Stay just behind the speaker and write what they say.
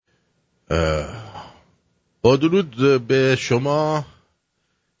با درود به شما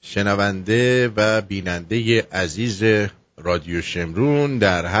شنونده و بیننده عزیز رادیو شمرون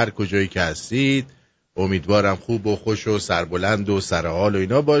در هر کجایی که هستید، امیدوارم خوب و خوش و سربلند و سرحال و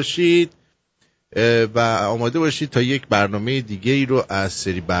اینا باشید و آماده باشید تا یک برنامه دیگه ای رو از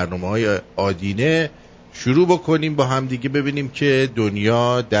سری برنامه‌های آدینه شروع بکنیم با هم دیگه، ببینیم که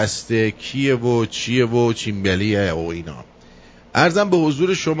دنیا دست کیه و چیه و چیمبلیه و اینا. عرضم به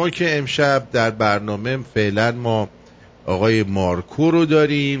حضور شما که امشب در برنامه فعلا ما آقای مارکو رو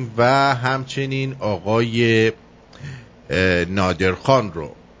داریم و همچنین آقای نادرخان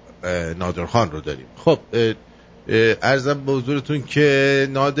رو داریم. خب عرضم به حضورتون که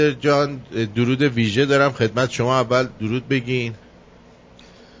نادر جان درود ویژه دارم خدمت شما. اول درود بگین.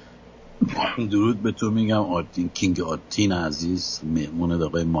 درود به تو میگم آرتین، کینگ آرتین عزیز، مهمون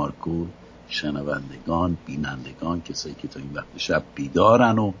آقای مارکو، شنوندگان، بینندگان، کسایی که تا این وقت شب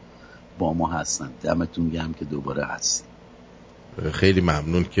بیدارن و با ما هستن. دمتون گرم که دوباره هستیم. خیلی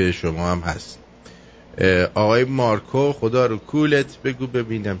ممنون که شما هم هست. آقای مارکو خدا رو کولت بگو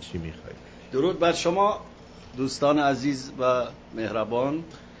ببینم چی میخوای. درود بر شما دوستان عزیز و مهربان،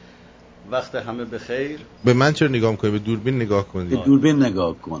 وقت همه بخیر. به من چرا نگاه میکنی؟ به دوربین نگاه کن. به دوربین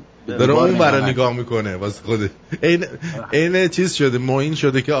نگاه کن. داره اون برای نگاه میکنه واسه خوده. این چیز شده، معین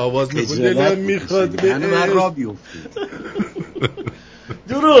شده که آواز میخونه دلم میخواد من را بیفتید.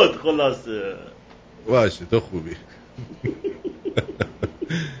 درود خلاصه. باشه تو خوبی.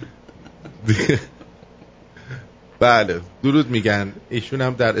 بله درود میگن. ایشون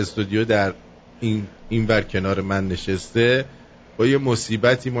هم در استودیو در این ور کنار من نشسته. با یه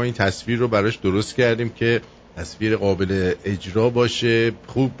مصیبتی ما این تصویر رو براش درست کردیم که تصویر قابل اجرا باشه،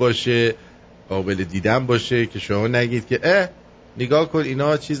 خوب باشه، قابل دیدن باشه، که شما نگید که نگاه کن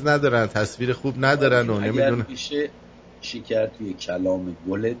اینا چیز ندارن، تصویر خوب ندارن و نمیدونن. اگر میشه شکر توی کلام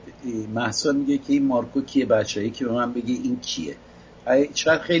گلت محسا میگه که این مارکو کیه، بچه‌ای که به من بگه این کیه.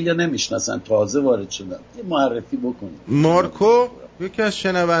 شاید خیلی‌ها نمیشناسن، تازه وارد شدن، یه معرفی بکنید. مارکو یکی از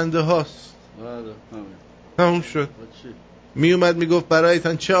شنونده هاست. همون شد. می اومد میگفت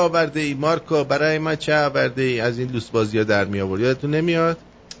برایتان چه آورده ای مارکو، برای من چه آورده ای؟ از این لوس بازی ها در می آورد. یادتون نمیاد؟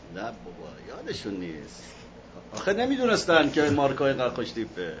 نه بابا یادشون نیست. آخه نمیدونستن که مارکو اینقدر خوش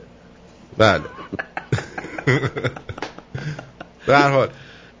تیپه. بله. به هر حال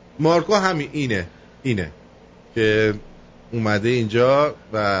مارکو همین اینه که اومده اینجا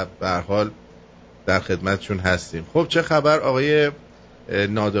و به هر حال در خدمتشون هستیم. خب چه خبر آقای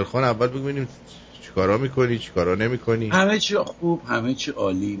نادرخان؟ اول ببینیم چیکارا میکنی چیکارا نمیکنی؟ همه چی خوب، همه چی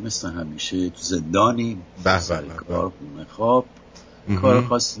عالی، مثل همیشه. تو زندانیم، سر کار، خونه خواب، کار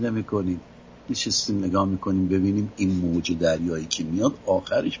خاصی نمیکنیم، نشستیم نگاه میکنیم ببینیم این موج دریایی که میاد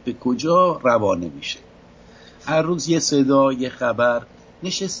آخرش به کجا روانه میشه. هر روز یه صدا، یه خبر،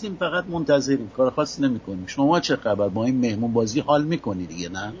 نشستیم فقط منتظریم، کار خاصی نمیکنیم. شما چه خبر؟ با این مهمون بازی حال میکنی دیگه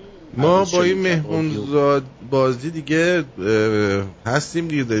نه؟ ما با این مهمون بازی دیگه هستیم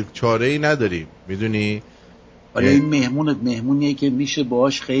دیگه، چاره ای نداریم، میدونی. حالا این مهمونیه که میشه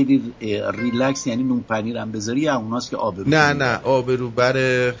باهاش خیلی ریلکس، یعنی نون پنیر هم بذاری یا اوناست که آبرو؟ نه آبرو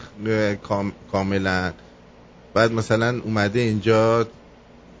بره کاملا. بعد مثلا اومده اینجا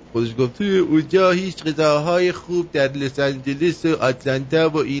خودش گفت توی اونجا هیچ غذاهای خوب در لس آنجلس و آتلانتا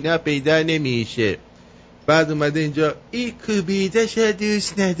و اینا پیدا نمیشه. بعد اومده اینجا این کوبیدش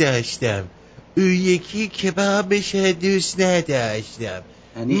دوست نداشتم، اون یکی کبابش دوست نداشتم.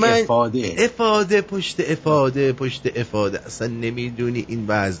 یعنی من افاده پشت افاده اصلا نمیدونی این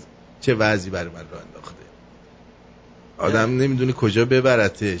وضع چه وضعی برای من رو انداخته. آدم نمیدونه کجا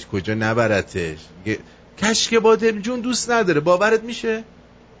ببرتش کجا نبرتش. کشک بادمجون دوست نداره، باورت میشه؟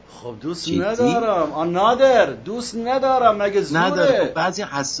 خب دوست ندارم نادر، دوست ندارم، مگه زوره؟ نداره، بعضی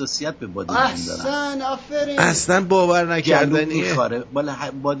حساسیت به بادمجون دارن. احسن، آفرین. اصلا باور نکردنیه.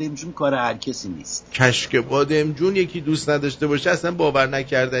 بادمجون کار هر کسی نیست. کشک بادمجون یکی دوست نداشته باشه اصلا باور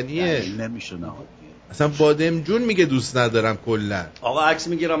نکردنیه. نمیشه نه. اصلا بادمجون میگه دوست ندارم کلا. آقا عکس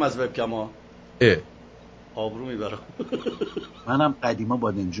میگیرم از وبکم آبرو میبرم. منم قدیما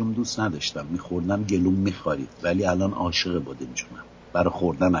بادمجون دوست نداشتم، میخوردم گلوم میخارید، ولی الان عاشق بادمجونم. برای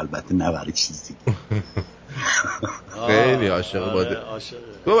خوردن البته، نه برای چیزی. خیلی عاشق بادم.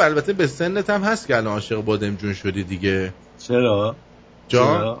 تو البته به سنت هم هست که الان عاشق بادمجون شدی دیگه. چرا؟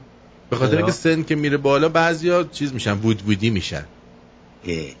 جان؟ به خاطر اینکه سن که میره بالا بعضیا چیز میشن، وودی میشن.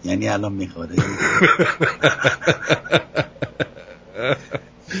 یعنی الان میخوره.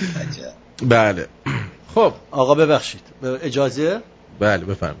 بله. خب آقا ببخشید، اجازه؟ بله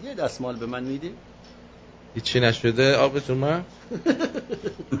بفرمایید. یه دستمال به من میدی؟ هیچی نشده آبتون من؟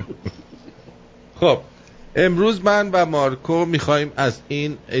 خب امروز من و مارکو میخوایم از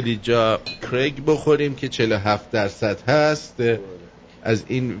این الیجا کریگ بخوریم که 47% هست. از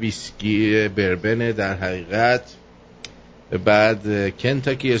این ویسکی بربنه در حقیقت. بعد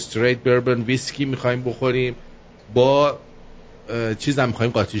کنتاکی استریت بربن ویسکی میخوایم بخوریم، با چیزم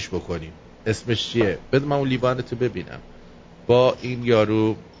میخوایم قاطیش بکنیم. اسمش چیه؟ بذار من اون لیوانتو ببینم. با این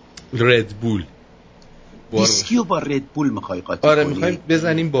یارو ردبول، ویسکیو با ردبول میخوای قاطی کنی؟ آره میخوایم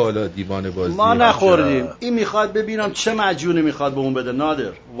بزنیم بالا دیوانه بازی. ما نخوردیم. این میخواد ببینم چه مجونی میخواد به اون بده.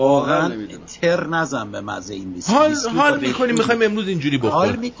 نادر واقعا نمیدونم. تر نزن به مزه این ویسکی. حال میکنیم، میخوایم امروز اینجوری بخوریم.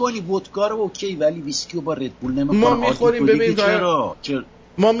 حال میکنی ودکا رو اوکی، ولی ویسکیو با ردبول نمیخوام. ما میخوریم ببین چرا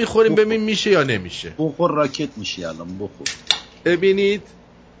ما میخوریم ببین میشه یا نمیشه. بخور راکت میشی الان، بخور ببینید.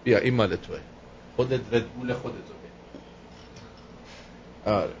 بیا این مال توه، خودت ردبول خودتو بده.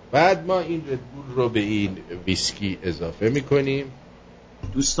 آره بعد ما این ردبول رو به این ویسکی اضافه میکنیم.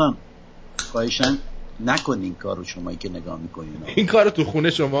 دوستان خواهشاً نکنین این کارو، شمایی که نگاه میکنین. این کارو تو خونه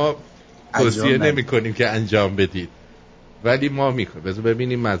شما توصیه نمیکنیم که انجام بدید، ولی ما میکنیم. بذار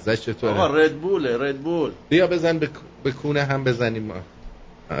ببینیم مزهش چطوره. آقا ردبول بیا بزن به کونه هم بزنیم. ما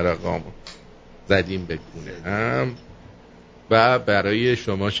عرقامو زدیم به کونه هم. و برای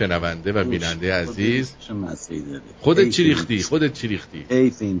شما شنونده و بیننده عزیز، خودت چی ریختی؟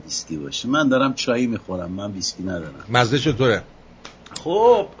 حیف این ویسکی باشه. من دارم چایی میخورم، من ویسکی ندارم. مزه چطوره؟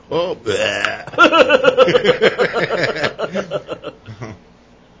 خب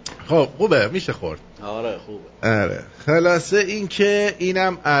خب خوبه، میشه خورد. آره خوبه. آره خلاصه این که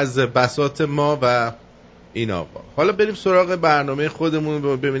اینم از بساط ما و این آقا. حالا بریم سراغ برنامه خودمون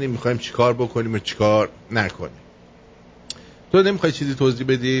رو ببینیم میخوایم چیکار بکنیم و چیکار نکنیم. تو نمیخوای چیزی توضیح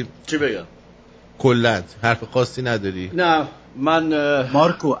بدی؟ چی بگم؟ کلاً حرف خاصی نداری؟ نه من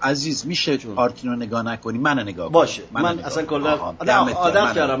مارکو عزیز میشه آرتین رو نگاه نکنی، منو نگاه کن. باشه. من اصلا کلا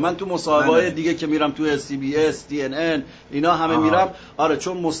عادت کردم. من تو مصاحبه‌های دیگه که میرم تو CBS CNN اینا همه میرم. آره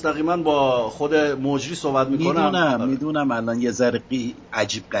چون مستقیما با خود مجری صحبت میکنم. میدونم الان یه ذره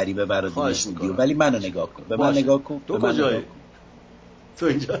عجیب غریبه برات استودیو، ولی منو نگاه کن. به من نگاه کن. تو کجایی؟ تو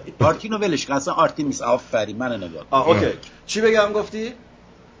اینجایی؟ آرتینو ولش کن، اصلا آرتین نیست. آفرین منو نگاه کن. اوکی. چی بگم گفتی؟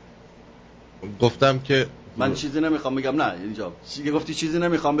 گفتم که من چیزی نمیخوام بگم. نه اینجا چی گفتی؟ چیزی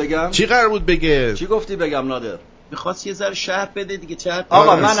نمیخوام بگم. چی قرار بود بگه؟ چی گفتی بگم نادر؟ میخواست یه ذره شرح بده دیگه. چرا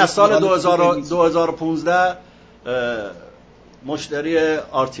آقا من از سال 2015 مشتری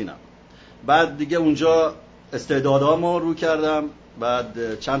آرتینم. بعد دیگه اونجا استعدادامو رو کردم.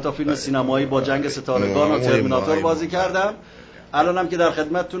 بعد چند تا فیلم سینمایی با جنگ ستارگان و ترمیناتور بازی کردم. الانم که در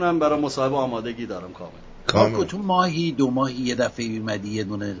خدمتتونم، برای مصاحبه آمادگی دارم کامل. مارکو تو ماهی 2 ماهی یه دفعه میمدی یه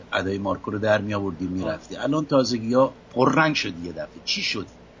دونه ادای مارکو رو در می آوردی میرفتی. الان تازگی‌ها پررنگ شدی یه دفعه. چی شد؟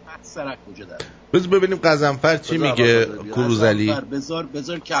 سرک کجا در؟ بذار ببینیم قزنفر چی میگه. کروزعلی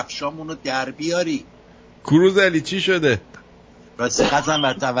بذار کفشامونو در بیاری. کروزعلی چی شده؟ راستی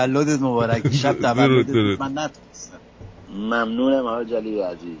قزنفر تولدت مبارک. شب تولدت من نتونستم. ممنونم آقای جلیلی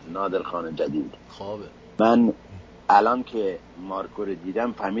عزیز. نادر خان جدید خوبه. من الان که مارکو رو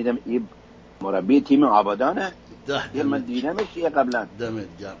دیدم فهمیدم این مربی تیم آبادانه. یه من دیدمش یه قبلا. دمت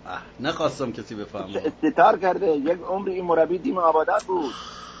گرم. نخواستم کسی بفهمه. استتار کرده. یک عمر این مربی تیم آبادان بود.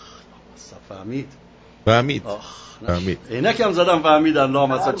 فهمید. اینکم زدم فهمیدن.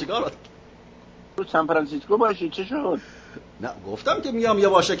 لامصب چیکار؟ تو سان فرانسیسکو باشی چه شد؟ نه گفتم که میام یه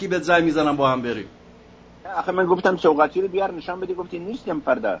واشکی بهت زنگ میزنم با هم بریم. آخه من گفتم سوغاتی رو بیار نشان بدی، گفتی نیستم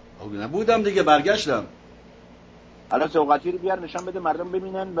فردا. نبودم دیگه، برگشتم. حالا سوغاتی رو بیار نشان بده مردم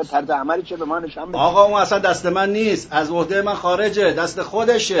ببینن و طرز عملی چه به ما نشان بده. آقا اون اصلا دست من نیست، از عهده من خارجه، دست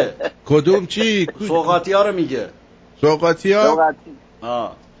خودشه. کدوم چی؟ سوغاتی ها رو میگه. سوغاتی ها؟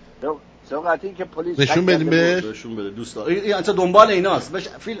 سوغاتی که پلیس نشون بدیم بهش. نشون بده دوستا. این اصلا دنبال ایناست.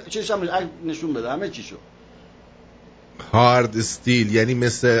 چیش هم نشون بده همه چیشو. هارد استیل یعنی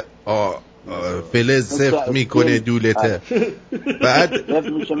مثل فلز سفت میکنه دولته. بعد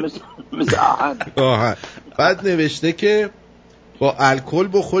میشه مثل آهن. بعد نوشته که با الکل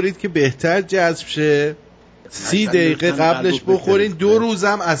بخورید که بهتر جذب شه. 30 دقیقه قبلش بخورین، 2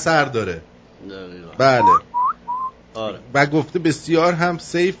 روزم اثر داره. بله. آره. و گفته بسیار هم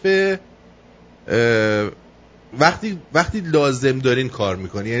سیفه. وقتی لازم دارین کار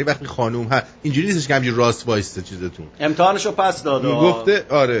میکنی، یعنی وقتی خانوم ها اینجوری نیستش که همینجوری راست وایسته چیزتون. امتحانشو پس داده. گفته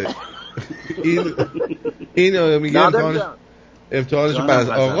آره. این میگه امتحانشو پس.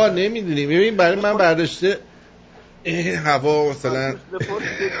 آقا نمیدونی. ببین برای من برداشته این هوا مثلا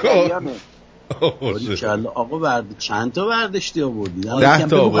آقا چند تا برداشتی آوردی؟ 10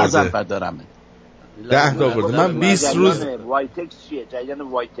 تا آورده. 10 تا آورده. من 20 روز وایتکس چیه؟ جریان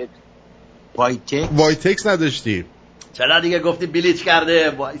وایتکس وایتکس نداشتیم. چرا دیگه گفتی بلیچ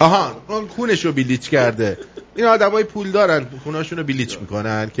کرده؟ آها اون خونشو بلیچ کرده. این آدمای پول دارن خوناشونو بلیچ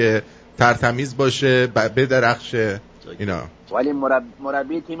میکنن که ترتمیز باشه بدرخشه اینا. ولی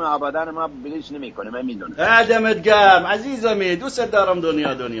مربی تیم آبادان ما بلیچ نمیکنه، من میدونم. دمت گرم عزیزمی، دوست دارم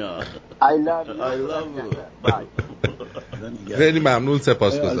دنیا. I love you. خیلی ممنون،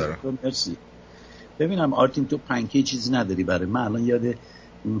 سپاسگزارم. مرسی. ببینم آرتین تو پنکه چیزی نداری برای من؟ الان یاد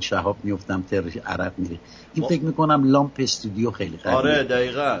این شهاب میافتم ترش عرق میره. این فکر میکنم لامپ استودیو خیلی خریده. آره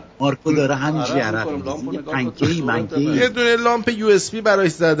دقیقاً. مارکو داره همینجوری عرق میزنه. پنکه منکه یه دونه لامپ یو اس بی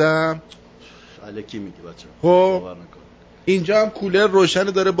براش زدم. الکی میگی بچه. خب اینجا هم کولر روشن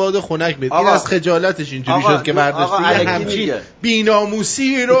داره باد خنک میاد. این از خجالتش اینجوری شد که برداشته یه همچین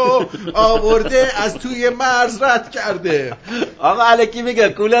بی‌ناموسی رو آورده از توی مرز رد کرده. آقا الکی میگه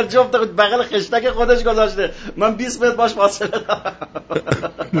کولر جفت بغل خشتک خودش گذاشته، من 20 متر باش فاصله دارم.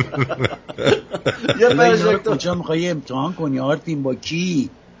 یه پروژکتور کجا میخوای امتحان کنی آرتین؟ با کی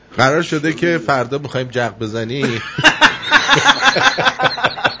قرار شده که فردا میخوایم جق بزنی؟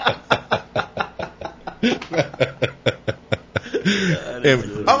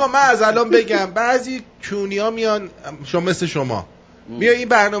 آقا من از الان بگم بعضی کونیا میان مثل شما بیا این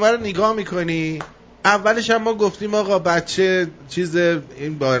برنامه رو نگاه میکنی، اولش هم ما گفتیم آقا بچه چیز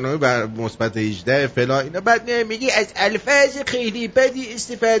این برنامه مثبت 18 فلان اینا، بعد میگی از الفاظ خیلی بدی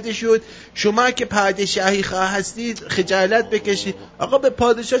استفاده شد، شما که پادشاهی خواه هستید خجالت بکشید. آقا به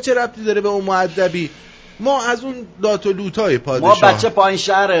پادشاه چه ربطی داره به اون مؤدبی؟ ما از اون لات و لوتای پادشاه، ما بچه پایین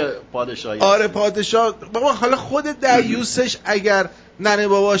شهر پادشاهی. آره پادشاه بابا. حالا خود دیوسش اگر ننه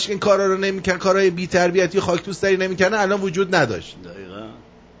باباش این کارا رو نمیکرد، کارهای بی تربیتی خاکتوستری نمیکنه، الان وجود نداشت. دقیقاً.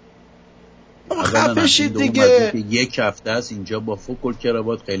 خفه شید دیگه. یک هفته است اینجا با فوکل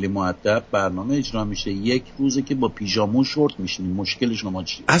کراوات خیلی مؤدب برنامه اجرا میشه، یک روزه که با پیژامو شورت میشینیم. مشکل شما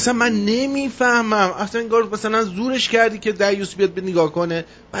چیه؟ اصلا من نمیفهمم. اصلا انگار مثلا زورش کردی که دیوس بیاد به نگاه کنه،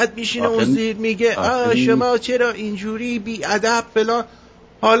 بعد میشینه اون زیر میگه شما چرا اینجوری بی ادب فلان.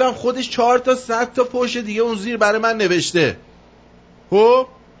 حالا خودش 4 تا 100 تا پشت دیگه اون زیر برای من نوشته. خب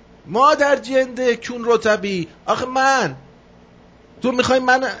مادر جنده کون رتبی، آخه من تو میخوای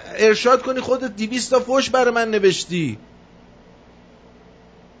من ارشاد کنی، خودت 200 تا فوش برای من نوشتی.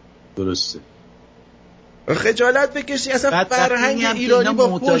 درسته. خجالت بکشی. اصلا فرهنگ ایرانی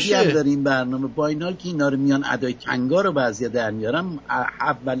با فوشه. در این برنامه با اینا که اینا رو میان ادای تنگا رو بعضیا در میارم،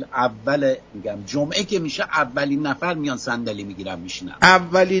 اول میگم جمعه که میشه اولین نفر میان صندلی میگیرن میشینن،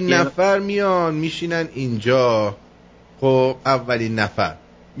 اولین نفر میان میشینن اینجا. خب اولین نفر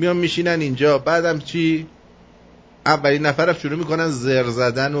میان میشینن اینجا، بعدم چی؟ اولین نفرم شروع میکنن زر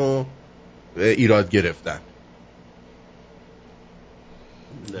زدن و ایراد گرفتن.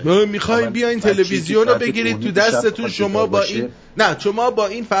 ما میخوایم بیاین تلویزیون رو بگیرید تو دستتون، شما با این نه شما با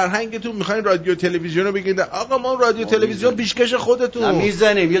این فرهنگتون میخواین رادیو تلویزیون رو بگیرید. آقا ما رادیو تلویزیون پیشکش خودتون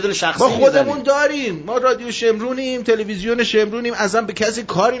میزنیم، یه دونه شخصی ما خودمون داریم، ما رادیو شمرونیم، تلویزیون شمرونیم، اصلا به کسی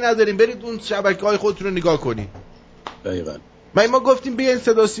کاری نداریم. برید اون شبکه‌های خودتون رو نگاه کنید. دقیقاً. ما گفتیم بیاین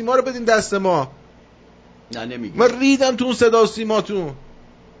صدا سیما رو بدین دست ما، نه نمیگم. ما ریدم تو اون صدا سیماتون.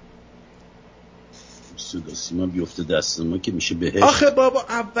 صدا سیما بیفته دست ما که میشه بهش. آخه بابا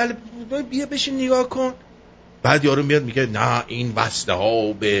اول بیا بشین نگاه کن، بعد یارو میاد میگه نه این وصله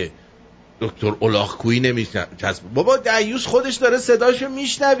ها به دکتر الاغ‌کویی نمیچسبه. بابا دیوس خودش داره صداشو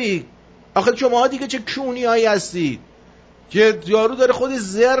میشنوی. آخه شما دیگه چه کونیایی هستید که یارو داره خودش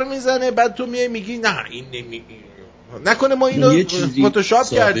زر میزنه، بعد تو میای میگی نه این نمیگی. نکنه ما اینو فتوشاپ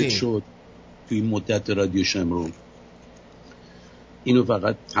کردیم. شد توی این مدت رادیو شمرون اینو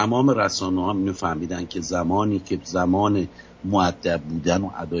فقط تمام رسانه ها اینو فهمیدن که زمانی که زمان مؤدب بودن و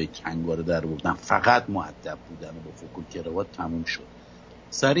ادای تنگا رو در بردن، فقط مؤدب بودن و با فوکل کراوات تموم شد.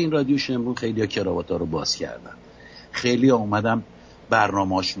 سر این رادیو شمرون خیلی ها کراوات ها رو باز کردن، خیلی ها اومدن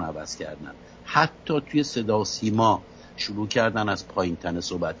برنامه‌هاشون عوض کردن، حتی توی صدا و سیما شروع کردن از پایین تنه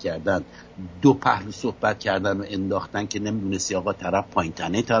صحبت کردن، دو پهلو صحبت کردن و انداختن که نمیدونستی آقا طرف پایین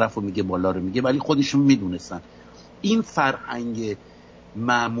تنه طرف رو میگه بالا رو میگه، ولی خودشون میدونستن. این فرهنگ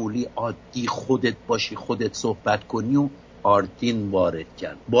معمولی عادی خودت باشی خودت صحبت کنی و آرتین وارد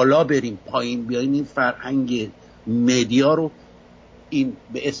کرد. بالا بریم پایین بیایم، این فرهنگ مدیا رو این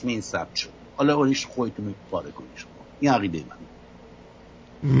به اسم این ثبت شد. حالا اونش خودتون پاره کنید شما. این عقیده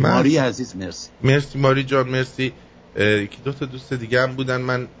من. ماری عزیز مرسی ماری جان مرسی. یکی دو تا دوست دیگه هم بودن،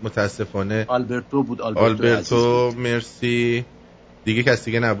 من متاسفانه آلبرتو مرسی. دیگه کسی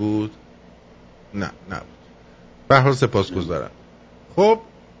دیگه نبود؟ نه نبود. به هر حال سپاسگزارم. خب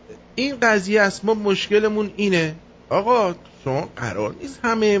این قضیه است. ما مشکلمون اینه آقا، شما قرار نیست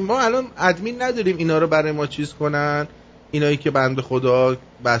همه ما الان ادمین نداریم اینا رو برای ما چیز کنن. اینایی که بنده خدا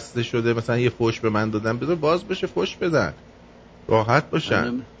بسته شده مثلا یه فوش به من دادن، بذار باز بشه فوش بدن، راحت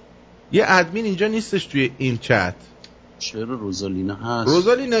باشن. یه ادمین اینجا نیستش توی این چت. چرا روزالینا هست؟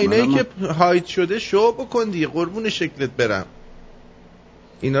 روزالینا اینایی که هایت شده شو بکن دیگه، قربون شکلت برم،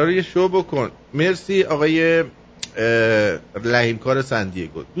 اینا رو یه شو بکن. مرسی آقای لحیمکار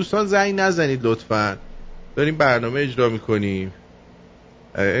سندیگو. دوستان زنگ نزنید لطفاً، داریم برنامه اجرا میکنیم،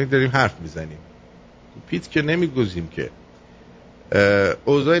 داریم حرف میزنیم، پیت که نمیگوزیم که.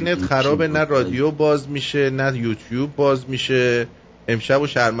 اوضاع نت خرابه، نه رادیو باز میشه نه یوتیوب باز میشه. امشب و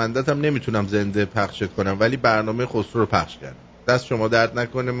شرمندت هم نمیتونم زنده پخشت کنم، ولی برنامه خسرو رو پخش کردم، دست شما درد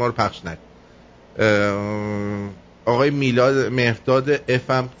نکنه، ما رو پخش نکن. آقای میلاد مهرداد اف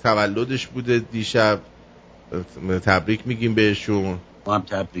هم تولدش بوده دیشب، تبریک میگیم بهشون. ما هم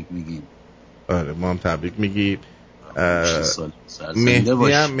تبریک میگیم. آره ما هم تبریک میگیم.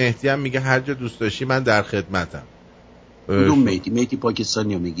 مهدی هم میگه هر جا دوست داشتی من در خدمتم. کدوم مهدی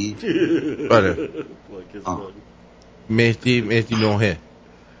پاکستانی رو میگی؟ آره مهدی نوحه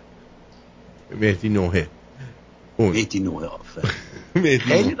مهدی نوحه آفر.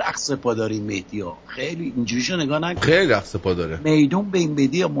 خیلی رقص پا داره این مهدی ها، خیلی اینجوریشو نگاه نکن، خیلی رقص پا داره، میدون به این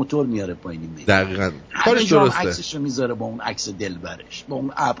بدی یا موتور میاره پایین مهدی. دقیقاً کارش درسته. عکسشو میذاره با اون عکس دلبرش، با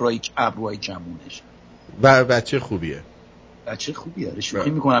اون ابروهای چمونش، و بچه خوبیه شوخی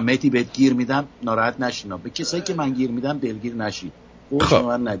میکنم. مهدی بهت گیر میدم ناراحت نشینا، به کسایی که من گیر میدم دلگیر نشید، خوش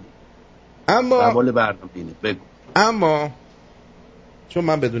من ندید. اما روال برنامه اینه بگو. اما چون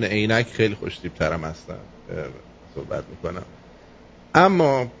من بدون عینک خیلی خوش‌تیپ‌ترم هستم صحبت میکنم،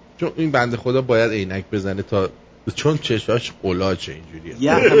 اما چون این بنده خدا باید عینک بزنه تا، چون چشاش قلاچه اینجوریه،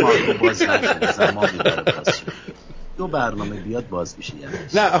 یه مارکو باز نشه، زمانی داره باز دو برنامه بیاد باز میشه. یعنی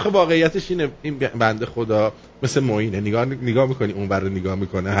نه آخه واقعیتش اینه، این بنده خدا مثل معینه، نگاه میکنی اون ور رو نگاه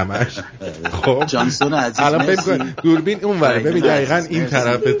میکنه همش. خب جانسون عزیز الان فکر کن دوربین اون وره، ببین دقیقاً این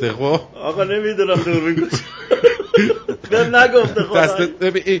طرفته. خب آقا نمیدونم دوربین کجا بهم نگفته خدا.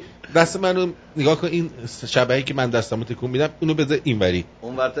 ببین دست منو نگاه کن، این شبیهی که من دستمو تکون میدم اونو بذار اینوری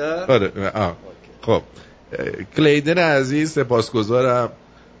اون ورتر. آره خب کلیدن عزیز سپاسگزارم،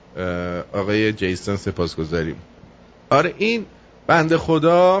 آقای جیسون سپاسگزاریم. آره این بنده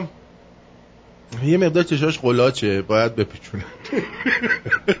خدا یه مقدار چشاش قلاچه، باید بپیچونه.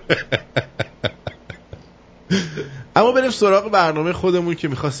 اما بریم سراغ برنامه خودمون که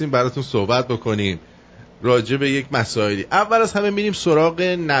میخواستیم براتون صحبت بکنیم راجع به یک مسائلی. اول از همه میریم سراغ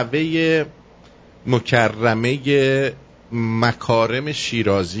نوه مکرمه مکارم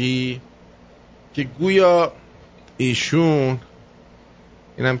شیرازی که گویا ایشون،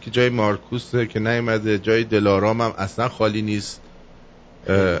 اینم که جای مارکوسه که نیومده، جای دلارام هم اصلا خالی نیست.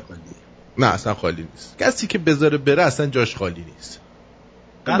 نه اصلا خالی نیست، کسی که بذاره بره اصلا جاش خالی نیست.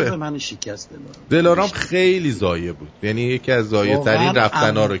 قلب من شکست دلارام خیلی ضایع بود، یعنی یکی از ضایع ترین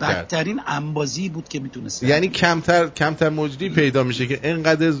رفتنا رو کرد، بدترین انبازی بود که میتونست. یعنی کمتر مجری پیدا میشه که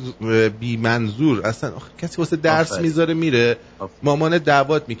اینقدر بی منظور، اصلا کسی واسه درس میذاره میره. مامان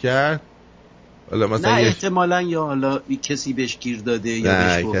دعوت میکرد حالا مثلا نه احتمالاً یا حالا کسی بهش گیر داده یا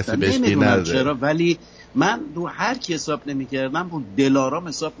بهش گفتن، نمیدونم چرا، ولی من رو هر کی حساب نمیکردم، رو دلارام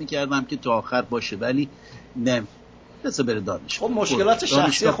حساب میکردم که تا آخر باشه، ولی نه بسه بره دانش. خب مشکلات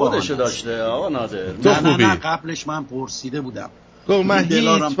شخصی خودشو داشته آقا نادر. نه قبلش من پرسیده بودم من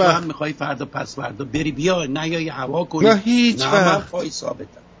دلارام تو هم میخوای فردا پس فردا بری بیا، نه یا هوا کنی، نه هیچ وقت پای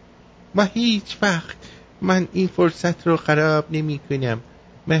ثابتم، من هیچ وقت من این فرصت رو خراب نمی کنم،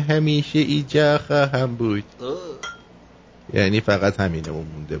 من همیشه اینجا خواهم بود. یعنی فقط همینه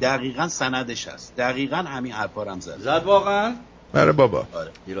مونده. دقیقاً سندش هست، دقیقاً همین حرفا رو هم زد واقعا. آره بابا.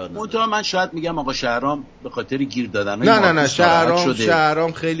 آره. من شاید میگم آقا شهرام به خاطر گیر دادن نه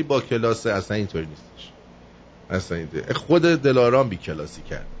شهرام خیلی با کلاسه، اصلا اینطوری نیستش، اصلا اینطوری. خود دلارام بی کلاسی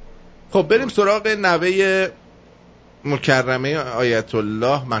کرد. خب بریم سراغ نوه مکرمه آیت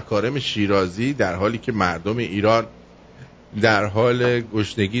الله مکارم شیرازی، در حالی که مردم ایران در حال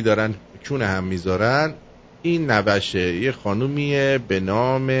گشنگی دارن چون هم میذارن. این نوشه یه خانومیه به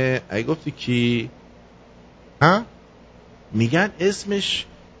نام ای گفتی کی؟ ها؟ میگن اسمش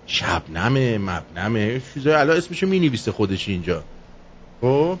مبنمه چیزا، الان اسمشو مینویسه خودش اینجا.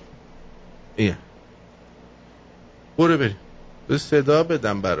 خب این برو بریم به صدا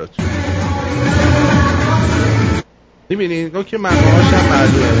بدم براتون. میبینین اون که معناهاش هم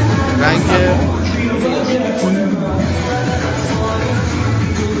معلومه، رنگ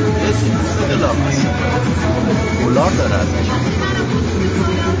دلار داره ازش.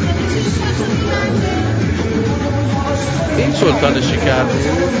 این سلطان شکر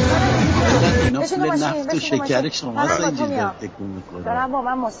اینا پول نفت و شکر شما اینجوری تکون میکنه. دارم با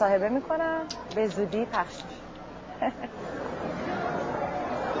من مصاحبه میکنم، به زودی پخش.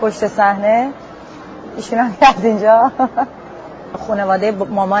 پشت صحنه ایشون هم از اینجا. خانواده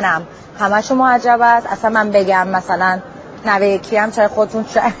مامانم همشون معجب است. اصلا من بگم مثلا نوه کیم چای خودتون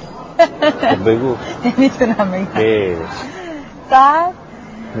چای بگو نمیتونم بگم. بعد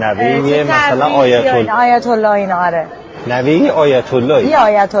نوه مثلا آیت الله این آره. نوه آیت الله یه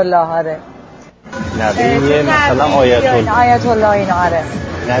آیت الله آره. نوه مثلا آیت الله این آره.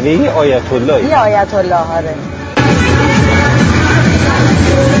 نوه آیت الله یه آیت الله آره.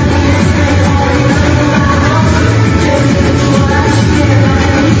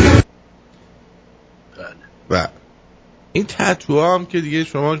 و این تتوها هم که دیگه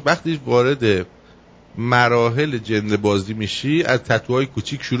شما وقتی وارد مراحل جند بازی میشی از تتوهای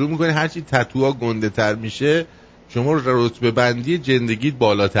کوچیک شروع میکنی، هرچی تتوها گنده تر میشه شما رتبه بندی جندگیت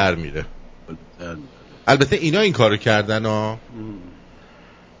بالاتر میره. البته اینا این کارو کردن ها.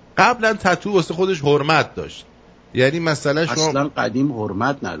 قبلا تتو واسه خودش حرمت داشت، یعنی مثلا شما اصلا قدیم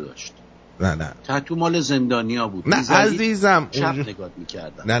حرمت نداشت. نه تتو مال زندانیا بود. نه عزیزم چپ نگاه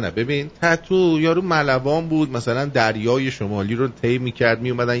میکردن. نه ببین تتو یارو ملوان بود، مثلا دریای شمالی رو طی میکرد،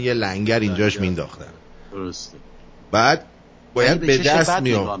 میومدن یه لنگر اینجاش مینداختن. درسته. بعد باید به دست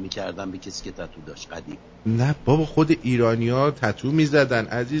نگاه میکردن به کسی که تتو داشت قدیم. نه بابا خود ایرانی‌ها تتو میزدن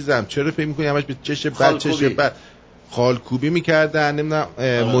عزیزم. چرا فکر می‌کنی همش به چش بد چش بد خالکوبی میکردن، نمیدونم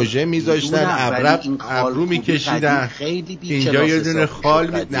موژه میذاشتن، ابرو میکشیدن، اینجا یه دونه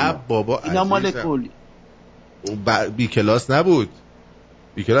خال نه بابا اینا مال کلی بی کلاس نبود.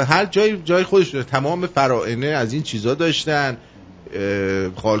 بی کلاس هر جای خودش داره. تمام فراعنه از این چیزا داشتن،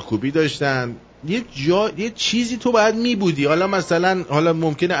 خالکوبی داشتن. یه چیزی تو باید میبودی. حالا مثلا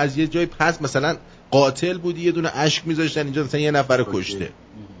ممکنه از یه جای پس مثلا قاتل بودی، یه دونه اشک میذاشتن اینجا مثلا یه نفر کشته.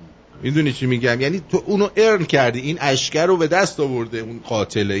 میدونی چی میگم؟ یعنی تو اونو ارن کردی، این اشکر رو به دست آورده اون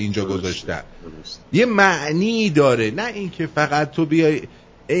قاتل اینجا گذاشتن. یه معنی داره، نه اینکه فقط تو بیای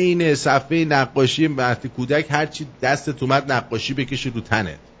عین صفحه نقاشی مهد کودک هرچی دستت اومد نقاشی بکشی رو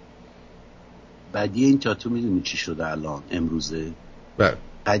تنت. بعدی این تاتو میدونی چی شده الان امروزه؟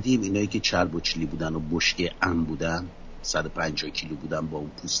 قدیم اینایی که چرب و چلی بودن و بشکه ام بودن 150 کیلو بودن با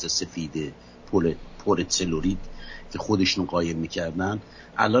اون پوست سفید پر سلولید که خودشون قایم میکردن،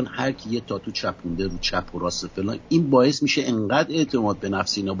 الان هر کی یه تاتو چپونده رو چپ و راست فلان، این باعث میشه انقدر اعتماد به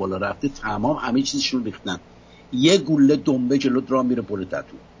نفس اینا بالا رفته تمام همه چیزشون ریختن. یه گوله دنبه جلو راه میره پر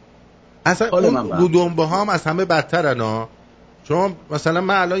تاتو. اصلا رو دنبه هام از همه بدترن ها. شما مثلا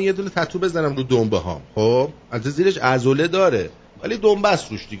من الان یه دونه تاتو بزنم رو دنبه هام، خب از زیرش عضله داره ولی دنبه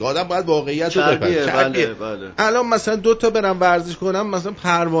است روش دیگه. آدم باید واقعیت رو بپذیره. بله. الان مثلا 2 تا برم ورزش کنم مثلا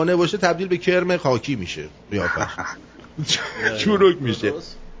پروانه باشه تبدیل به کرم خاکی میشه قیافش. چروک میشه.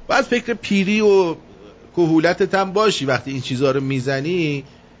 بعد فکر پیری و کهولتت هم باشی وقتی این چیزا رو میزنی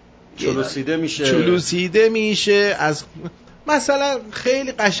چلوسیده میشه. از مثلا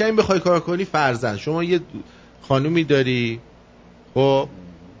خیلی قشنگ بخوای کار کنی، فرضاً شما یه خانومی داری، خب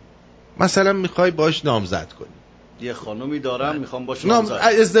مثلا میخوای باش نامزد کنی. یه خانومی دارم میخوام باش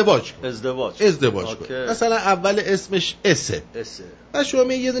ازدواج کن. مثلا اول اسمش اسه. و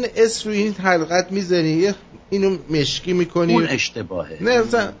شما یه دونه اس روی این حلقت میزنی، اینو مشکی میکنی. اون اشتباهه.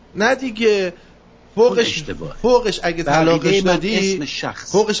 نه دیگه فوقش اگه طلاقش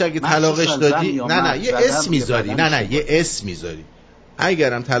دادی، نه یه اسم میذاری، نه یه اسم میذاری.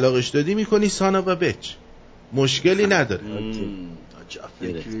 اگرم طلاقش دادی میکنی سانا و بچ، مشکلی نداره.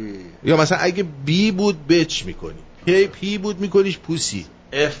 یا مثلا اگه بی بود بچ میکنی، پی بود میکنیش پوسی،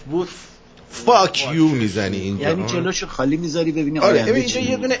 اف بود فاک یو میزنی اینجا. یعنی جلوشو خالی میذاری ببینی آینده اینجا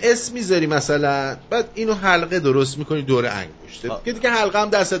یه دونه اسم میذاری مثلا، بعد اینو حلقه درست میکنی دور انگشتت که دیگه حلقه هم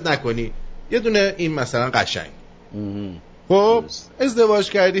دستت نکنی، یه دونه این مثلا قشنگ. خب ازدواج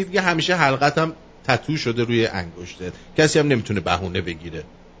کردی دیگه همیشه حلقت هم تتو شده روی انگشتت، کسی هم نمیتونه بهونه بگیره.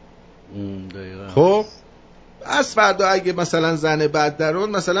 خب از فردا اگه مثلا زن بعد درون،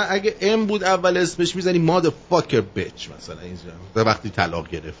 مثلا اگه ام بود اول اسمش میزنی ماد فاکر بچ مثلا اینجا وقتی طلاق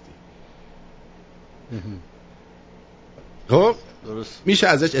گرفتی. خب میشه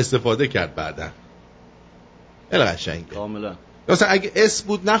ازش استفاده کرد بعدا. خیلی قشنگه کاملا. مثلا اگه اس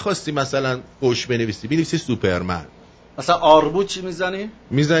بود نخواستی مثلا فوش بنویسی سوپرمن. مثلا آر بود چی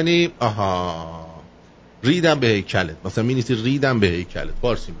میزنی؟ ریدم به هیکلت، مثلا می‌نویسی ریدم به هیکلت،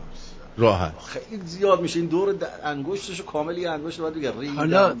 فارسی راحت. خیلی زیاد میشه این دور انگشتشو کامل یه انگشت بعد دیگه ریدم.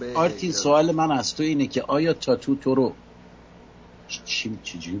 حالا آرتین سوال من از تو اینه که آیا تاتو تو رو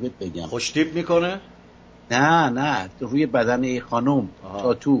چجوری بهت بگم خوش تیپ میکنه؟ نه روی بدن ای خانم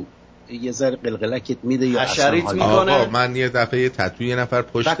تاتو یه ذره قلقلکت میده یا حشریت میکنه؟ من یه دفعه تاتو یه نفر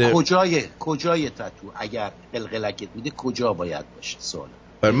پشت. و کجای تاتو اگر قلقلکت میده کجا باید باشه؟ سوال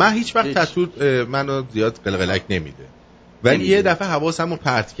من هیچ وقت تتو منو زیاد قلقلک نمیده، ولی یه دفعه حواسمو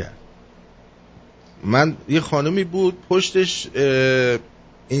پرت کرد. من یه خانومی بود پشتش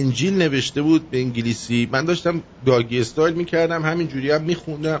انجیل نوشته بود به انگلیسی، من داشتم داگی استایل میکردم، همین جوری هم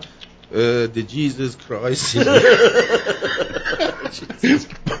میخوندم The Jesus Christ.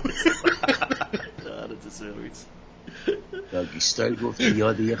 داگی استایل گفت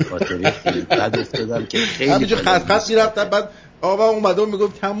یاد یه خاطره خیلی بد افتادم که خیلی همینجا خط میرفتم، بعد آقا اومده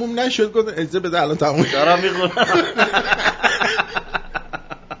میگفت تموم نشد، گفت اجازه بده الان تموم دارم میخونم.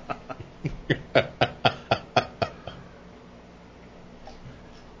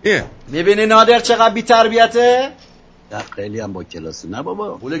 میبینی نادر چقدر بی تربیته؟ نه خیلی هم با کلاسی. نه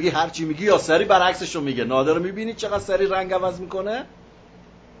بابا بولگی هرچی میگی یا سری برعکسشو میگه. نادر رو میبینی چقدر سری رنگ عوض میکنه؟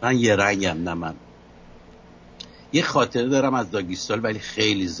 من یه رنگم. نه من یه خاطره دارم از داگیستال ولی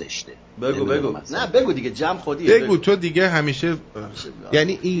خیلی زشته. بگو نه بگو دیگه، جمع خودیه. بگو تو دیگه همیشه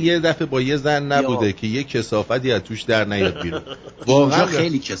یعنی این یه دفعه با یه زن نبوده که یه کثافتی از توش در نیاد بیرون. واقعا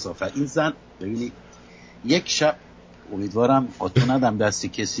خیلی کثافت. این زن ببینی یک شب، امیدوارم آتو ندم دستی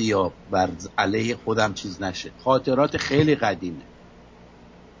کسی یا بر علیه خودم چیز نشه، خاطرات خیلی قدیمه.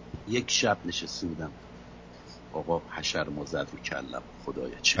 یک شب نشسته بودم، آقا حشر ما زد رو کلم.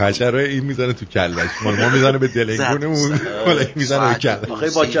 خدایا چه حشره این میزنه تو کلش، ما میزنه به دلنگونمون، ولی میزنه به کلش. آخه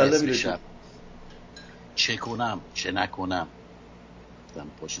با کله میره. چه کنم چه نکنم؟ گفتم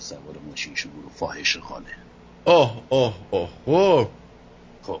پاش سوار ماشین شو برو فاحش خانه.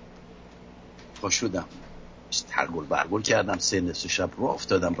 خب پا شدم، ترگل برگل کردم، 3 شب رو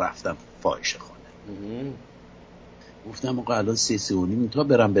افتادم رفتم فاحش خانه. گفتم آقا الان 3:30 تا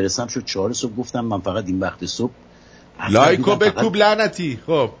برسم شد 4 صبح. گفتم من فقط این وقت صبح لایکو بکوب لعنتی.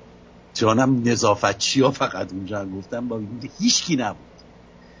 خب جانم نظافتچی ها فقط اونجا. گفتم با هیچ کی نبود.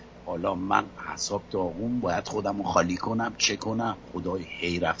 حالا من حساب داغون باید خودم رو خالی کنم، چه کنم؟ خدای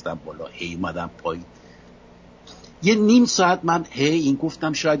هی رفتم بالا هی اومدم پایین. یه نیم ساعت من این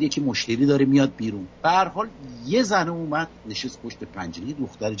گفتم شاید یکی مشتری داره میاد بیرون. به هر حال یه زنه اومد نشست پشت پنجره،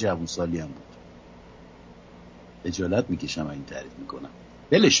 دختر جوانسالی هم بود. اجالت میکشم این تعریف میکنم.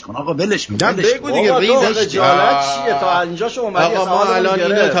 ولش کن آقا، ولش کن. بگو دیگه ریزش اجالت چیه؟ تا اینجا شو اومدی آقا ما الان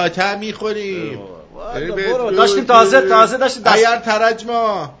اینو تا ته میخوریم. برو داشتیم تازه داشتیم اگر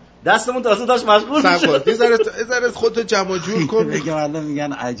ترجما دستمون تازه داشت مشغول میشد. یه ذره خودتو جمع جور کن. میگم الان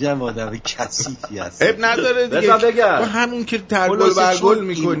میگن عجب آدم کثیفی هست. عیب نداره دیگه. تو همون که ترگل برگل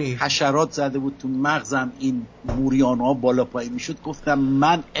میکنی. حشرات زده بود تو مغزم، این موریان‌ها بالا پایین میشد. گفتم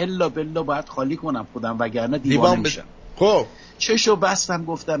من الا بالله باید خالی کنم خودم وگرنه دیوانه میشم. خب چشو بستم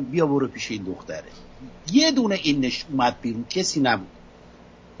گفتم بیا برو پیش این دختره. یه دونه اینش اومد بیرون، کسی نبود.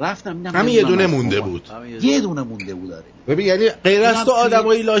 رفتم همین یه دونه مونده بود. یه دونه مونده بود. داره ببین یعنی غیر از تو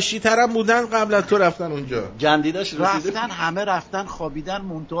آدمای لاشی ترم بودن قبل از تو رفتن اونجا. گندیداش رفتن، همه رفتن خوابیدن،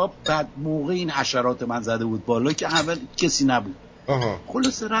 منتها بعد موقع این حشرات من زده بود بالا که همه کسی نبود.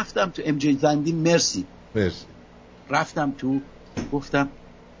 خلاص رفتم تو ام جی زندی. مرسی رفتم تو، گفتم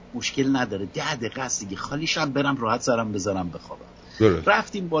مشکل نداره 10 دقیقه است دیگه، خالیشم برم راحت سرم بذارم بخوابم.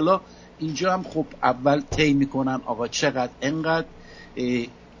 رفتیم بالا. اینجا هم خب اول طی میکنن آقا چقدر انقدر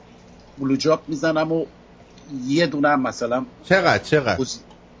بلوجاب میزنم و یه دونه هم مثلا چقدر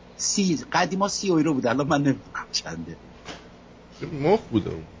 30 قدیما 30 یورو بود، الان من نمیدونم چنده. مفت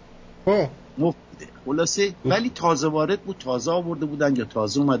بوده مفت بوده خلاصه. ولی تازه وارد بود، تازه آورده بودن یا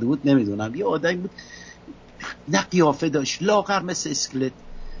تازه اومده بود نمیدونم. یه آدمی بود نه قیافه داشت، لاغر مثل اسکلت،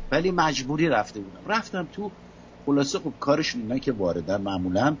 ولی مجبوری رفته بودم. رفتم تو. خلاصه خب کارشون اینا که واردن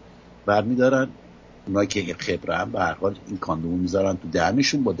معمولا برمیدارن، اونایی که خبره هم به هر حال این کاندومو میذارن تو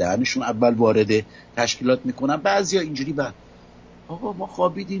دهنشون، با دهنشون اول وارد تشکیلات میکنن. بعضیا اینجوری بعد آقا ما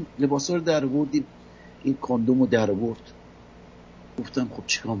خوابیدیم لباسا رو در آوردیم، این کاندومو در آورد. گفتم خب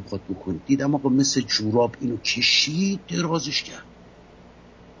چیکار میخواد بکنید؟ دیدم آقا مثل جوراب اینو کشید درازش کرد،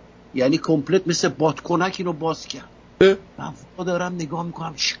 یعنی کمپلت مثل بادکنک اینو باز کرد. من دارم نگاه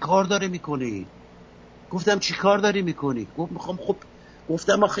میکنم چی کار داره میکنه. گفتم چی کار داری میکنی؟ گفت میخوام. خب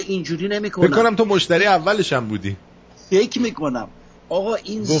گفتم آخه اینجوری نمیکنم. فکر کنم تو مشتری اولش هم بودی. فکر میکنم آقا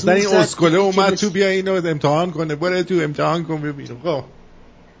این گفتن این اسکله اومد تو بیا اینو امتحان کنه، برو تو امتحان کن ببین. خب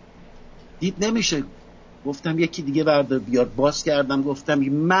دید نمیشه. گفتم یکی دیگه بردار بیار. باز کردم گفتم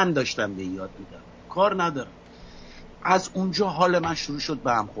من داشتم به یاد میدم، کار ندارم. از اونجا حال من شروع شد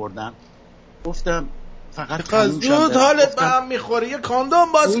به هم خوردن. گفتم فقط زود حالت به هم میخوره، یه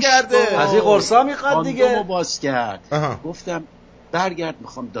کاندوم باز کرده، از این قرصا میخواد دیگه. کاندومو باز کرد. گفتم برگرد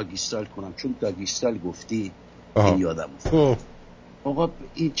میخوام داگیستال کنم، چون داگیستال گفتی این یادم افتاد. آقا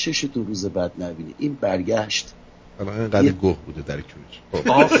این چشتو روز بعد نبینی. این برگشت اینقدر گوه بوده در کونش.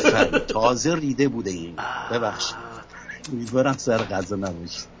 آفرین تازه ریده بوده این. ببخشید امیدوارم سر غذا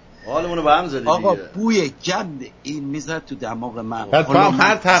نباشید. حالمونو به هم زدی آقا دیگه. بوی گند این میزد تو دماغ من. بعد تو هم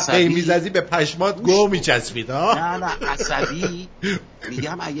هر تفقه میزدی به پشمات گو میچسبید ها. نه عصبی.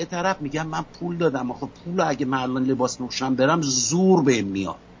 میگم اگه طرف میگم من پول دادم، آخه پول اگه من الان لباس پوشم برم زور بهم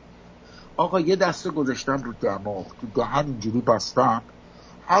میاد. آقا یه دسته گذاشتم رو دماغ، تو دهن اینجوری بستم،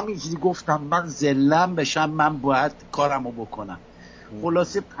 همینجوری گفتم من زلم بشم، من باید کارمو بکنم.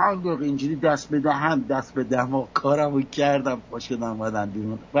 خلاصه 5 دقیقه اینجوری دست به دهن دست به دماغ کارمو کردم، پا شدم اومدم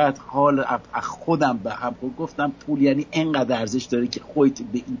بیرون. بعد حال خودم به هم گفتم پول یعنی اینقدر ارزش داره که خودت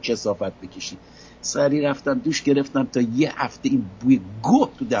به این کثافت بکشی. سری رفتم دوش گرفتم تا یه هفته این بوی گوه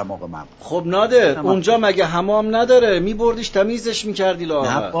تو دماغ من. خب نادر اونجا مگه حمام نداره؟ میبردیش تمیزش میکردی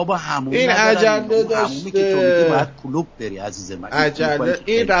لاغر؟ نه بابا حموم این عجله داشته. حمومی که تو میگی باید کلوب بری عزیز من. عجله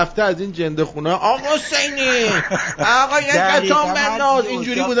این رفته از این جنده خونه. آقا حسینی آقا یک کتام بنداز.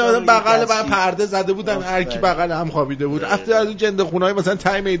 اینجوری بوده بغل من پرده زده بودن، هر کی بغل هم خوابیده بود. رفته از این جنده خونه‌های مثلا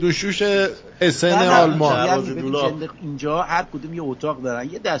تای میدون شوش اسن آلمان. اینجا هر کدوم یه اتاق دارن،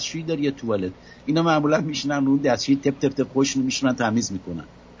 یه دستشویی داره یه توالت. اینا معمولا میشینن رو دستشویی تپ تپ تپ خوشون میشونن تمیز میکنن.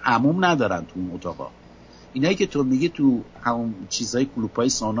 حموم ندارن تو اون اتاقا. اینایی که تو میگه تو همون چیزای کلوبای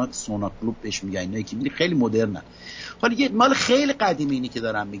سونا کلوب بهش میگن، اینایی که میگی خیلی مدرنن. حالا یه مال خیلی قدیمی اینی که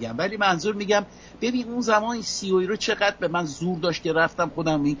دارم میگم، ولی منظور میگم ببین اون زمان 30 یورو چقدر به من زور داشت که رفتم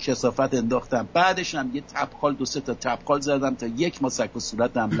خودم این کثافت انداختم. بعدش هم یه تبخال 2-3 تا تبخال زدم تا یک ماسک و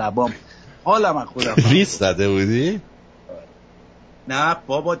صورتم لبام حالم از خودم ریس زده بودی؟ نه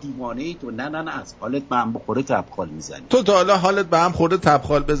بابا دیوانه ای تو. نه از حالت به هم بخوره تبخال میزنی. تو تا حالا حالت به هم خورده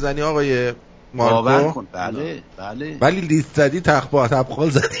تبخال بزنی آقای مارکو؟ باور کن. بله. ولی لیست زدی تبخال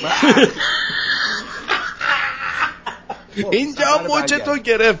زدی. اینجا موچه تو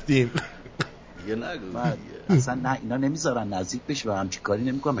گرفتیم. دیگه نگو. اصلا نه اینا نمیذارن نزدیک بشه و همچین کاری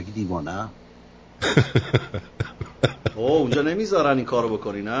نمیکنن. مگه دیوانه؟ اونجا نمیذارن این کارو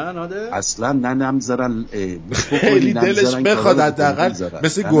بکنی نه ناده؟ اصلا نمیذارن. خیلی دلش بخواد حداقل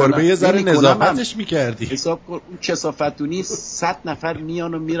مثل گربه یه ذره نظافتش میکردی. حساب کن اون کثافتونی 100 نفر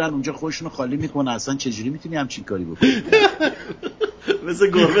میان و میرن اونجا خودشونو خالی میکنن. اصلا چجوری میتونی همچین کاری بکنی؟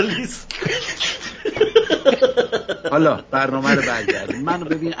 مثل گربه لیست. حالا برنامه رو برگردیم. منو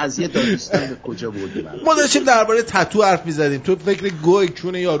ببین از یه داستان به کجا بردی من. ما داشتیم درباره تتو حرف میزدیم، تو فکر گوی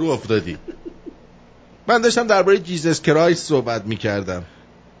کونه یارو افتادی. من داشتم درباره جیزس کرایست صحبت میکردم.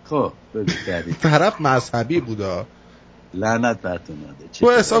 خب بگو کردی. طرف مذهبی بودا. لعنت بر تو ناده.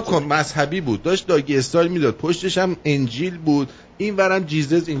 تو حساب کن مذهبی بود، داشت داگی استایل میداد، پشتش هم انجیل بود، این ورم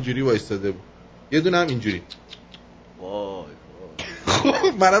جیزس اینجوری وایستاده بود، یه دونه هم اینجوری. وای خب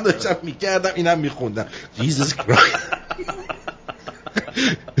منم داشتم میکردم اینم میخوندم جیزس کرایست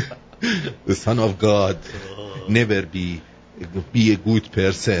The son of God never be a good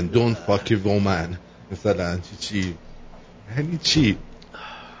person, don't fuck a woman. مثلا چی یعنی چی؟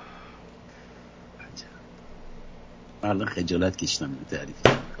 الان خجالت کشتم به تعریف.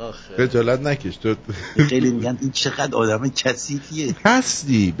 خجالت نکش تو. خیلی میگن این چقدر آدم کثیفیه.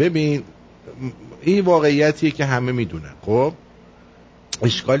 هستی. ببین این واقعیتیه که همه میدونن. خب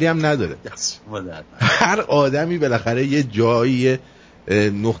اشکالی هم نداره. هر آدمی بالاخره یه جایی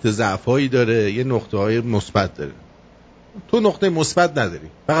نقطه ضعفایی داره، یه نقطه های مثبت داره. تو نقطه مثبت نداری،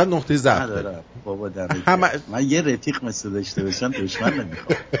 فقط نقطه ضعف داری. بابا من یه رفیق مثل داشته باشم دشمن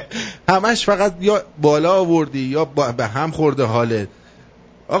نمیخوام. همش فقط یا بالا آوردی یا به هم خورده حالت.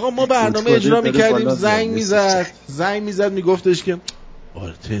 آقا ما برنامه اجرا میکردیم، زنگ میزد میگفتش که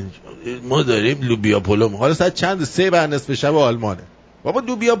آرتین ما داریم لوبیا پلو. حالا ساعت چند؟ 3 بعد نصف شب آلمانه. بابا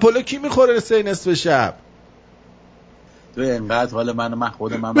لوبیا پلو کی میخوره 3 نصف شب؟ تو اینقدر حال من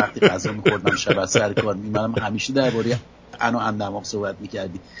خودم وقتی غذا میخوردم شب از سر کار میمدم همیشه درباره انا اندماغ صحبت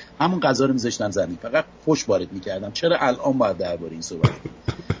میکردی، همون غذا رو میذاشتم زمین فقط فوش وارد میکردم. چرا الان باید درباره این صحبت کنم؟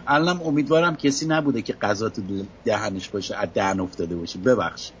 الان امیدوارم کسی نبوده که غذا تو دهنش باشه از دهن افتاده باشه.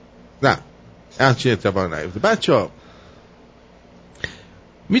 ببخشید. نه همچین اتفاق نیفته. بچه‌ها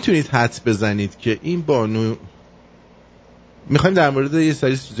میتونید حدس بزنید که این بانو، میخوایم در مورد یه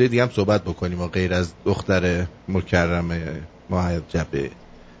سری چیزای دیگه هم صحبت بکنیم و غیر از دختر مکرمه محجب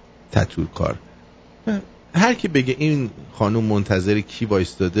تتو کار. هر کی بگه این خانوم منتظر کی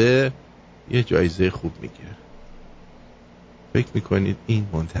وایستاده یه جایزه خوب میگیره. فکر میکنید این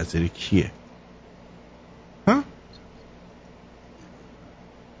منتظر کیه؟ ها؟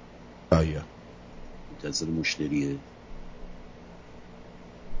 آیا منتظر مشتریه؟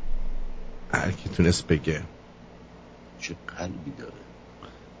 هر کی تونست بگه. چه قلبی داره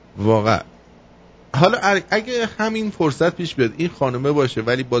واقعا. حالا اگه همین فرصت پیش بیاد این خانومه باشه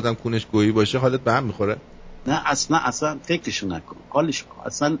ولی بازم کونش گویی باشه، حالت به هم میخوره؟ نه اصلا فکرشو نکن. حالش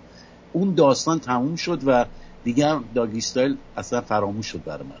اصلا اون داستان تموم شد و دیگه داگی استایل اصلا فراموش شد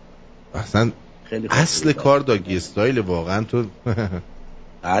برای من. اصلا اصل کار داگی استایل واقعا. تو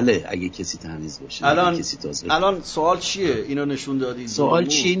بله اگه کسی تمیز باشه، اگه کسی تازه. الان سوال چیه؟ اینو نشون دادی. سوال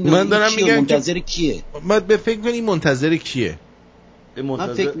چیه؟ من دارم میگم منتظر کیه؟ من به فکر کنی منتظر کیه؟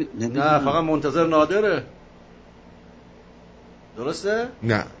 منتظر نه فقط منتظر نادره. درسته؟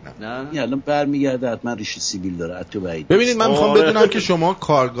 نه الان برمیگرده حتما ریش سیبیل داره. حتی بعید. ببینید من میخوام بدونم که شما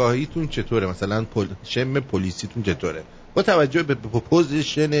کارگاهیتون چطوره، مثلا شم پلیسیتون چطوره با توجه به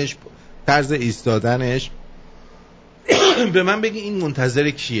پوزیشنش، طرز ایستادنش. به من بگی این منتظر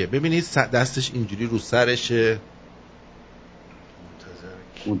کیه؟ ببینید دستش اینجوری رو سرشه.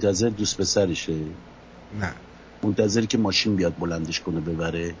 منتظر دوست پسرشه؟ نه. منتظری که ماشین بیاد بلندش کنه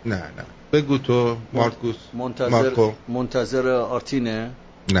ببره؟ نه بگو تو مارکوس. منتظر آرتینه؟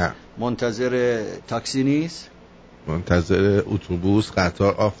 نه. منتظر تاکسی نیست؟ منتظر اتوبوس،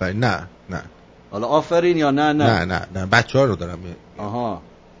 قطار. آفرین. نه حالا آفرین یا نه بچه‌ها رو دارم آها.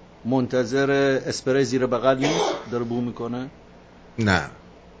 منتظر اسپری زیر بغل نیست داره بو میکنه؟ نه.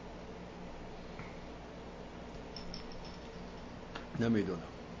 نمیدونم.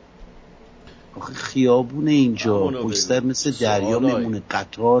 آخه خیابونه اینجا، پشتر مثل دریا میمونه،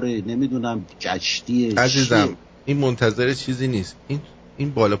 قطاره، نمیدونم کشتیه. عزیزم این منتظر چیزی نیست.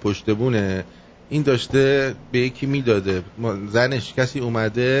 این بالا پشت بونه. این داشته به یکی میداده، زنش کسی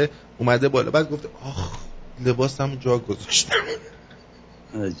اومده بالا، بعد گفته آخ لباسم جا گذاشتم.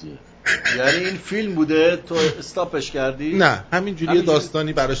 یعنی این فیلم بوده تو استاپش کردی؟ نه همینجوری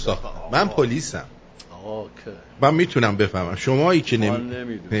داستانی براش ساختم. من پلیسم. اوکی. من میتونم بفهمم. شمایی که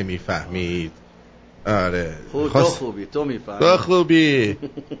نمیفهمید. آره تو خوبی، تو میفهمی. تو خوبی.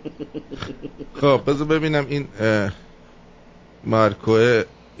 خب بذار ببینم این مارکوه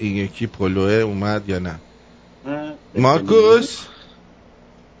این یکی پلوه اومد یا نه. مارکوس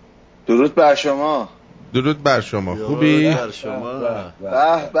درود بر شما. درود بر شما. خوبی؟ درود بر شما.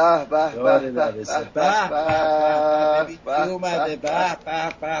 به به به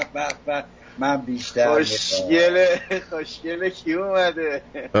به به. من بیشتر خوشگله کی اومده؟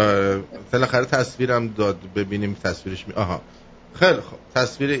 بالاخره تصویرم داد ببینیم تصویرش آها خیلی خوب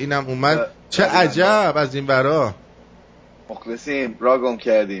تصویر اینم اومد. چه عجب از این ورا. مخلصیم را گم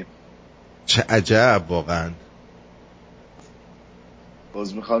کردیم. چه عجب واقعا.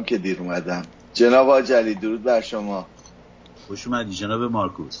 باز میخوام که دیر اومدم. جناب آجلی درود بر شما. خوش اومدی جناب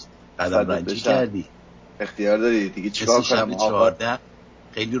مارکوس. قدم رنجی کردی. اختیار داری دیگه چیکار کنم. 14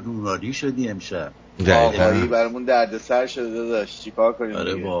 خیلی روناری شدی امشب. آقایی برمون دردسر شده داداش چیکار کنیم.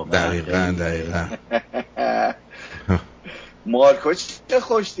 آره دقیقاً. مارکوس چه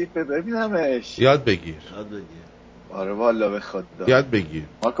خوش تیپه ببینمش. یاد بگیر. آره والا به خدا یاد بگیر.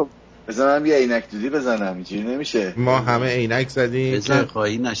 مارکو بزنم یه عینک دودی بزنم اینجوری نمیشه. ما همه عینک زدیم. بزن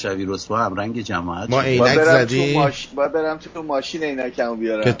خواهی نشوی رسوا هم رنگ جماعت. ما عینک زدیم. باید برم تو ماشین عینکمو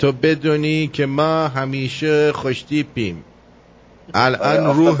بیارم که تو بدونی که ما همیشه خوش تیپیم.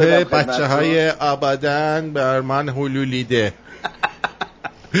 الان روح بچه‌های آبادان بر من حلولیده.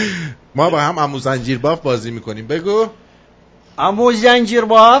 ما با هم عمو زنجیرباف بازی میکنیم. بگو عمو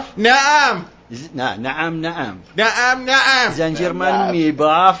زنجیرباف. نعم زنجیر من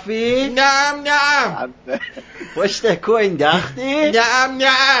میبافی. نعم پشت کو انداختی.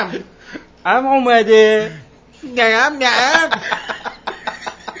 نعم ام اومده. نعم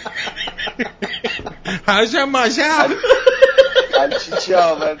هاشم ماشم چی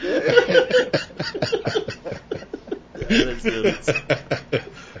آمده.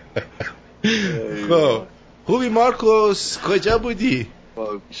 خب خوبی مارکوس کجا بودی؟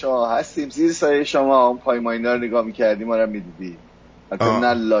 شما هستیم زیر سایه شما. اون پایماینا رو نگاه میکردیم ما رو میدیدی.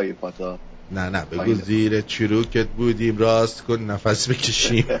 نه لای پاتا. نه بگو زیر چروکت بودیم راست کن نفس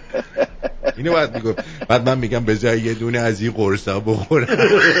بکشیم. اینو باید میگم. بعد من میگم به جای یه دونه از این قرصا بخورم.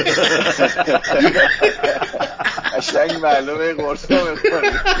 قشنگ معلومه قرصا میخوری.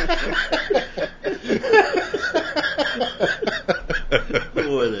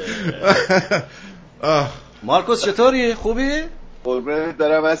 مارکوس چطوری؟ خوبی؟ قربونت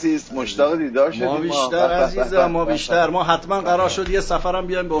دارم عزیز. مشتاق دیدار شدیم. ما بیشتر عزیزم ما بیشتر. ما حتما قرار شد یه سفرم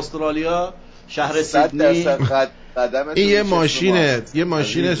بیایم به استرالیا شهر سیدنی. این یه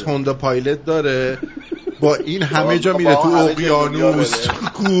ماشین هوندا پایلت داره با این همه جا میره تو اقیانوس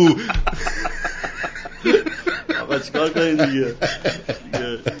کو. آقا چیکار کنیم دیگه.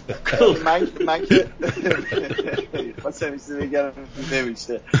 من که خواستم ایسی بگم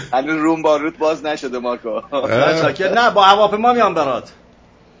نمیشه. هنوز روم باروت باز نشده مارکو. نه با هواپیما میام برات.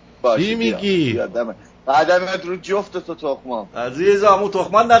 چی میگی؟ قدمت رو جفت تو تخمام عزیزم. اون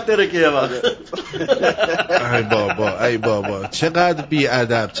تخمان نداره که وقت. ای بابا چقدر بی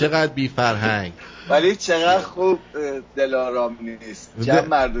ادب، چقدر بی فرهنگ. ولی چقدر خوب دلارام نیست، جمع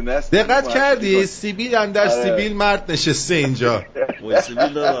مردونه است. دقت کردی سیبیل اندر سیبیل مرد نشسته اینجا.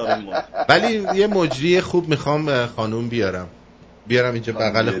 سیبیل دارم ما. ولی یه مجری خوب میخوام خانوم بیارم اینجا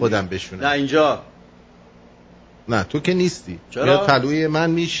بغل خودم بشونم. نه اینجا نه تو که نیستی. چرا؟ پلوی من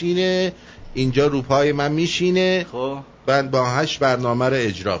میشینه اینجا، رو پای من میشینه. خب بعد با 8 برنامه رو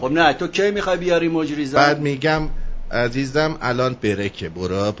اجرا. خب نه تو کی میخوای بیاری مجری زن؟ بعد میگم عزیزم الان برکه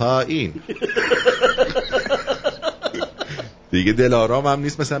برو پایین. دیگه دلارام هم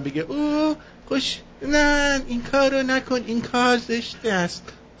نیست مثلا بگه او خوش نه این کارو نکن این کار زشته است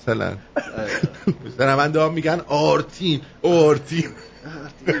مثلا. مثلا من دارم میگن آرتین.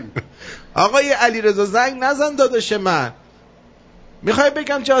 آقای علیرضا زنگ نزن داداش من، میخوای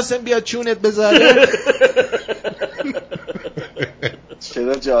بگم جاسم بیاد چونت بذاره؟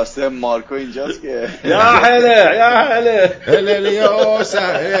 چرا جاسم مارکو اینجاست که یا هله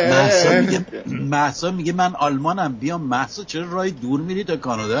مهسا میگه من آلمانم بیام. مهسا چرا راه دور میری تا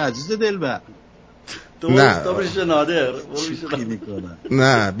کانادا عزیز دلبر؟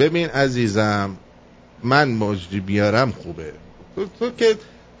 نه ببین عزیزم من مجری بیارم خوبه.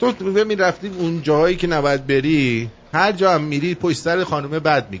 تو ببین رفتیم اون جاهایی که نباید بری، هر جا هم میری پشت سر خانومه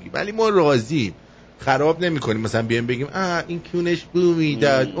بد میگی، ولی ما راضیم خراب نمی کنیم. مثلا بیایم بگیم این کونش بو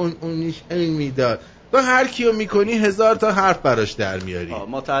میداد اونش این میداد. تو هر کیو میکنی 1000 تا حرف براش در میاری.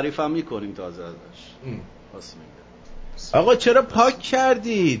 ما تعریف هم میکنیم تازه ازش. آقا چرا پاک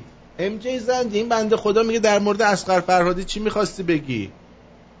کردید؟ ام جی زندی این بنده خدا میگه در مورد اصغر فرهادی چی میخواستی بگی؟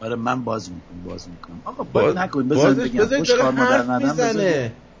 آره من باز میکنم. آقا باز نکن بزن بگم خوش کار مادر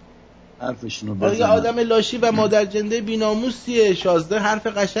ندم حرفشونو بزن. آیا آدم لاشی و مادر جنده بی‌ناموسیه. شازده حرف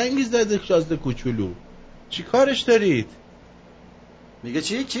قشنگی زده. شازده کوچولو چی کارش دارید؟ میگه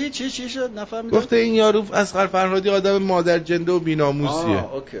چی شد نفهمیدم. گفته این یارو اصغر فرهادی آدم مادر جنده و بی‌ناموسیه.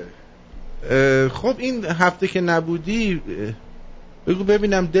 اوکی. خب این هفته که نبودی بگو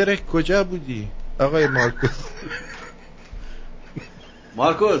ببینم درک کجا بودی آقای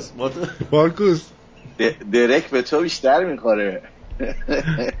مارکوس درک به تو بیشتر میخوره.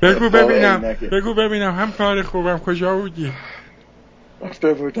 بگو ببینم هم کار خوبم کجا بودی؟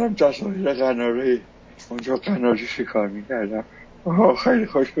 رفته بودم جزایر قناری، اونجا قناری شکار میکردم. خیلی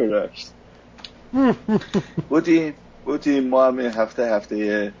خوش گذشت. بودیم ما هم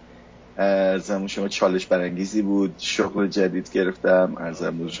هفته ارزم شما چالش برانگیزی بود. شغل جدید گرفتم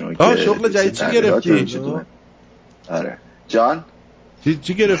ارزم شما که شغل جدید چی گرفتی؟ آره جان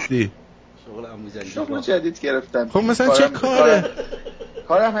چی گرفتی؟ شغل جدید گرفتم. خب مثلا چه کاره؟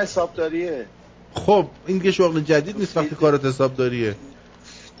 کارم حسابداریه. خب این که شغل جدید نیست وقتی کارت حسابداریه.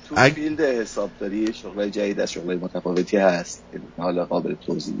 تو فیلد حسابداری شغل جدید از شغل متفاوتی هست، حالا قابل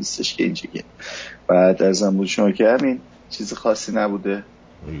توضیح نیستش که اینجوریه. بعد ارزم بود شما که همین چیز خاصی نبوده.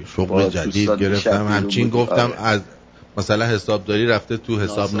 شغل جدید گرفتم همچین گفتم از مثلا حسابداری رفته تو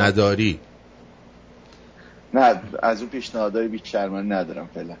حساب نداری. نه از اون پیشنهادهای بیشتر من ندارم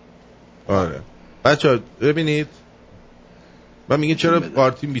فعلا. آره بچه‌ها ببینید من میگه چرا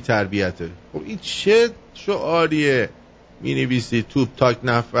آرتین بی تربیته. خب این چه شعاریه مینویسی توپ تاک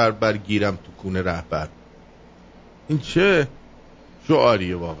نفر برگیرم تو کونه رهبر. این چه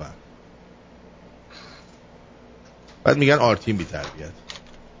شعاریه واقعا. بعد میگن آرتین بی تربیت.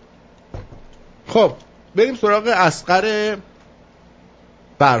 خب بریم سراغ اصغر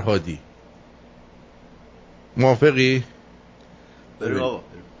فرهادی. موافقی؟ بریم آقا.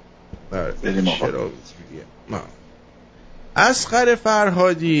 بریم آقا. اصغر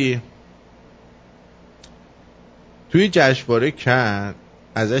فرهادی توی جشنواره کن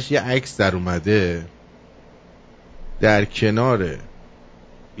ازش یه عکس در اومده در کنار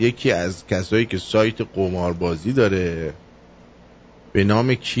یکی از کسایی که سایت قماربازی داره به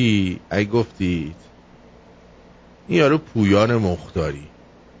نام کی؟ ای گفتید این یارو پویان مختاری.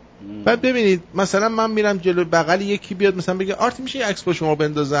 بعد ببینید مثلا من میرم جلو بغل یکی بیاد مثلا بگه آرتی میشه یه عکس با شما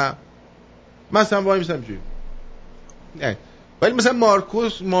بندازم، مثلا وای میسم چی نه، ولی مثلا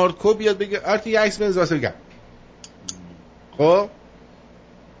مارکو بیاد بگه آرتی یه عکس بنداز واسه بگم. خب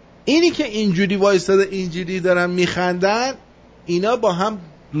اینی که اینجوری وایستاده اینجوری دارن میخندن اینا با هم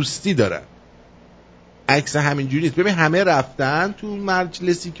دوستی دارن. عکس همینجوری نیست. ببین همه رفتن تو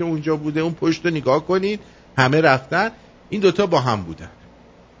مجلسی که اونجا بوده اون پشت رو نگاه کنید همه رفتن این دوتا با هم بودن.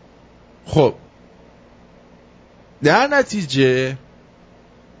 خب در نتیجه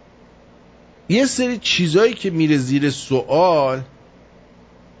یه سری چیزایی که میره زیر سوال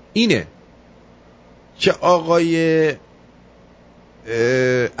اینه که آقای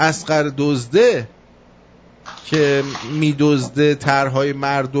اصغر دزده که میدزده طرحهای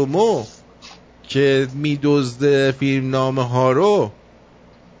مردمو که میدزده فیلمنامه ها رو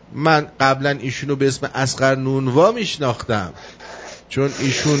من قبلا ایشونو به اسم اصغر نونوا میشناختم، چون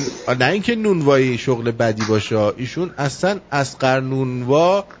ایشون نه اینکه نونوایی شغل بدی باشه، ایشون اصلا اصغر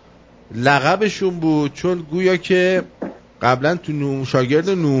نونوا لقبشون بود، چون گویا که قبلا تو شاگرد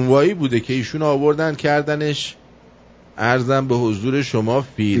نونوایی بوده که ایشون آوردن کردنش عرضم به حضور شما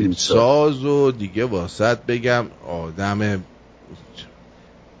فیلمساز و دیگه واسط بگم آدم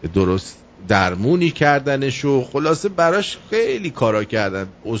درست درمونی کردنش و خلاصه براش خیلی کارا کردن.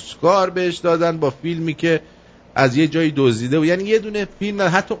 اسکار بهش دادن با فیلمی که از یه جایی دزدیده و یعنی یه دونه فیلم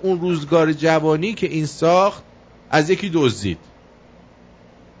حتی اون روزگار جوانی که این ساخت از یکی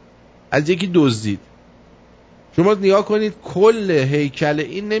دزدید. شما نگاه کنید کل هیکل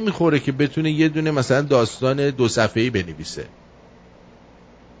این نمیخوره که بتونه یه دونه مثلا داستان 2 صفحه‌ای بنویسه.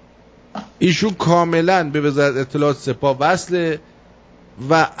 ایشون کاملا به وزارت اطلاعات سپاه وصله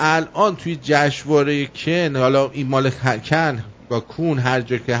و الان توی جشنواره کن، حالا این مال کن با کون هر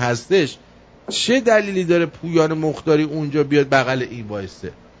جا که هستش، چه دلیلی داره پویان مختاری اونجا بیاد بغل این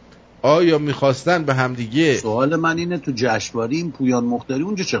وایسه؟ آیا میخواستن به هم دیگه؟ سوال من اینه تو جشنواره این پویان مختاری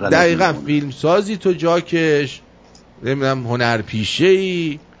اونجا چقدر دقیقاً فیلمسازی تو جاکش، نمیدونم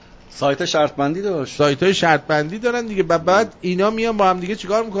هنرپیشه‌ای، سایت شرط بندی داشت، سایت‌های شرط بندی دارن دیگه. بعد اینا میان با هم دیگه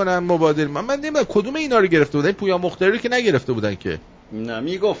چیکار میکنن؟ مبادله. من نمیدونم کدوم اینا رو گرفته بودن. پویان مختاری رو که نگرفته بودن که، نه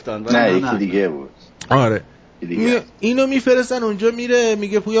میگفتن نه یکی دیگه بود. آره اینو میفرستن اونجا، میره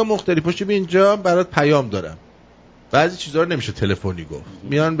میگه پویان مختاری پشت بیا اینجا برات پیام دارم. بعضی چیزا رو نمیشه تلفنی گفت،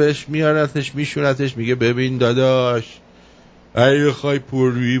 میان بهش میارتش میشونتش، میگه ببین داداش اگه بخوای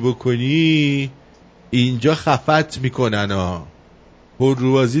پررویی بکنی اینجا خفت میکنن ها،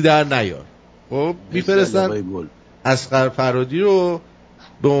 پرروازی در نیار. خب میفرستن اصغر فرهادی رو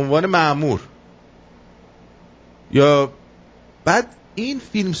به عنوان مأمور. یا بعد این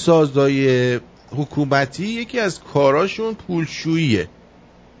فیلمسازای حکومتی یکی از کاراشون پولشوییه،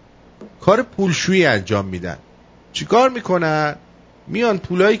 کار پولشویی انجام میدن. چیکار میکنن؟ میان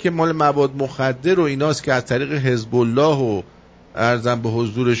پولایی که مال مواد مخدر و ایناست که از طریق حزب الله و عرضم به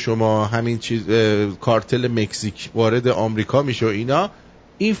حضور شما همین چیز کارتل مکزیک وارد آمریکا میشه و اینا،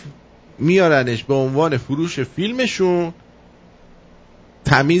 این میارنش به عنوان فروش فیلمشون،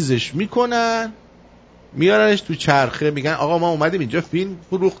 تمیزش میکنن، میارنش تو چرخه، میگن آقا ما اومدیم اینجا فیلم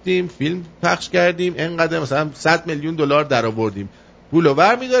فروختیم، فیلم پخش کردیم، اینقدر مثلا 100 میلیون دلار درآوردیم، پولو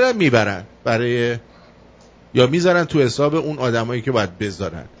برمیدارن میبرن برای، یا میذارن تو حساب اون آدمایی که باید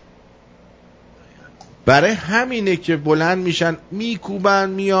بذارن. برای همینه که بلند میشن میکوبن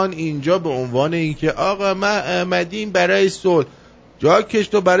میان اینجا به عنوان اینکه آقا ما اومدیم برای صلح. جاکش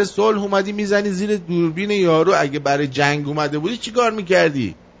تو برای صلح اومدی میزنی زیر دوربین یارو، اگه برای جنگ اومده بودی چی کار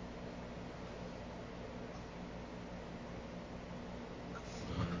میکردی؟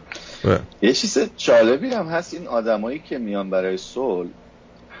 یه چیز جالبی هم هست، این آدمایی که میان برای صلح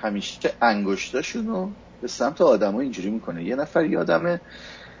همیشه انگشتاشونو به سمت آدم‌ها اینجوری میکنه. یه نفر یادمه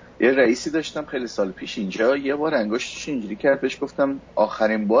یه رئیسی داشتم خیلی سال پیش اینجا، یه بار انگشتش اینجوری کرد، بهش گفتم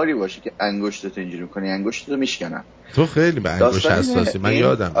آخرین باری باشه که انگشتت اینجوری کنی، انگشتتو میشکنم. تو خیلی به انگشت حساسی، من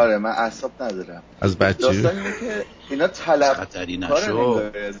یادم. آره من اعصاب ندارم از بچگی. داستان اینه که اینا خطری نشو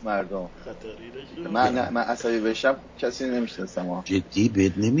از مردم. من عصبی بشم کسی نمیشناسم. جدی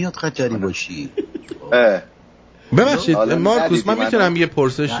بد نمیاد خطری باشی. ببخشید مارکوس، من میتونم یه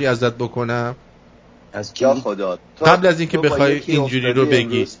پرسشی ازت بکنم؟ از کی؟ خدا قبل از اینکه بخوای اینجوری رو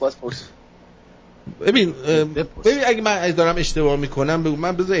بگی. ببین اگه من دارم اشتباه میکنم بگو،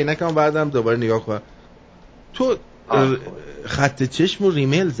 من بذار عینکمو بعدم دوباره نگاه کنم. تو خط چشم و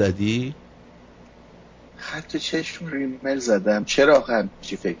ریمل زدی؟ خط چشم ریمل زدم. چرا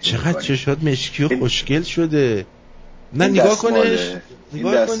همچی فکر میکنی؟ چقدر چشات مشکی و خوشگل شده. نه نگاه کنش.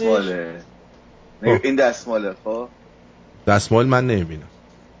 این دستماله. این دستماله. خب دستمال من نمیبینم.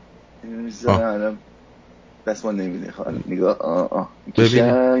 میذارم دستمال نمیبینی. خب نگاه ببین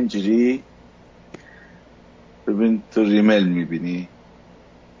اینجوری. ببین تو ریمل میبینی؟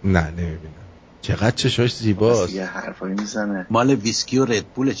 نه نمیبینم. چقدر چشاش زیباست. یه حرفایی میزنه. مال ویسکی و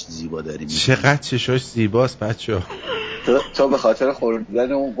ردبولش زیبا داری. چقدر چشاش زیباست بچه‌ها. تو به خاطر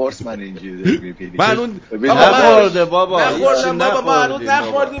خوردن اون قرص من اینجوری میبینی. من اون نخورده بابا. نخوردم بابا، ما هنوز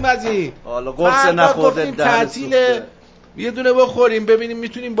نخوردیم از این. حالا قرص نخورده تعطیله. یه دونه بخوریم ببینیم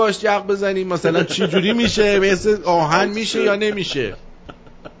میتونیم باش جق بزنیم مثلا چی جوری میشه، مثل آهن میشه یا نمیشه.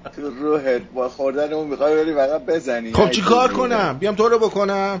 تو روحت با خوردن اون میخوای بری فقط بزنی. خب چی کار کنم؟ بیام تو رو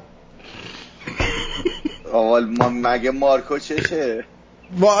بکنم؟ اول مگه مارکو چشه؟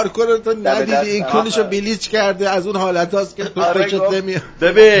 مارکو رو تو ندیدی؟ این کلشو بلیچ کرده، از اون حالت هاست که تو خوشت نمیاد.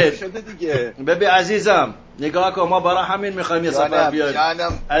 ببین عزیزم نگاه کن، ما برای همین میخوایم یه سفر بیایم.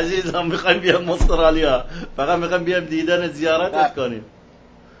 عزیزم میخوایم بیایم استرالیا، فقط میخوایم بیایم دیدن زیارتت کنیم.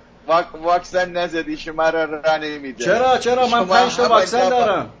 واکسن نزدی شما را رانه میده. چرا من 5 تا واکسن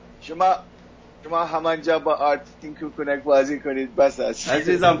دارم. شما همانجا با آرتین کوکنک بازی کنید بس است.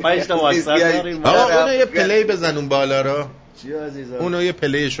 عزیزم 5 تا واکسن داریم. آقا اونو یه پلی بزن اون بالا رو. چی عزیزم؟ اونو یه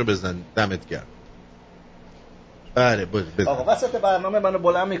پلیشو بزن دمت گرم. بله بزن. آقا وسط برنامه منو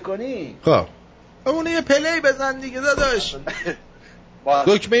بلند میکنی؟ خب اونو یه پلی بزن دیگه داداش.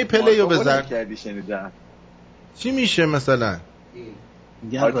 دکمه پلیو بزن. کردی شنیدم. چی میشه مثلا؟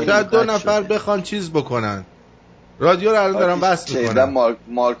 میگن 2 نفر بخوان چیز بکنن. رادیو رو الان دارم وصل میکنم.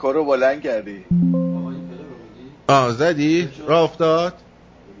 مارکو رو بلند کردی. زدی؟ راه افتاد؟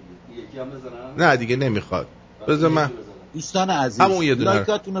 یکی هم بزنم؟ نه دیگه نمیخواد. بذار من دوستان عزیز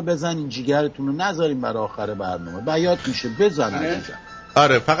لایکاتون رو بزنین، جیگرتون رو نذارین برای آخر برنامه. بیاد میشه بزن عزیزم.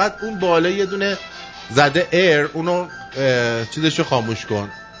 آره فقط اون بالا یه دونه زده ایر، اونو چیزشو خاموش کن.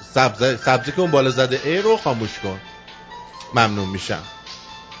 سبزی که اون بالا زده ایر رو خاموش کن. ممنون میشم.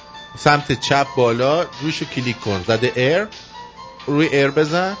 سمت چپ بالا روشو کلیک کن، زده ایر، روی ایر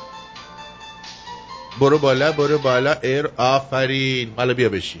بزن. برو بالا ایر. آفرین. حالا بیا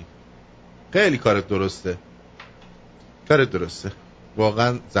بشین. خیلی کارت درسته.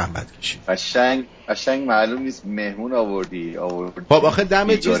 واقعا زحمت کشید. قشنگ معلوم نیست مهمون آوردی. خب آخه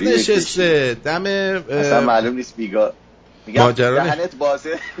دم چیز نشسته، دم اصلا معلوم نیست بیگا. میگم دهنت دهنت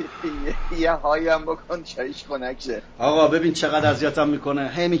بازه. یه هایم بکن چایش خنک شه. آقا ببین چقدر اذیتم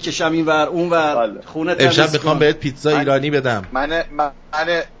میکنه، هی میکشم این ور اون ور، خونه تمیز کن. امشب میخوام بهت پیتزا ایرانی بدم. من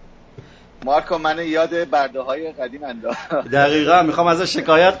مارکو من یاد برده های قدیم انداخت. دقیقاً میخوام ازش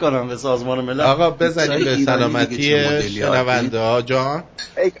شکایت کنم به سازمان ملل. آقا بزنیم به سلامتی شنونده ها جان.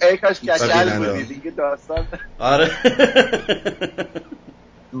 ای کاش کچل بودی دیگه داستان. آره.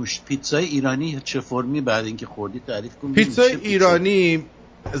 دوش پیتزای ایرانی چه فرمی بعد اینکه خوردی تعریف کن. پیتزای ایرانی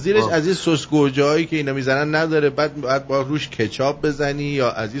زیرش از این سس گوجه‌هایی که اینا میزنن نداره، بعد با روش کچاپ بزنی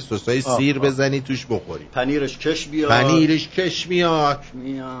یا از این سسای سیر بزنی توش بخوری. پنیرش کش میاد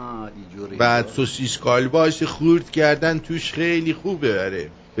اینجوری. بعد سوسیس کالباس خورد کردن توش خیلی خوبه. آره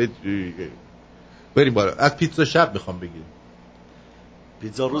بریم بالا. از پیتزا شب میخوام بگیریم.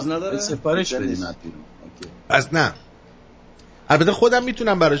 پیتزا روز نداره؟ سفارش بدیم از نه. البته خودم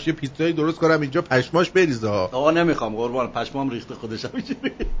میتونم براش یه پیتزایی درست کنم اینجا پشماش بریزه ها. آقا نمیخوام قربان، پشمام ریخته خودش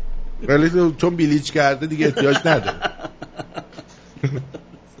همینجوری. ولی چون بلیچ کرده دیگه احتیاج نداره.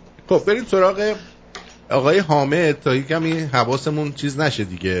 خب بریم سراغ آقای حامد تا یکمی حواسمون چیز نشه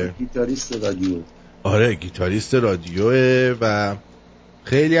دیگه. گیتاریست رادیو. آره گیتاریست رادیوه و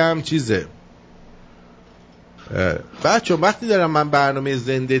خیلی هم چیزه. بچه وقتی دارم من برنامه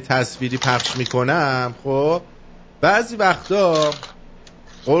زنده تصویری پخش میکنم، خب بعضی وقتا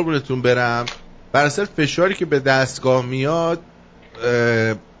قربونتون برم بر اثر فشاری که به دستگاه میاد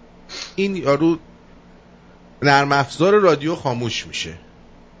این یارو نرم افزار رادیو خاموش میشه.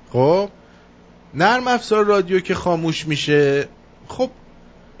 خب نرم افزار رادیو که خاموش میشه، خب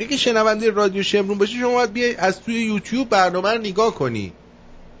اگه شنونده رادیو شمرون باشی شما باید بیای از توی یوتیوب برنامه رو نگاه کنی،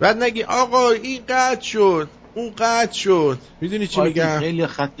 بعد نگی آقا این قطع شد اون قطع شد. میدونی چی میگم؟ خیلی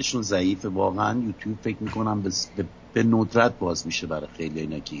خطشون ضعیفه واقعا. یوتیوب فکر میکنم به ندرت باز میشه برای خیلی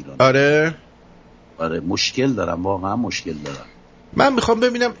اینا که ایران. آره مشکل دارم، واقعا مشکل دارم. من میخوام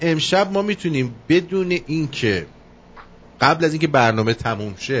ببینم امشب ما میتونیم بدون اینکه قبل از اینکه برنامه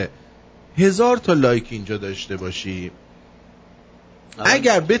تموم شه 1000 تا لایک اینجا داشته باشیم.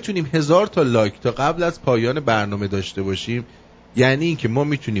 اگر بتونیم 1000 تا لایک تا قبل از پایان برنامه داشته باشیم، یعنی اینکه ما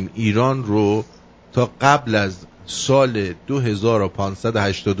میتونیم ایران رو تا قبل از سال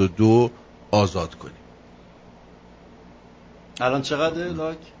 2582 آزاد کنیم. الان چقدر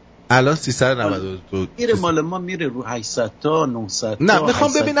لایک؟ الان 392. میره مال ما میره رو 800 تا 900 تا. نه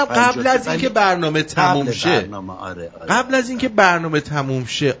میخوام ببینم قبل از اینکه برنامه تموم شه، آره. قبل از اینکه برنامه تموم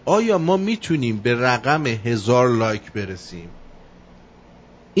شه آیا ما میتونیم به رقم 1000 لایک برسیم؟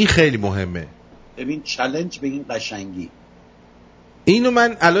 این خیلی مهمه. ببین چالش به این قشنگی. اینو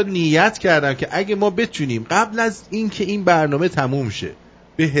من الان نیت کردم که اگه ما بتونیم قبل از اینکه این برنامه تموم شه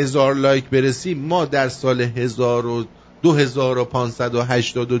به 1000 لایک برسیم، ما در سال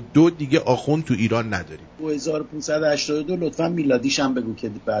 2582 دیگه آخوند تو ایران نداریم. 2582 لطفا میلادیش هم بگو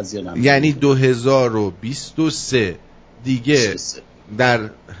که بعضیا نمیدونن. یعنی 2023 دیگه در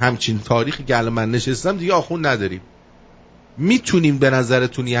همچین تاریخی که الان من نشستم دیگه آخوند نداریم. میتونیم به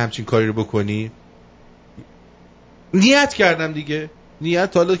نظرتون یه همچین کاری رو بکنیم؟ نیت کردم دیگه.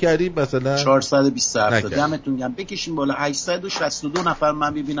 نیت حالا کردیم مثلا 427 دمتون گرم. بکشیم بالا 862 نفر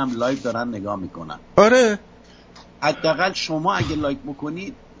من میبینم لایو دارن نگاه میکنن. آره حداقل شما اگه لایک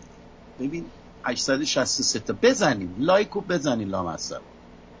بکنید ببین 863 تا بزنید، لایک رو بزنید لامصب.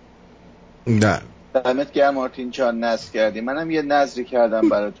 نه دمت گرم آرتین جان، نذر کردی. منم یه نذری کردم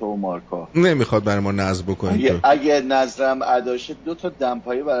برای تو و مارکو. نمیخواد برای ما نذر بکنی. اگه نذرم اداشه 2 تا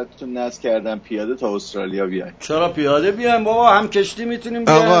دمپایی براتون نذر کردم پیاده تا استرالیا بیاین. چرا پیاده بیایم بابا؟ هم کشتی میتونیم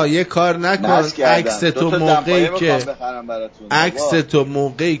بیایم. آقا یه کار نکن، عکس تو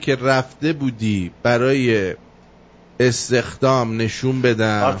موقعی که رفته بودی برای استخدام نشون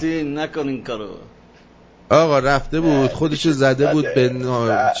بدم. آرتین نکن این کارو. آقا رفته بود خودشو زده بود به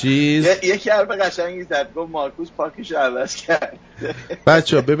چیز. یکی حرف قشنگی زد، گفت مارکوس پاکشو عوض کرد.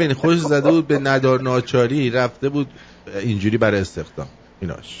 بچه‌ها ببین خودشو زده بود به ندار ناچاری، رفته بود اینجوری برای استخدام.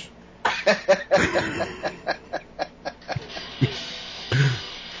 ایناش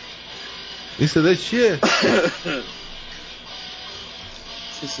این صدا چیه؟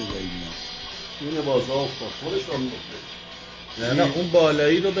 چه صدایی میاد؟ اینه بازا افتاد خودش رو میگه. نه اون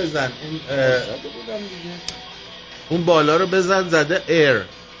بالایی رو بزن، اون بالا رو بزن، زده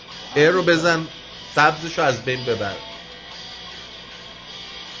ایر رو بزن، سبزشو از بین ببر.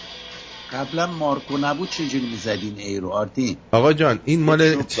 قبلا مارکو نبود چجوری میزدین ایر رو آرتین؟ آقا جان این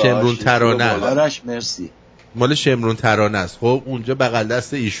مال شمرون ترانه است. آرش مرسی. مال شمرون ترانه است. خب اونجا بغل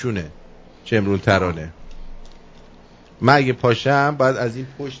دست ایشونه شمرون ترانه. من اگه پاشم بعد از این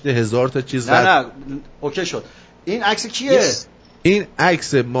پشت 1000 تا چیز نه اوکی شد. این عکس کیه؟ این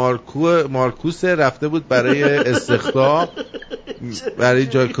عکس مارکوس رفته بود برای استخدام برای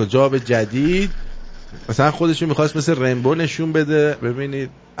جاب جدید. مثلا خودشو میخواست مثل رنبو نشون بده. ببینید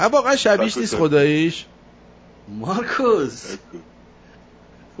واقعا شبیهش نیست خداییش. مارکوس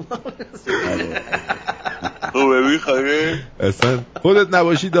خوبه میخوایی؟ اصلا خودت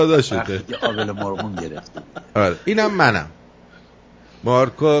نباشی داداشته. یه آبل مرغون گرفته. آره اینم منم.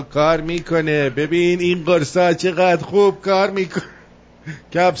 مارکو کار میکنه. ببین این قرصا چقدر خوب کار میکنه.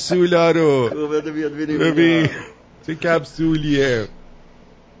 کپسولا رو ببین چه کپسولیه.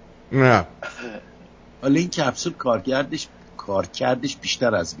 نه حالا این کپسول کارکردش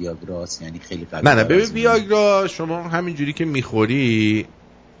بیشتر از ویاگراست، یعنی خیلی قوی. نه ببین ویاگرا شما همینجوری که میخوری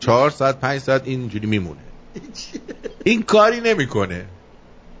 4 ساعت 5 ساعت اینجوری میمونه. این کاری نمیکنه.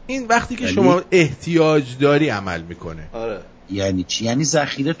 این وقتی که شما احتیاج داری عمل میکنه. آره. یعنی چی؟ یعنی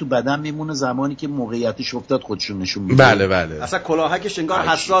ذخیره تو بدن میمونه زمانی که موقعیتش افتاد خودشون نشون میده. بله. اصلا کلاهکش انگار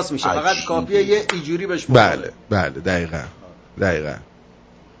حساس میشه. فقط کافیه یه اینجوری بهش بکنه. بله دقیقاً.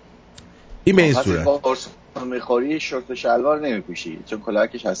 این به این صورت. میخوری شورت و شلوار نمیپوشی چون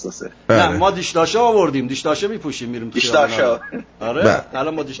کلاهکش حساسه. نه ما دیشداشه آوردیم، دیشداشه میپوشیم میریم دیشداشه. آره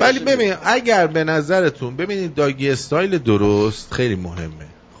الان ما دیشداشه. ولی ببین اگر به نظرتون ببینید داگی استایل درست خیلی مهمه.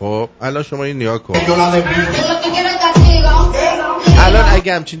 خب الان شما این نیا کن. الان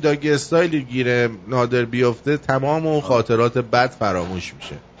اگه همچین داگی استایلی گیره نادر بیفته تمام اون خاطرات بد فراموش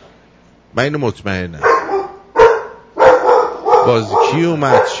میشه. من اینو مطمئنم. باز کی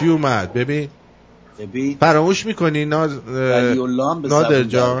اومد ببین فراموش میکنی نادر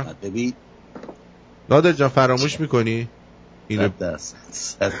جان. ببین نادر جان فراموش میکنی اینو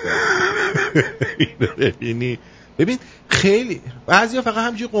اینو ببینی. ببین خیلی بعضیا فقط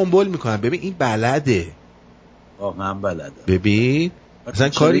همینجوری قنبل میکنن. ببین این بلده واقعا بلده. ببین مثلا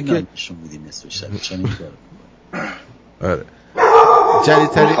کاری که نشون میدی نصف شب چنین کار. آره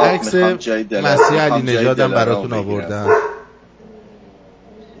جدیدترین عکس مسیح علی نژادم براتون آوردم.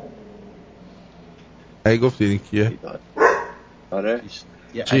 ای گفتید این کیه؟ آره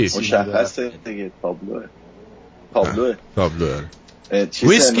چی؟ مشخصه دیگه تابلوه.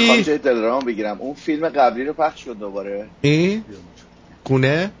 ویسکی میخوام جای دلارام بگیرم. اون فیلم قبلی رو پخش شد دوباره. این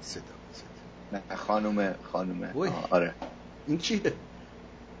کونه؟ نه خانومه. آره این چیه؟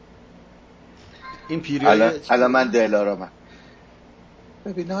 این پیریای الان من دلارامم.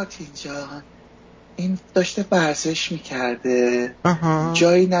 ببین آرتین جان این داشته ورزش میکرده.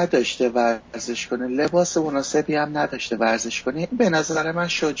 جایی نداشته ورزش کنه، لباس مناسبی هم نداشته ورزش کنه. به نظر من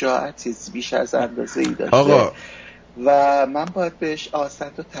شجاعتی بیش از اندازه ای داشته آقا. و من باید بهش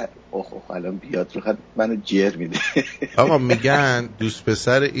آسد و الان بیاد رو خط منو جیر میده. آقا میگن دوست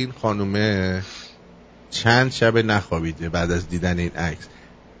پسر این خانومه چند شب نخوابیده بعد از دیدن این عکس.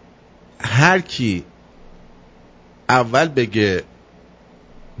 هر کی اول بگه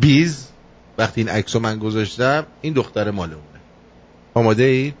بیز وقتی این عکسو من گذاشتم این دختر مال اونه. آماده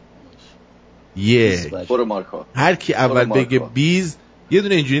ای؟ برو مارکو. هر کی اول بگه بیز یه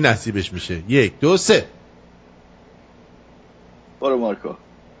دونه اینجوری نصیبش میشه. 1 2 3 برو مارکو.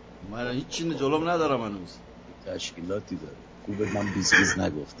 من هیچ چیزی جلوم ندارم هنوز. تشکیلاتی داره. خوبه من بیز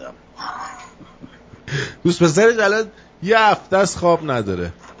نگفتم. دوست پسرش الان یه هفته از خواب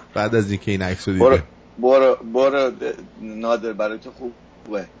نداره بعد از اینکه این عکسو دیده. برو نادر برای تو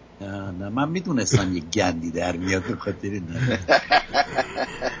خوبه. نه من میدونستم یه گندی در میاد به خاطر نه.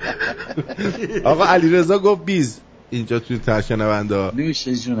 آقا علیرضا گفت بیز اینجا توی ترشنوندا. نوش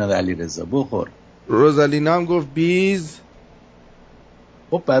جون علیرضا بخور. روزالینا هم گفت بیز.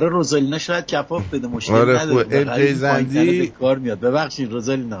 خب برای روزالینا شاید کفاف بده، مشکل نداره. ام زندی به کار میاد. ببخشید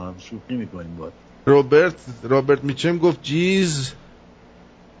روزالینا هم شوخی میکنیم با. رابرت میچم گفت جیز.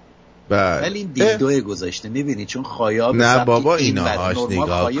 ولی این دیدوی گذاشته میبینی چون خایاب نه بابا اینا هاش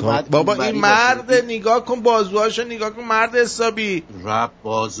نگاه کن بابا این مرد نگاه کن بازوهاشو نگاه کن مرد حسابی رب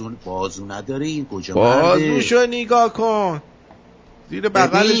بازو نداره این کجا بازوشو نگاه کن زیر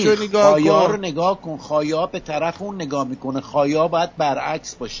بغلشو نگاه کن خایاب رو نگاه کن خایاب به طرف اون نگاه میکنه خایاب باید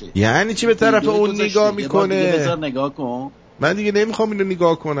برعکس باشه یعنی چی به طرف اون نگاه میکنه بذار نگاه کن من دیگه نمیخوام اینو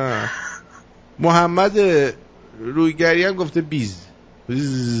نگاه کنم محمد رویگری هم گفته بیز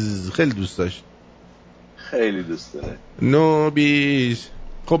خیلی دوست داشت خیلی دوست داره نو بیز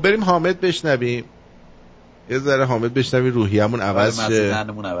خب بریم حامد بشنویم یه ذره حامد بشنویم روحیه‌مون عوض شه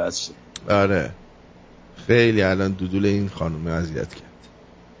مزدنمون عوض شه آره خیلی الان دودول این خانم اذیت کرد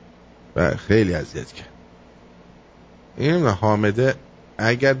و خیلی اذیت کرد این حامده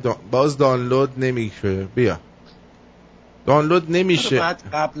اگر باز دانلود نمیشه بیا دانلود نمیشه بعد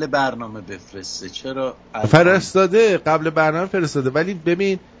قبل برنامه بفرسته چرا فرستاده قبل برنامه فرستاده ولی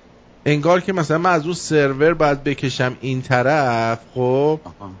ببین انگار که مثلا من از اون سرور باید بکشم این طرف خب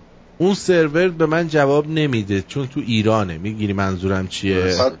اون سرور به من جواب نمیده چون تو ایرانه میگیری منظورم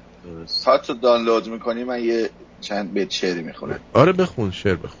چیه تا تو دانلود میکنی من یه چند بیت شعری میخونم آره بخون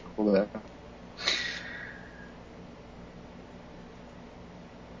شعر بخون خوبه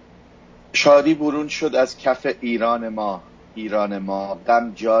شادی برون شد از کف ایران ما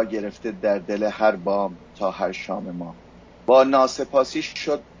غم جا گرفته در دل هر بام تا هر شام ما با ناسپاسی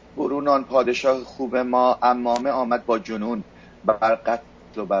شد برون آن پادشاه خوب ما عمامه آمد با جنون بر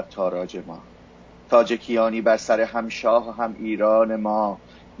قتل و بر تاراج ما تاجکیانی بر سر هم شاه و هم ایران ما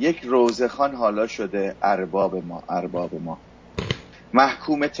یک روزخان حالا شده ارباب ما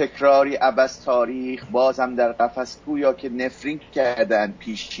محکوم تکراری عبث تاریخ بازم در قفس گویا که نفرین کردن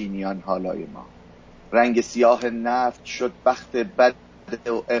پیشینیان حالای ما رنگ سیاه نفت شد بخت بد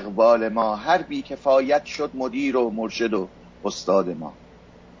و اقبال ما هر بی کفایت شد مدیر و مرشد و استاد ما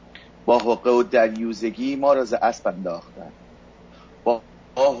با حقه و دریوزگی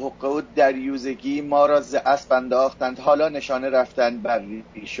ما را ز اسب انداختند حالا نشانه رفتن بر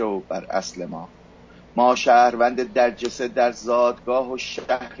ریشه و بر اصل ما شهروند درجسه در زادگاه و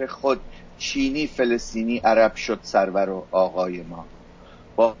شهر خود چینی فلسطینی عرب شد سرور و آقای ما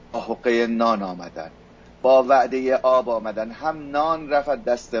با حقه نان آمدن با وعده آب آمدن هم نان رفت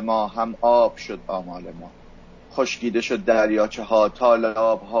دست ما هم آب شد آمال ما خشکیده شد دریاچه ها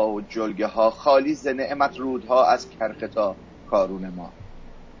تالاب ها و جلگه ها خالی ز نعمت رودها از کرخ تا کارون ما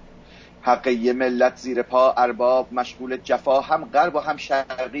حقه ملت زیر پا ارباب مشغول جفا هم غرب و هم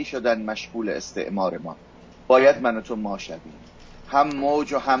شرقی شدن مشغول استعمار ما باید من و تو ما شویم هم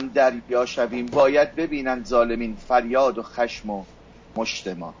موج و هم دریا شویم باید ببینن ظالمین فریاد و خشم و مشت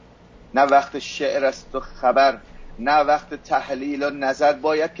ما نه وقت شعر است و خبر نه وقت تحلیل و نظر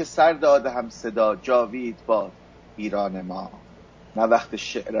باید که سر داده هم صدا جاوید باد ایران ما نه وقت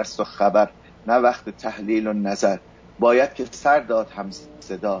شعر است و خبر نه وقت تحلیل و نظر باید که سر داد هم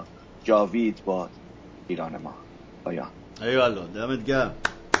صدا جاوید باد ایران ما پایان ایوالله دمت گرم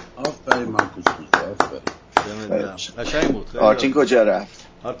آفرین مارکوس آفرین دمت گرم قشنگ بود آرتین کجا رفت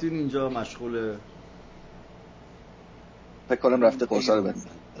آرتین اینجا مشغول فکر کنم رفته قرصا رو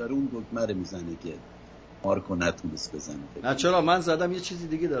بزنه داره اون دکمه رو میزنه که مارکو نتونست بزنه نه چرا من زدم یه چیزی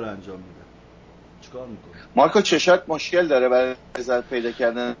دیگه داره انجام میده چیکار میکنه مارکو چشات مشکل داره برای رضایت پیدا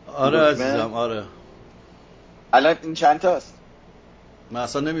کردن آره عزیزم آره الان این چند تاست من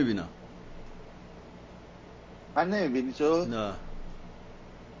اصلا نمیبینم من نمیبینی تو نه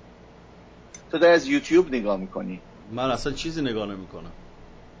تو داری از یوتیوب نگاه میکنی من اصلا چیزی نگاه نمیکنم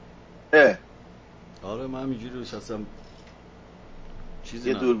آره من همینجوری نشستم چیزی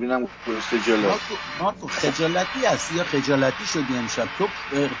یه دوربینم گذاشته جلو مارکو خجالتی هستی یا خجالتی شدی امشب تو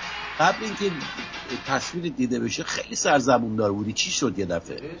قبل اینکه تصویر دیده بشه خیلی سرزبوندار بودی چی شد یه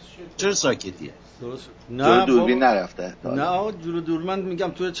دفعه چرا ساکتیه نه دوربین نرفته نه جلو دوربین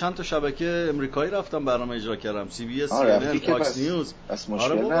میگم توی چند تا شبکه امریکایی رفتم برنامه اجرا کردم سی بی اس فاکس نیوز بس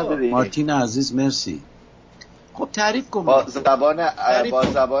مشکل نداری مارتین عزیز مرسی خب تعریف کن با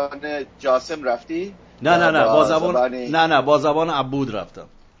زبان جاسم رفتی نه با زبان عبود رفتم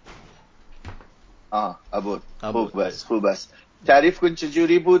عبود خوب است تعریف کن چه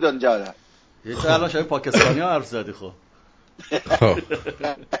جوری بود اونجا یه چه الان شاید پاکستانی ها حرف زدی خب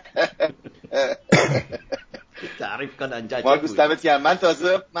تعریف کن انجا. مارکوس دمت گرم. من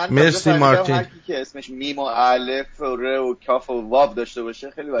تازه مرسی مارتین. هر کی که اسمش میم و الف و ر و کاف و واو داشته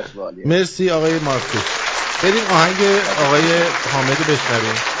باشه خیلی باحالیه. مرسی آقای مارکوس. بریم آهنگ آقای حامد رو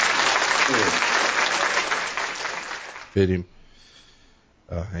بشنویم. بریم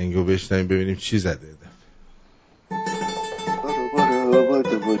آهنگ رو بشنویم ببینیم چی زده.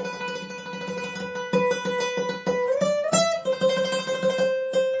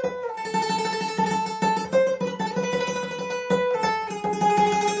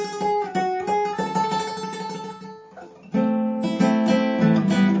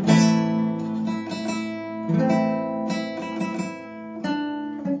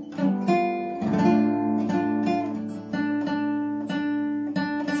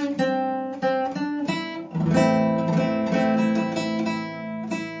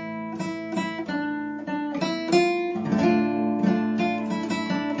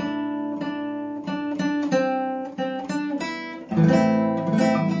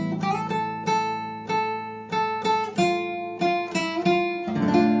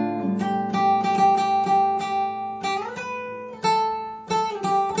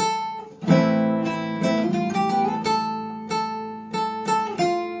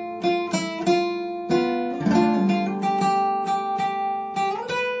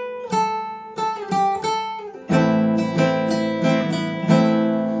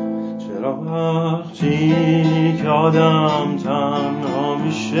 آدم تنها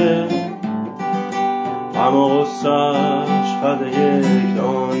میشه اما قصهش خد یک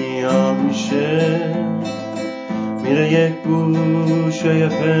دنیا میشه میره یک گوشه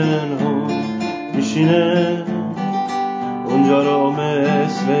پنهون میشینه اونجا رو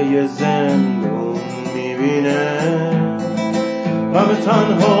مثل یه زندون میبینه غم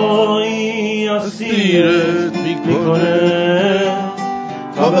تنهایی اسیرت میکنه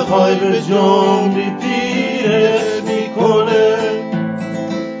تا بخوای به جنبی پیرت میکنه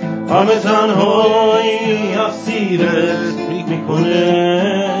همه تنهایی اسیرت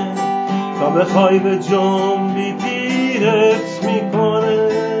میکنه تا بخوای به جنبی پیرت میکنه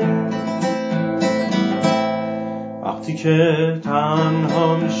وقتی که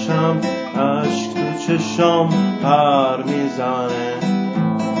تنها میشم عشق تو چشام پر میزنه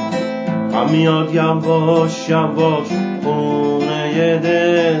غم میاد یواش یواش خونه ی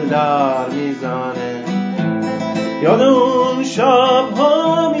دل در میزنه یاد اون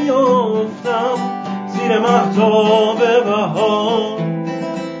شب‌ها میافتم زیر مهتاب بهار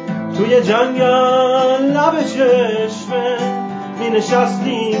توی جنگل لب چشمه می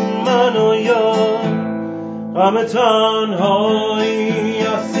نشستیم من و یار غم تنهایی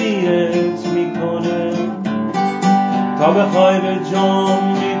اسیرت میکنه تا بخوای به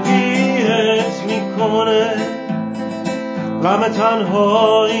جنبی پیرت میکنه غم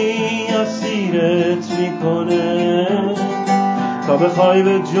تنهایی اسیرت میکنه تا بخوای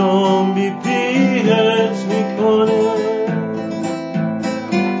به جنبی پیرت میکنه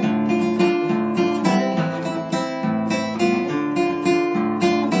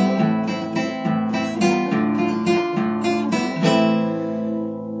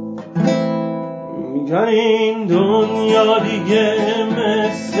میگن این دنیا دیگه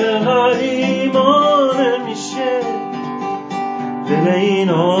مثل قدیمانه میشه دل این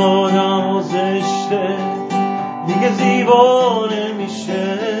آدم زشته دیگه زیبانه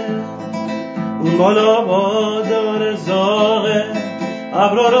میشه اون بالا با داره زاغه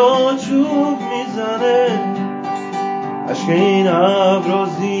ابرا رو چوب میزنه عشق این ابرا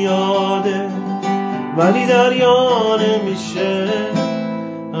زیاده ولی دریا نمیشه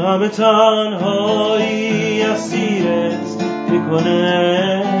غم تنهایی اسیرت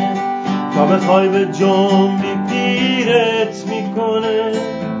میکنه تا بخوای به جنبی پیرت میکنه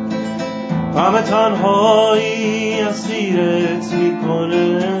غم تنهایی اسیرت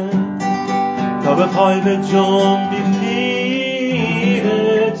میکنه تا بخوای به جنبی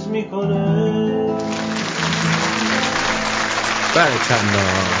پیرت میکنه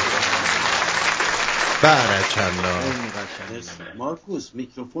برچندان مارکوس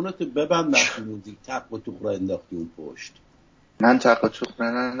میکروفونتو ببند وقتی موزیک تق و توق را انداختی اون پشت. من تق و توق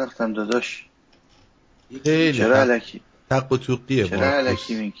ننداختم داداش. خیلی چرا علکی تق و توقیه چرا مارکوس.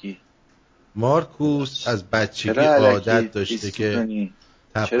 علکی میگی؟ مارکوس از بچگی عادت داشته که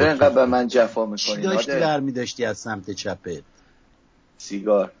چرا اینقدر به من جفا میکنی؟ چی داشتی برمی داشتی از سمت چپت؟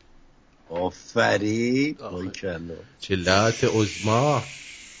 سیگار. آفرین باریکلا. چه لعت عظما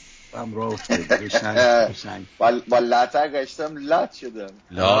هم راه افتاد قشنگ با لعت گشتم لعت شدم.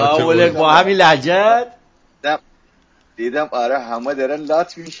 اولک با همین لهجت دیدم آره همه دارن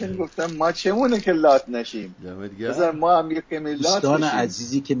لات میشن، گفتم ما چمونه که لات نشیم، بذار ما هم یک کمی لات دوستان بشیم.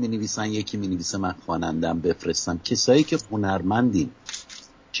 عزیزی که مینویسن، یکی مینویسه من خوانندم بفرستم، کسایی که هنرمندین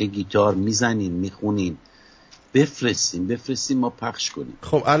چه گیتار میزنین میخونین بفرستین ما پخش کنیم.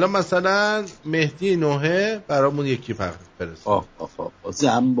 خب الان مثلا مهدی نوحه برامون یکی پخش فرست.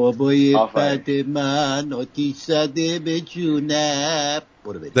 زن بابای بد من آتیش زده به جونم.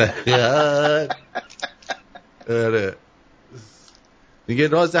 برو بریم. آره میگه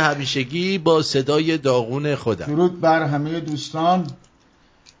راز همیشگی با صدای داغون خودم. درود بر همه دوستان.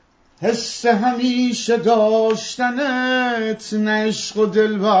 حس همیشه داشتنت نه عشق و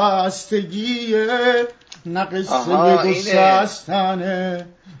دل بستگیه، نه قصه گسستنه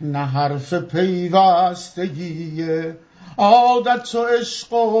نه حرف پیوستگیه، عادت و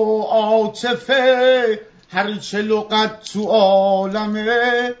عشق و عاطفه هرچه لغت تو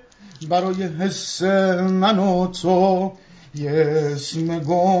عالمه، برای حس من و تو یه اسم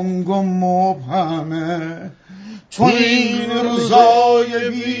گنگ و مبهمه. تو این روزای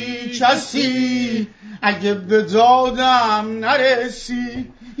بی کسی اگه به دادم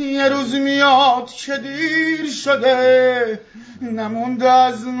نرسی، یه روز میاد که دیر شده نمونده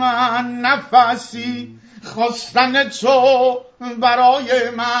از من نفسی، خواستن تو برای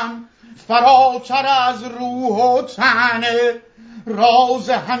من فراتر از روح و تنه، راز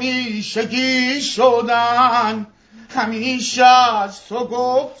همیشگی شدن همیشه از تو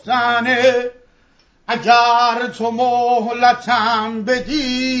گفتنه. اگر تو مهلتم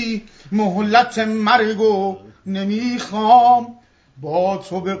بدی مهلت مرگو نمیخوام، با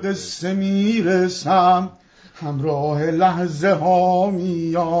تو به قصه میرسم همراه لحظه ها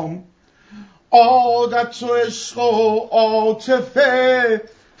میام. عادت و عشق و عاطفه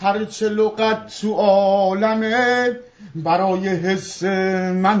هرچه لغت تو عالمه، برای حس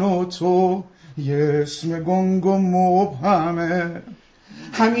من و تو یه اسم گنگ و مبهمه.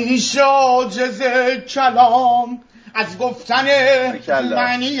 همیشه عاجز کلام از گفتن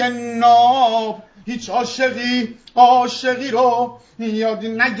معنی ناب، هیچ عاشقی رو یاد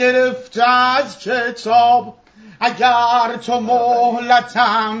نگرفته از کتاب. اگر تو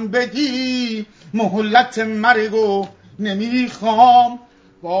مهلتم بدی مهلت مرگو نمیخوام،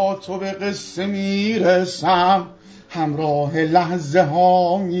 با تو به قصه میرسم همراه لحظه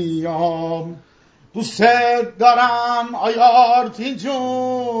ها میام. دوست دارم آیا آرتین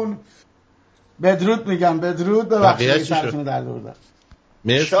جون. بدرود میگم، بدرود. ببخشید سرتون در بردم.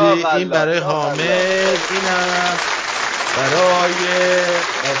 مرسی. این برای حامد، اینم برای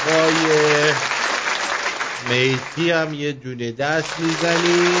آقای میتی هم یه دونه دست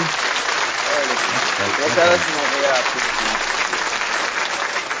میزنی.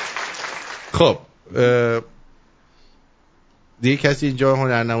 خب دیگه کسی اینجا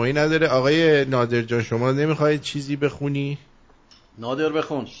هنرنمایی نداره. آقای نادر جان شما نمیخواید چیزی بخونی؟ نادر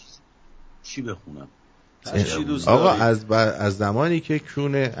بخون. چی بخونم؟ آقا از زمانی که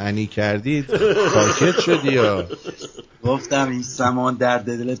کونه انی کردید ساکت شدی یا؟ گفتم این زمان درد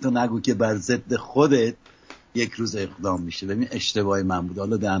دلتو نگو که بر ضد خودت یک روز اقدام میشه. ببین اشتباهی من بود،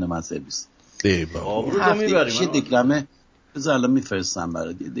 حالا دهن من سرویس. آبرو میبریم. یه دکلمه بذار الان میفرستم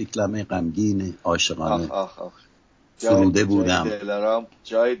برات، یه دکلمه غمگین عاشقانه سروده بودم.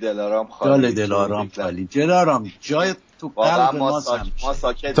 جای دلارام خالی. جای تو قلب ما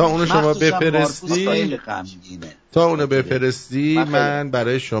ساکت. تا اونو شما بفرستی من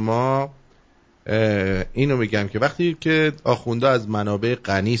برای شما اینو میگم که وقتی که آخونده از منابع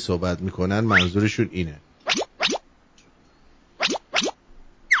غنی صحبت میکنن منظورشون اینه.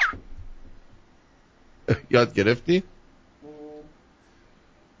 یاد گرفتی؟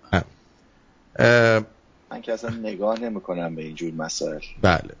 من که اصلا نگاه نمی کنم به اینجور مسائل.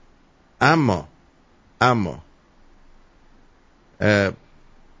 بله. اما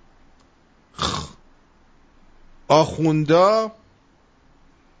آخوندا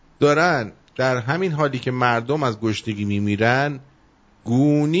دارن در همین حالی که مردم از گشنگی میمیرن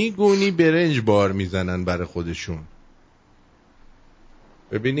گونی برنج بار میزنن برای خودشون.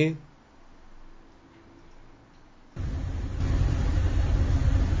 ببینین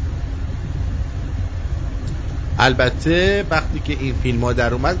البته وقتی که این فیلم ها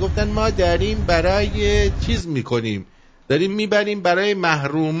در اومد گفتن ما داریم برای چیز میکنیم، داریم میبریم برای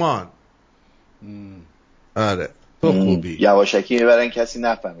محرومان. آره تو خوبی. یواشکی میبرن کسی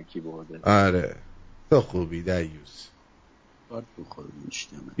نفهمه کی برده. آره تو خوبی دیوز.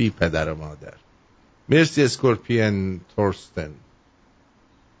 بی پدر و مادر. مرسی اسکورپین تورستن.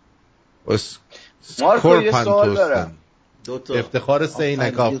 مارکو یه سوال دارم. افتخار سه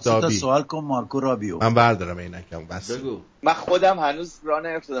عینک آفتابی. سوال کن مارکو رابیو. من بردارم عینکم بس. من خودم هنوز راه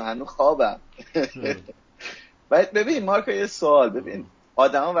نیفتادم، هنوز خوابم. باید ببین مارکو یه سوال ببین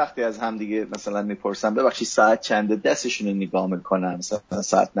آدما وقتی از هم دیگه مثلا میپرسن ببخشید ساعت چنده دستشون رو نگاه میکنن مثلا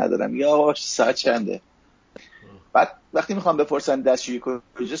ساعت ندارم یا آقا ساعت چنده بعد وقتی میخوام بپرسن دستشویی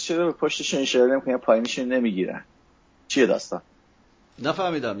کجاست چرا به پشتشون اشاره نمیکنن پایینشون نمیگیرن چیه داستان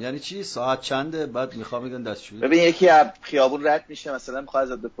نفهمیدم یعنی چی ساعت چنده بعد میخوام میگن دستشویی ببین یکی از خیابون رد میشه مثلا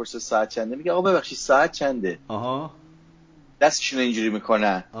میخواد ازت بپرسه ساعت چنده میگه آقا ببخشید ساعت چنده آها دستشون اینجوری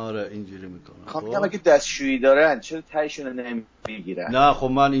میکنن آره اینجوری میکنن خب میگم اگه دستشویی دارن چرا تایشون رو نمیگیرن نه خب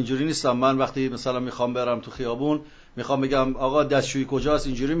من اینجوری نیستم من وقتی مثلا میخوام برم تو خیابون میخوام بگم آقا دستشویی کجاست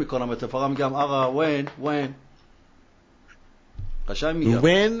اینجوری میکنم اتفاقا میگم آقا وین قشنگ میگم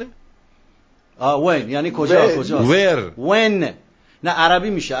وین یعنی کجاست وین نه عربی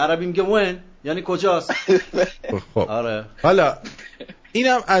میشه عربی میگه وین یعنی کجاست خب آره حالا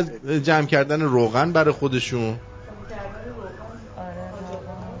اینم از جمع کردن روغن برای خودشون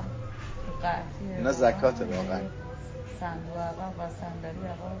اینا زکات روغن صندوق عقب و صندلی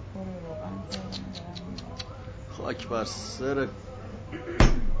عقب پر روغن خاک بر سر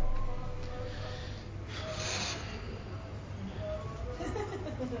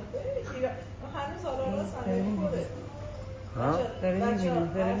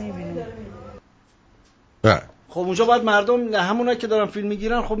داره میبینه خب اونجا باید مردم همونا که دارن فیلم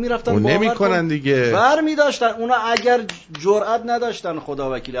میگیرن خب میرفتن باور نمیکنن دیگه بر میداشتن اونا اگر جرئت نداشتن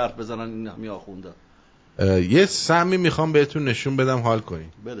خدا وکیل حرف بزنن این همی آخونده یه سمی میخوام بهتون نشون بدم حال کنین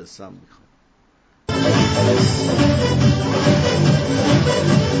بده سم میخوام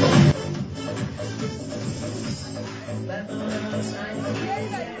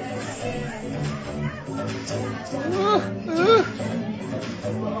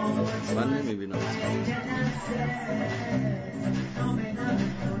من نمیبینم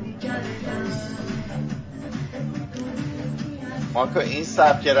مارکو این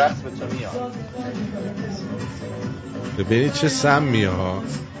سبک رقص به تو میاد ببینید چه سمی ها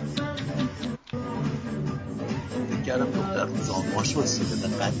کردم دختر زاماش واسیده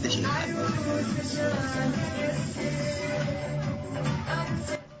به قدش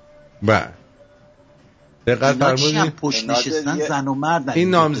بله دقت فرمودید پشت نشستن زن و مردن این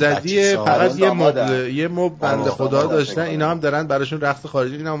نامزدیه فقط یه مبل بنده خدا داشتن اینا هم دارن براشون رقص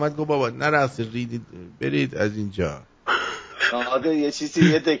خارجی اینا اومد گفت بابا نرقصید ریدید برید از اینجا آده یه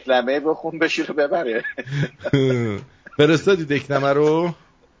چیزی یه دکلمه بخون بشی رو ببره فرستادی دکلمه رو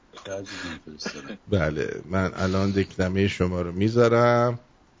بله من الان دکلمه شما رو میذارم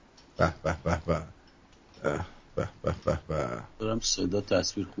به به به به به به به به دارم صدا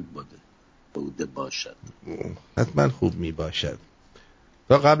تصویر خوب بوده باشد حتما خوب می باشد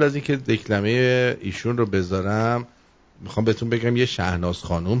تا قبل از اینکه دکلمه ایشون رو بذارم میخوام بهتون بگم یه شهناز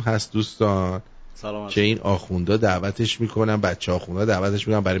خانوم هست دوستان که این آخوندا دعوتش میکنن بچه آخوندا دعوتش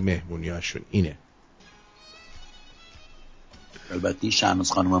میکنن برای مهمونیاشون اینه البته این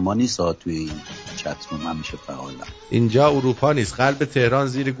شهناز خانوم ما نیست توی این چتروم همیشه فعالم اینجا اروپا نیست قلب تهران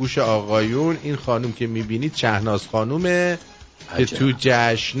زیر گوش آقایون این خانوم که میبینید شهناز خانومه که تو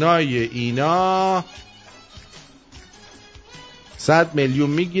جشنای اینا 100 میلیون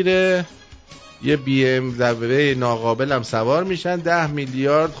میگیره یه بی ام دبلیو ناقابل هم سوار میشن 10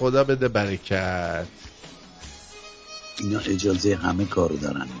 میلیارد خدا بده برکت اینا اجازه همه کارو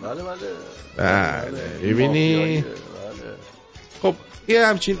دارن بله ببینی خب یه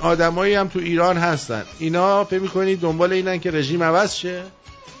همچین آدمایی هم تو ایران هستن اینا فکر می‌کنی دنبال اینن که رژیم عوض شه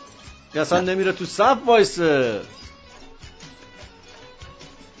اصلا نمیره تو صف وایسه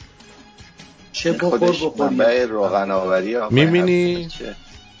چه بخور منبع روغن آوری می‌بینی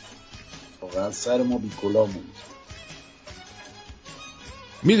واقعا سر ما بیکلا موند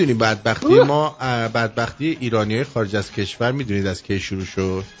میدونی بدبختی ایرانیای خارج از کشور میدونید از کی شروع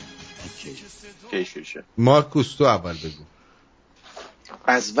شد مارکوس تو اول بگو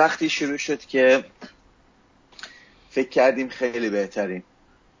از وقتی شروع شد که فکر کردیم خیلی بهتریم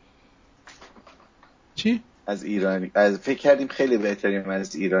چی؟ فکر کردیم خیلی بهتریم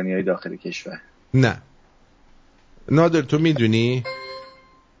از ایرانیای داخل کشور نه نادر تو میدونی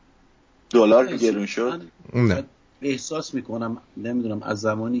دلار گرون شد نه احساس میکنم نمیدونم از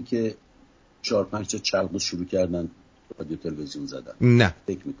زمانی که 4-5 تا چلقو شروع کردن رادیو تلویزیون زدن نه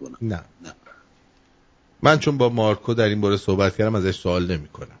فکر میکنم نه من چون با مارکو در این باره صحبت کردم ازش سوال نمی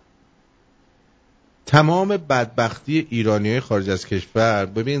کنم تمام بدبختی ایرانیای خارج از کشور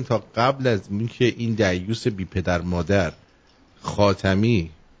ببین تا قبل از اینکه این دیوس بی پدر مادر خاتمی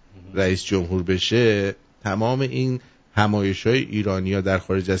رئیس جمهور بشه تمام این همایش‌های ایرانی‌ها در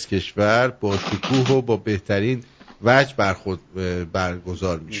خارج از کشور با شکوه و با بهترین وجه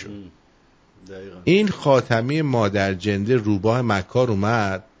برگزار میشد این خاتمی مادر جنده روباه مکار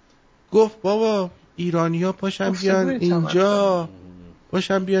اومد گفت بابا ایرانی‌ها پاشن بیان اینجا،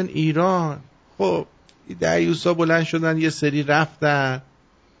 پاشن بیان ایران. خب دریوسا بلند شدن یه سری رفتن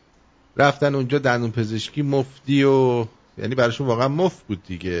اونجا دندون پزشکی مفتی و یعنی براشون واقعا مفت بود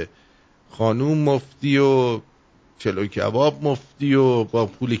دیگه، خانوم مفتی و چلو کباب مفتی و با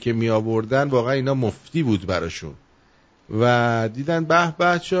پولی که می آوردن واقعا اینا مفتی بود براشون و دیدن به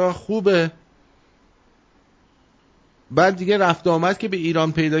بچه‌ها خوبه. بعد دیگه رفت آمد که به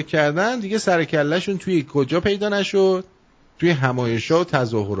ایران پیدا کردن دیگه سر کله‌شون توی کجا پیدا نشد؟ توی همایش‌ها و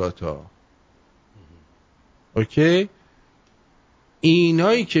تظاهرات‌ها. اوکی؟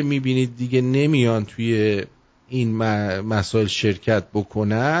 اینایی که میبینید دیگه نمیان توی این مسائل شرکت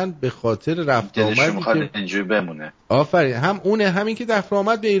بکنن به خاطر رفت آمدی که اینجوری بمونه. آفرین، هم اونه، همین که رفت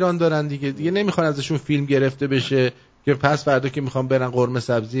آمد به ایران دارن دیگه نمیخوان ازشون فیلم گرفته بشه که پس فردا که میخوان برن قرمه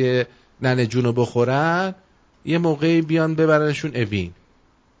سبزی ننه جونو بخورن یه موقعی بیان ببرنشون اوین.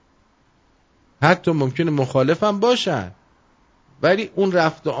 حتی ممکنه مخالفم باشن ولی اون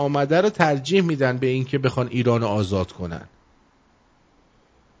رفت آمده رو ترجیح میدن به این که بخوان ایرانو آزاد کنن.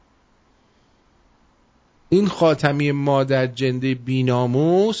 این خاتمی مادر جنده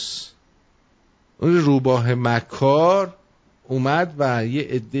بیناموس اون روباه مکار اومد و یه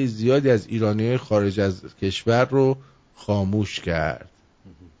عده زیادی از ایرانی‌های خارج از کشور رو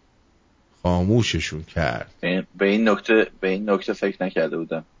خاموششون کرد. به این نکته فکر نکرده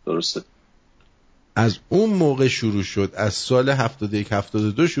بودم. درسته. از اون موقع شروع شد، از سال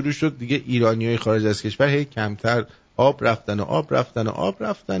 71-72 شروع شد دیگه ایرانی‌های خارج از کشور هی کمتر آب رفتن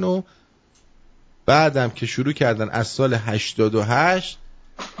و بعدم که شروع کردن از سال 88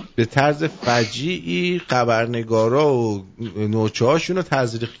 به طرز فجیعی خبرنگارا و نوچه هاشون رو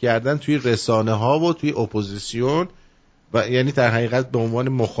تزریق کردن توی رسانه ها و توی اپوزیسیون و یعنی در حقیقت به عنوان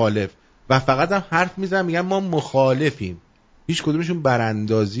مخالف و فقط هم حرف میزنن میگن ما مخالفیم. هیچ کدومشون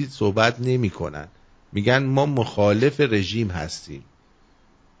براندازی صحبت نمی کنن، میگن ما مخالف رژیم هستیم.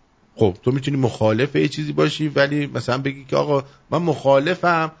 خب تو میتونی مخالف یه چیزی باشی ولی مثلا بگی که آقا من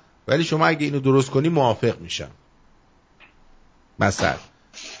مخالفم ولی شما اگه اینو درست کنی موافق میشم. مثلا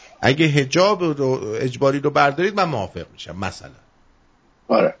اگه حجاب رو اجباری رو بردارید من موافق میشم مثلا.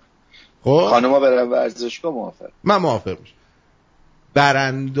 آره. خب خانوما برن ورزشگاه موافق. من موافق میشم.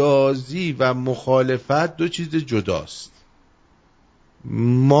 براندازی و مخالفت دو چیز جداست.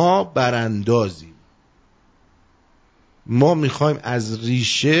 ما براندازیم، ما میخوایم از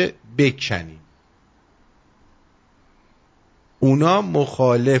ریشه بکنیم، اونا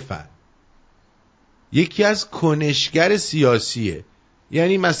مخالفن. یکی از کنشگر سیاسیه،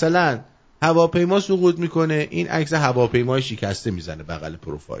 یعنی مثلا هواپیما سقوط میکنه این عکس هواپیمای شکسته میزنه بغل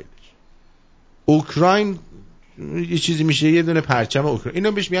پروفایلش. اوکراین یه چیزی میشه یه دونه پرچم اوکراین،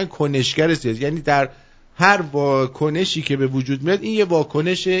 اینا بهش میگن کنشگر سیاسی. یعنی در هر واکنشی که به وجود میاد این یه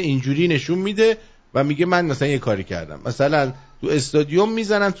واکنش اینجوری نشون میده و میگه من مثلا یه کاری کردم. مثلا تو استادیوم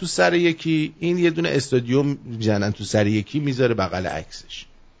میزنن تو سر یکی، این یه دونه استادیوم میزنن تو سر یکی میذاره بغل عکسش،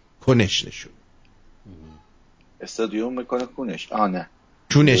 کنش نشون. استادیوم میکنه کنش. نه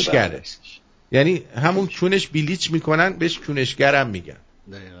کونشگره، یعنی همون کونش بلیچ میکنن بهش کونشگرم میگن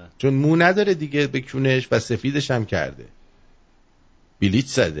دقیقا. چون مو نداره دیگه به کونش و سفیدش هم کرده، بلیچ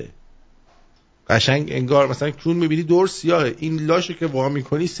زده قشنگ انگار مثلا کون میبینی دور سیاهه، این لاشو که وا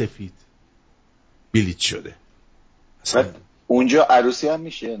میکنی سفید بلیچ شده. اونجا عروسی هم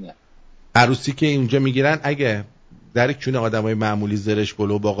میشه؟ نه عروسی که اونجا میگیرن اگه در کونه آدمای معمولی زرش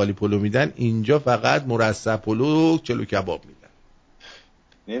پلو و باقالی پلو میدن، اینجا فقط مرصع پلو و چلو کباب میدن.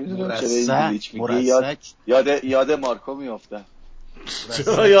 نمیدونم چرا این بلیچ میگه یاد مارکو میافتم.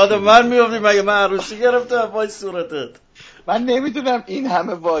 چرا یاد من میافتی؟ مگه من عروسی گرفتم وای صورتت؟ من نمیدونم این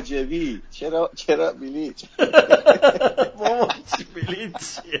همه واجبی چرا بلیچ؟ بابا چی بلیچ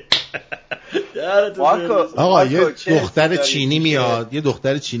چیه؟ آقا یه دختر چینی میاد، یه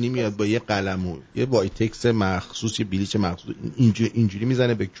دختر چینی میاد با یه قلمو یه وایتکس مخصوص، یه بلیچ مخصوص اینجوری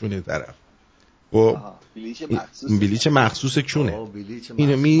میزنه به کونه طرف. خب بلیچ مخصوص کونه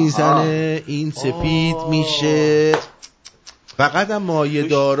اینو میزنه، این سفید میشه. فقط هم مایه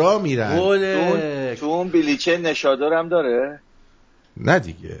دارا میرن. تو اون بلیچه نشادر هم داره؟ نه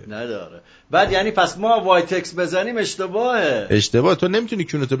دیگه نداره. بعد یعنی پس ما وایتکس بزنیم اشتباه. تو نمیتونی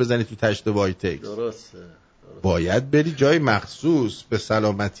کونتو بزنی تو تشت وایتکس. درسته. باید بری جای مخصوص به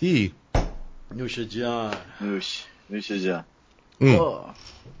سلامتی. نوش جان.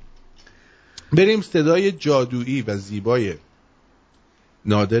 بریم صدای جادویی و زیبای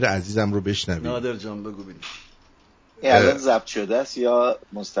نادر عزیزم رو بشنویم. نادر جان بگو ببینیم الان ضبط شده است یا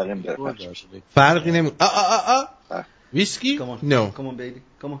مستقیم داره پخش میشه؟ فرقی نمی ویسکی؟ No. Come on baby.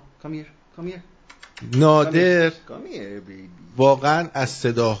 Come here. نادر واقعا از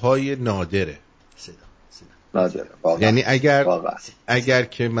صداهای نادره. نادره. یعنی اگر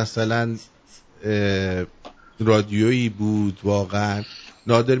که مثلا رادیویی بود واقعا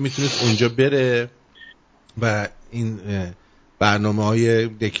نادر میتونست اونجا بره و این برنامه‌های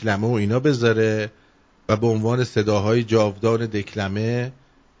دکلمه و اینا بذاره و به عنوان صداهای جاودان دکلمه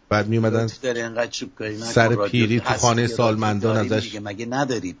بعد میومدن سر پیری تو خانه سالمندان ازش. مگه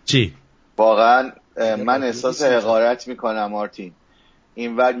نداریم چی؟ واقعا من احساس حقارت میکنم آرتین.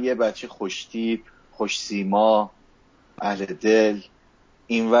 اینور یه بچه خوشتیپ، خوش سیما، اهل دل،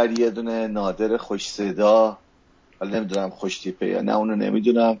 اینور یه دونه نادر خوش صدا، حالا نمیدونم خوش تیپه یا نه اونو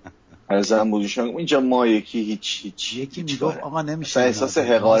نمیدونم، ارزم بودشون اینجا ما یکی میگفت آقا نمیشه احساس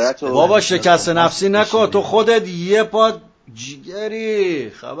حقارت و بابا شکست نفسی نکن، تو خودت یه پا جیگری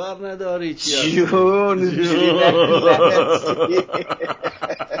خبر نداری چی جون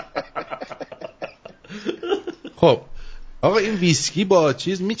خب آقا این ویسکی با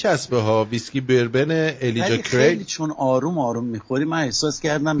چیز میچسبه ها، ویسکی بربن الیجا کریگ خیلی چون آروم میخوری من احساس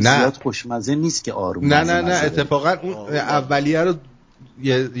کردم زیاد خوشمزه نیست که آروم نه اتفاقا اون اولیه رو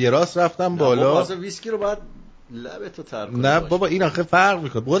یه راست رفتم بالا. واسه ویسکی رو باید لبتو تر کنی. نه بابا این آخه فرق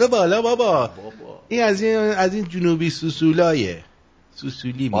میکنه. برو بالا بابا. این از این جنوبی سوسولایه.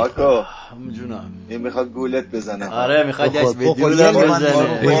 سوسولی مارکو جونم این میخواد گولت بزنه. آره میخواد یه ویدیو بزنه.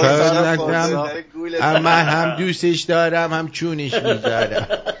 من هم دوستش دارم هم چونش میذارم.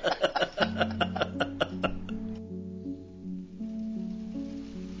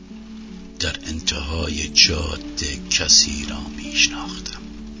 در انتهای جاده کسی را میشناختم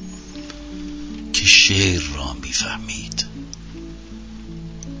که شعر را میفهمید،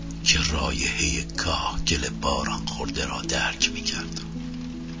 که رایحه کاهگل باران خورده را درک میکرد.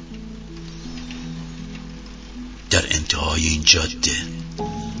 در انتهای این جاده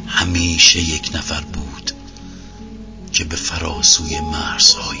همیشه یک نفر بود که به فراسوی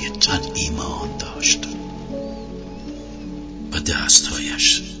مرزهای تن ایمان داشت و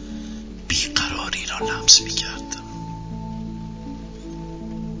دستهایش بیقراری را لمس میکرد.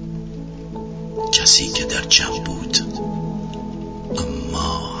 کسی که در جمع بود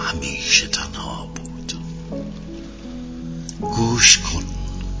اما همیشه تنها بود. گوش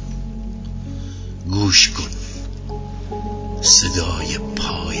کن صدای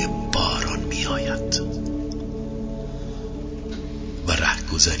پای باران می آید و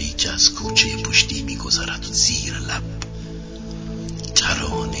رهگذری که از کوچه پشتی می گذرد زیر لب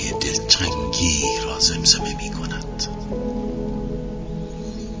ترانه دلتنگی را زمزمه می کند.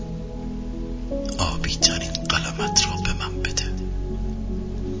 آبی ترین قلمت را به من بده،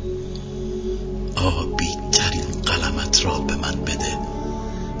 آبی ترین قلمت را به من بده.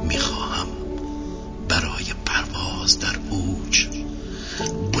 میخواهم برای پرواز در اوج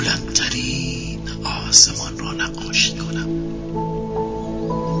بلندترین آسمان را نقاشی کنم.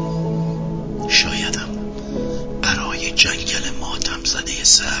 شایدم برای جنگل ماتم زده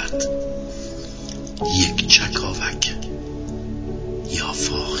سرد یک چکاوک یا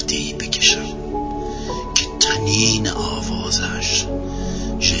فاخته‌ای بکشم که تنین آوازش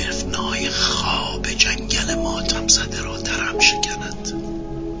ژرفنای خواب جنگل ماتم زده را درهم شکند.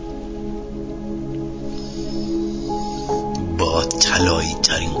 با طلایی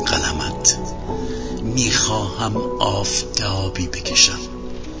ترین قلمت میخواهم آفتابی بکشم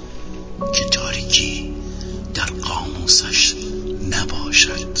که تاریکی در قاموسش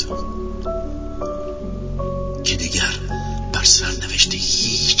نباشد، که دیگر بر سرنوشت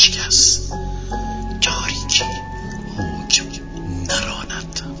هیچ کس تاریکی حکم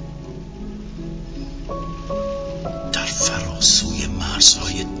نراند. در فراسوی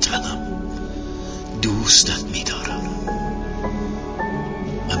مرزهای تنم دوستت می‌دارم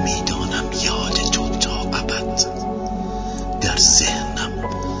و می‌دانم یاد تو تا ابد در ذهنم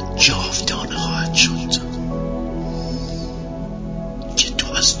جاودانه خواهد شد، که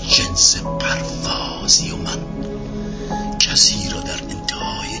تو از جنس پروازی و من کسی را در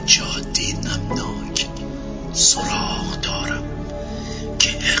انتهای جاده نمناک سراغ دارم که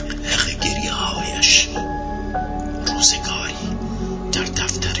حق گریه‌هایش روزگاری در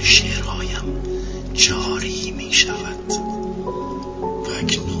دفتر شعرهایم جاری می شود. و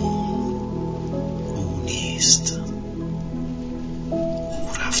اکنون او نیست، او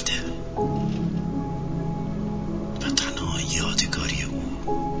رفته و تنها یادگاری او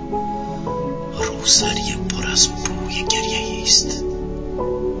روسری پر از بوی گریه‌ای است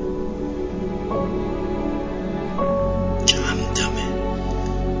که همدم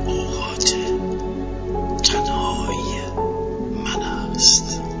اوقات تنهایی من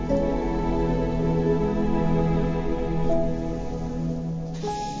است.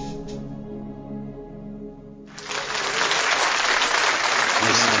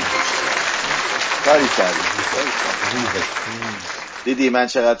 کاری کردی. دیدی من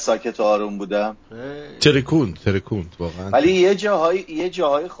چقدر ساکت و آروم بودم؟ ترکوند واقعا. ولی یه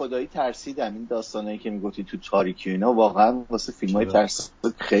جاهای خدایی ترسیدم. این داستانایی که میگفتی تو تاریکی و اینا واقعا واسه فیلمای ترس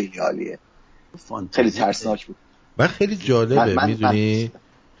خیلی عالیه. خیلی ترسناک بود. و خیلی جالبه میدونی،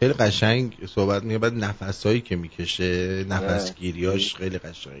 خیلی قشنگ صحبت میگه، بعد نفسایی که میکشه، نفسگیریاش خیلی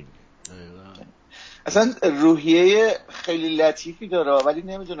قشنگه. اصلا روحیه خیلی لطیفی داره، ولی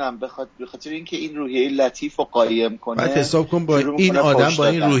نمیدونم به خاطر اینکه این روحیه لطیف رو قایم کنه. بعد حساب کن با این آدم با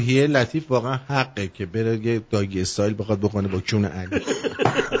این روحیه لطیف واقعا حقه که بره یه داگی استایل بخواد بکنه با کون علی.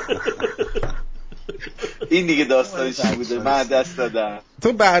 این دیگه داستانش چی بوده؟ من دست دادم.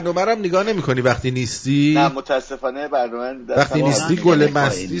 تو برنامه رو هم نگاه نمی‌کنی وقتی نیستی؟ نه متاسفانه برنامه وقتی نیستی گل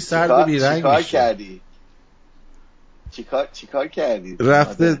مستی سرد و بیرنگ میشه. چیکار کردی؟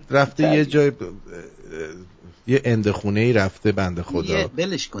 رفته یه جای یه اندخونه‌ای رفته بنده خدا.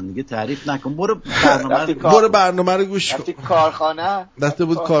 بلش کن دیگه، تعریف نکن. برو برنامه رو گوش کن. کارخانه رفته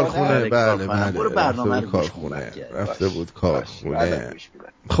بود کارخونه. بله برو برنامه رو گوش کن. رفته بود کارخونه.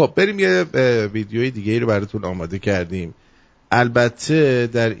 خب بریم یه ویدیوی دیگه ای رو براتون آماده کردیم. البته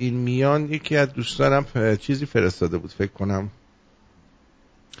در این میان یکی از دوستانم چیزی فرستاده بود فکر کنم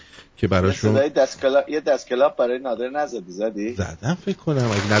که براشون یه دستکلاب برای نادر نزدی؟ زدم فکر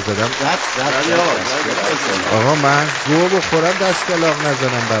کنم، اگه نزدم آقا من گو بخورم دستکلاب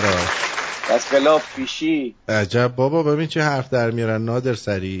نزدم براش. دستکلاب فیشی. عجب بابا، ببین چه حرف در میارن نادر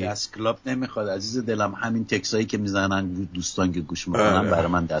سری. دستکلاب نمیخواد عزیز دلم، همین تکسایی که میزنن دوستان که گوش میکنن برای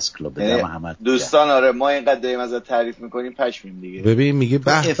من دستکلاب بدم همه دوستان. آره ما اینقدر داریم ازت تعریف میکنیم پشمیم دیگه. ببین میگه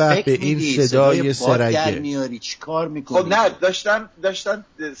به به به این صدای سرگه میاری چیکار میکنی؟ خب نه داشتن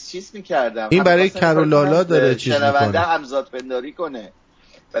چیز میکردم. این برای کرولالا داره چیز میکنه، شنونده همزاد پنداری کنه.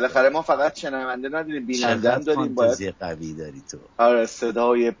 بالاخره ما فقط شنونده نداریم، بیننده هم داریم. فانتزی قوی داری تو. آره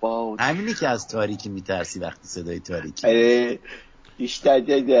صدای باد، همینی که از تاریکی میترسی وقتی صدای تاریکی. بیشتر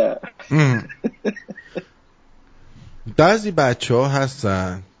دیده. بعضی بچه‌ها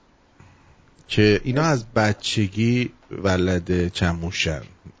هستن که اینا از بچگی ولد چموشن،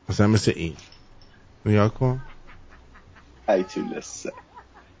 مثلا مثل این نیا کن.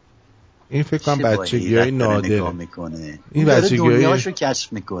 این فکر کنم بچگی‌های نادره. این بچگی‌هاشو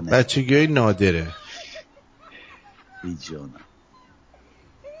کشف میکنه. بچگی‌های نادره. ای جانم.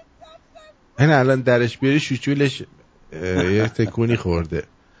 این الان درش بیاری شوچولش یه تکونی خورده.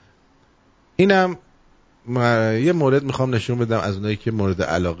 اینم یه مورد میخوام نشون بدم از اونایی که مورد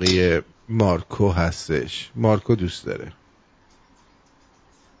علاقه مارکو هستش. مارکو دوست داره.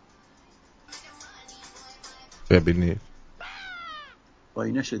 ببینید با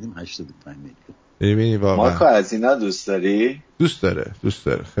اینا شدیم 85 میلیون. ببینی واقعا مارکو از اینا دوست داری؟ دوست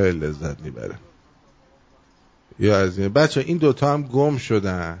داره خیلی لذت میبره. یا از این بچه این دوتا هم گم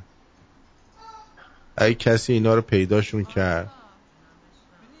شدن. اگه کسی اینا رو پیداشون کرد.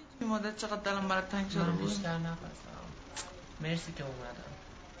 این مدت چقدر دلم برات تنگ شده بود. بیشتر نفسم. مرسی که اومدم.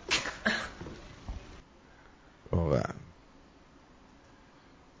 واقعا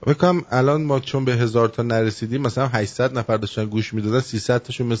بکنم الان ما چون به 1000 تا نرسیدیم، مثلا 800 نفر داشتن گوش میدادن، 300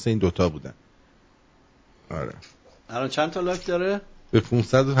 تاشون مثل این دوتا بودن. آره الان چند تا لایک داره؟ به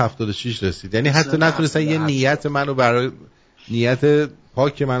 576 رسید. یعنی حتی نتونستن یه نیت منو برای نیت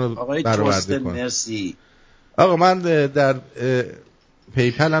پاک منو برآورده کنن. مرسی. آقا من در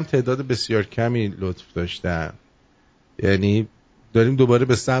پیپل هم تعداد بسیار کمی لطف داشتم. یعنی داریم دوباره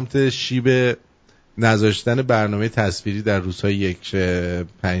به سمت شیب نذاشتن برنامه تصویری در روزهای یک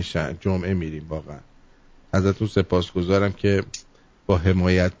پنجشنبه جمعه میریم. واقعا ازتون سپاسگزارم که با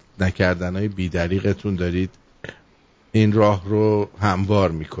حمایت نکردنهای بی‌دریغتون دارید این راه رو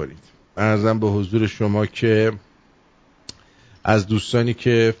هموار میکنید. عرضم به حضور شما که از دوستانی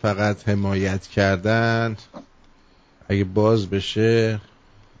که فقط حمایت کردن اگه باز بشه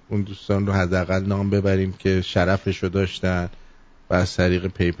اون دوستان رو حداقل نام ببریم که شرفشو داشتن و از طریق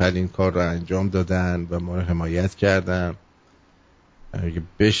پیپل این کار رو انجام دادن و ما رو حمایت کردن. اگه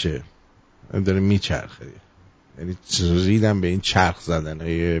بشه داره میچرخه، یعنی ریدم به این چرخ زدن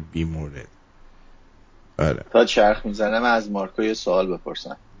های بی مورد. آره. تا چرخ میزنم از مارکو یه سوال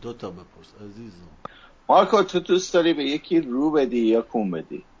بپرسم. 2 تا بپرس عزیزم. مارکو تو دوست داری به یکی رو بدی یا کون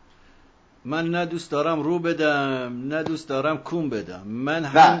بدی؟ من نه دوست دارم رو بدم نه دوست دارم کون بدم. من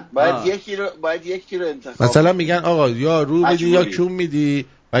هم نه باید یکی رو انتخاب. مثلا میگن آقا یا رو بدی یا کون میدی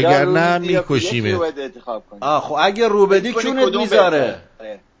وگرنه میکشیمه. یکی رو باید انتخاب کنی. خب اگه رو بدی کونت میذاره.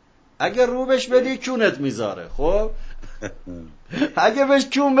 اگه رو بهش بدی کونت میذاره. خب اگه بهش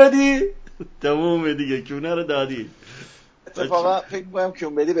کون بدی تمومه دیگه، کونه رو دادی. اتفاقا فکر می‌کنم که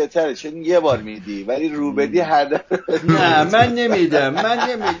اون بدی بهتره، چون یه بار میدی ولی رو بدی هر دفعه. نه من نمیدم.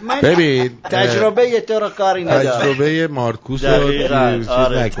 ببین تجربه تو رو کاری ندارم. تجربه مارکوس رو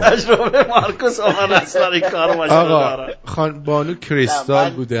تجربه مارکوس من اصلا این کارو ماشاءالله دارم. خان بانو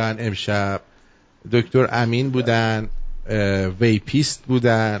کریستال بودن امشب، دکتر امین بودن، ویپیست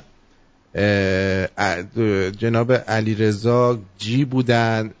بودن، جناب علیرضا جی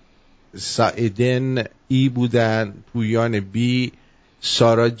بودن، سعیدن ای بودن، پویان بی،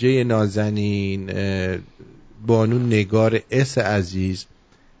 سارا جی نازنین، بانو نگار اس عزیز،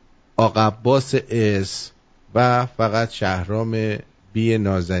 آقا عباس اس و فقط شهرام بی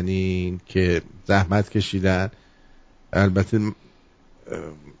نازنین که زحمت کشیدن. البته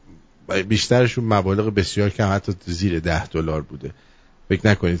بیشترشون مبالغ بسیار کم، حتی زیر $10 بوده. فکر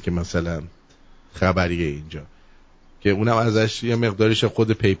نکنید که مثلا خبریه اینجا، که اونم ازش یه مقدارش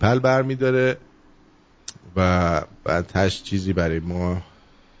خود پیپل برمیداره و بعدش چیزی برای ما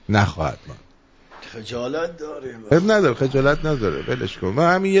نخواهد ما. خجالت داره. خجالت نداره، ولش کن. ما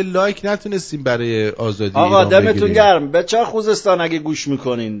همین یه لایک نتونستیم برای آزادی آقا ایران بگیریم. دمتون گرم. بچه خوزستان اگه گوش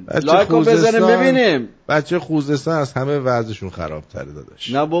میکنین لایکو بزنیم ببینیم. بچه خوزستان از همه وضعشون خراب‌تره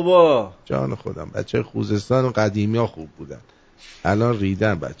داداش. نه بابا جان خودم، بچه خوزستان قدیمی‌ها خوب بودن، الان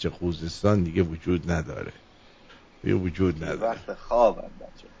ریدن. بچه خوزستان دیگه وجود نداره. وقت خوابم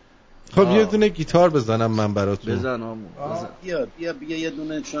بچه. خب یه دونه گیتار بزنم من براتون. بزن آمون بیا یه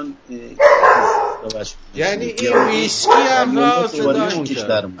دونه، چون یعنی این ویسکی هم را صدایمون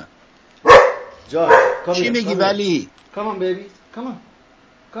در من جا چی میگی ولی؟ Come on baby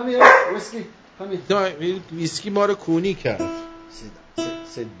come here whiskey come here. ویسکی ما رو کونی کرد.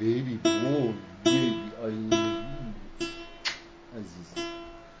 said baby oh baby I love you عزیز.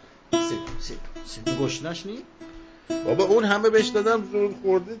 said گشنش نی؟ بابا اون همه بهش دادم زور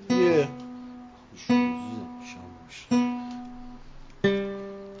خورده دیگه.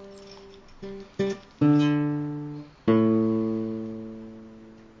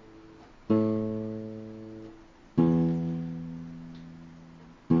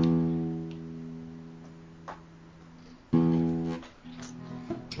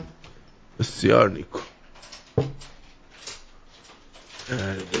 بسیار نیکو.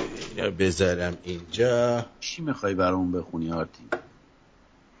 اینو بذارم اینجا. چی میخوای برامون بخونی آرتین؟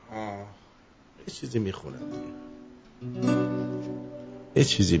 یه چیزی میخونم دیگه. یه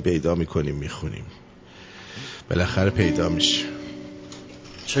چیزی پیدا میکنیم میخونیم، بالاخره پیدا میشه.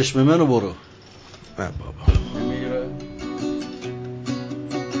 چشم منو برو. نه بابا نمیره.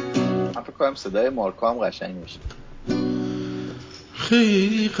 من فکر کنم صدای مارکو هم قشنگ میشه.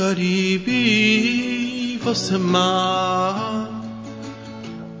 خیلی غریبی واسه من،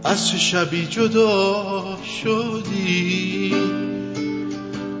 از چه شبی جدا شدی،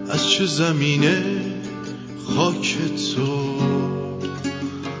 از چه زمینه خاک تو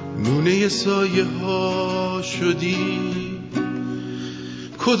نونه سایه ها شدی،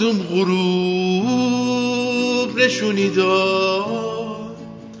 کدوم غروب نشونی داد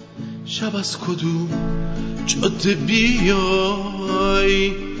شب از کدوم جاده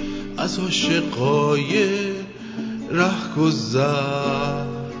بیای، از عاشقای رهگذر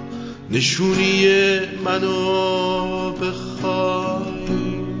نشونی منو بخوای.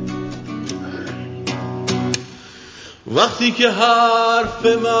 وقتی که حرف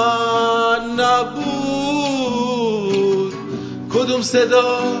من نبود کدوم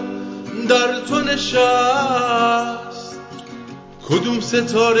صدا در تو نشست، کدوم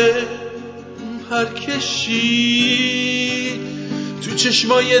ستاره پرکشید تو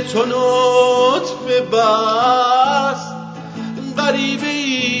چشمای تو نطفه بست. غریبه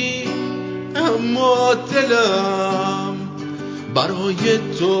ای اما دلم برای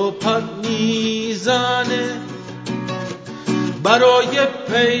تو پر میزنه، برای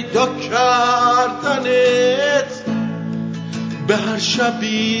پیدا کردنت به هر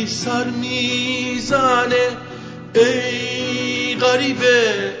شبی سر میزنه. ای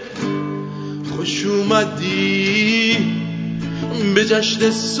غریبه خوش اومدی به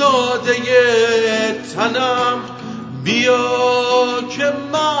جشن ساده تنم، بیا که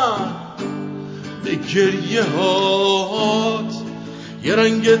من به گریه هات یه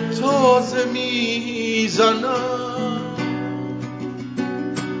رنگ تازه میزنم.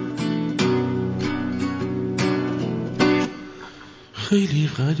 خیلی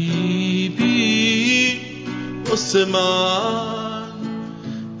غریبی واسه من،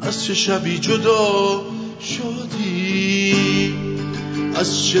 از چه شبی جدا شدی،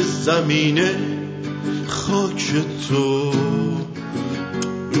 از چه زمینه خاک تو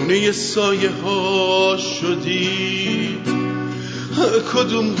دونه سایه ها شدی،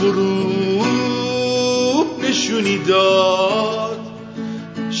 کدوم غروب نشونی داد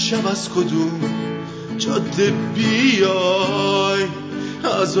شب از کدوم جاده بیای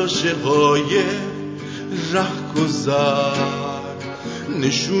از عاشقای رهگذر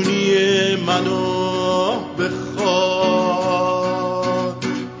نشونی منو بخواد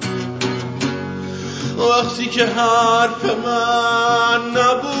وقتی که حرف من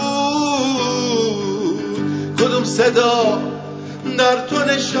نبود کدوم صدا در تو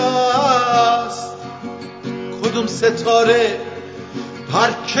نشست کدوم ستاره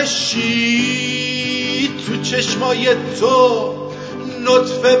پرکشید تو چشمای تو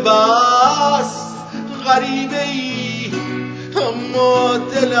نطفه بست غریبه ای اما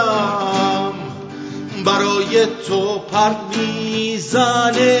دلم برای تو پر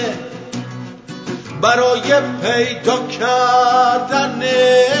میزنه برای پیدا کردنت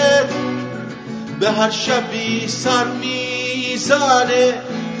به هر شبی سر میزنه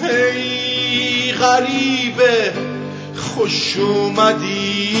ای غریبه خوش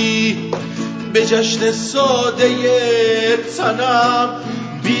اومدی به جشن ساده تنم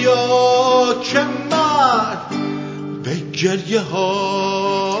بیا که من به گریه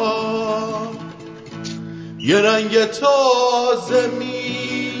ها یه رنگ تازه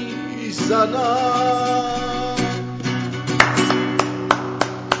میزنم.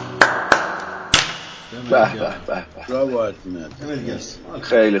 براو آرتین.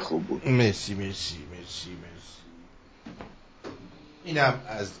 خیلی خوب بود. مرسی. اینم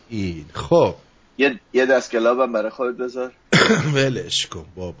از این. خب یه دست کلابم برای خودت بذار. ولش کن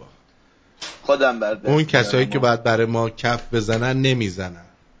بابا. خودم برد. اون کسایی که باید برای ما کف بزنن نمیزنن.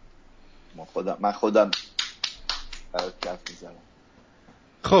 من خودم برای کف میزنم.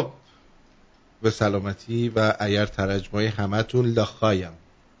 خب به سلامتی و اگر ترجمه همتون لاخایم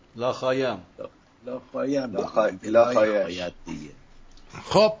دیگه.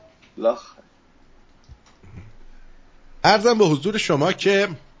 خب عرضم به حضور شما که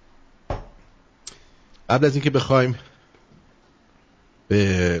قبل از اینکه بخوایم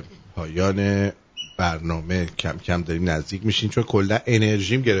به پایان برنامه کم کم داریم نزدیک میشین چون کلا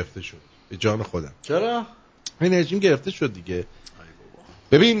انرژیم گرفته شد به جان خودم. چرا؟ انرژیم گرفته شد دیگه.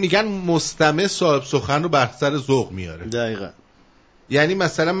 ببین میگن مستمع صاحب سخن رو بر سر ذوق میاره. دقیقاً. یعنی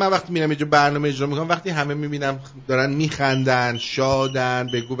مثلا من وقتی میرم اینجا برنامه اجرا میکنم وقتی همه میبینم دارن میخندن شادن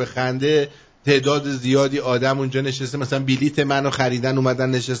بگو بخنده تعداد زیادی آدم اونجا نشسته مثلا بلیت منو خریدن اومدن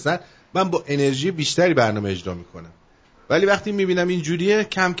نشستن من با انرژی بیشتری برنامه اجرا میکنم. ولی وقتی میبینم اینجوریه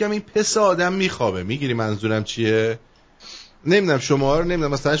کم کم این پس آدم میخوابه. میگیری منظورم چیه؟ نمیدونم شما رو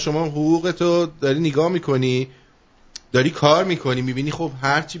نمیدونم مثلا شما حقوقتو داری نگاه میکنی داری کار میکنی میبینی خب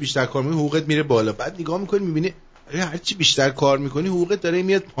هر چی بیشتر کار میکنی حقوقت میره بالا بعد نگاه میکنی میبینی هر چی بیشتر کار میکنی حقوقت داره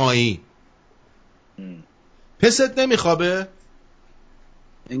میاد پایین. پست نمیخوابه؟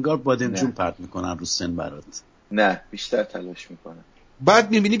 انگار بادمجون پرت میکنن رو سن برات. نه بیشتر تلاش میکنن.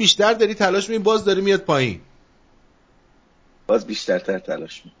 بعد میبینی بیشتر داری تلاش میکنی باز داره میاد پایین. باز بیشترتر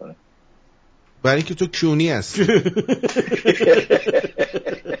تلاش میکنن. برای اینکه تو کونی هستی.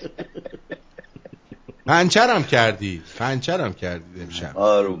 پنچرم کردی امشب.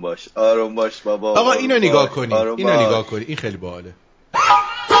 آروم باش بابا. آقا اینو نگاه کنی این خیلی باحاله.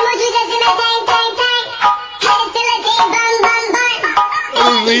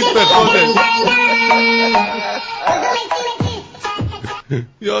 رید به خودش.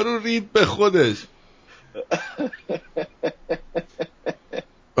 یارو رید به خودش.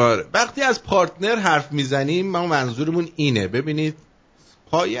 آره وقتی از پارتنر حرف میزنیم ما منظورمون اینه. ببینید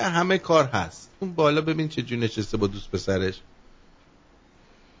پایه همه کار هست. اون بالا ببین چجوری نشسته با دوست پسرش.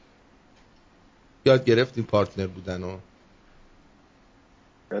 یاد گرفتیم پارتنر بودن و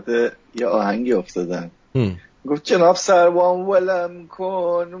یاد یه آهنگی افتادن گفت جناب سروان ولم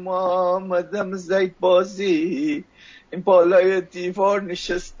کن ما آمدم زید بازی این بالای دیوار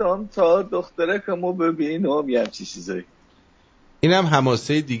نشستم تا دخترکمو ببینم یه همچی چیزایی. این هم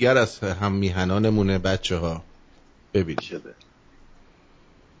حماسه دیگر از هم میهنانمونه بچه ها.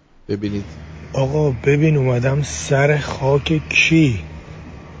 ببینید آقا ببین اومدم سر خاک کی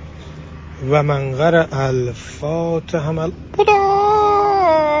و منقر الفاتح همل بودا.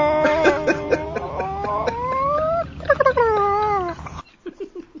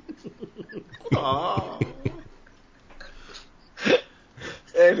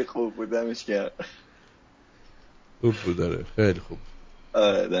 خیلی خوب بود دمش گرم. خوب بود داره خیلی خوب.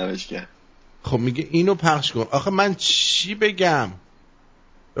 آره دمش گرم. خب میگه اینو پخش کن. آخه من چی بگم؟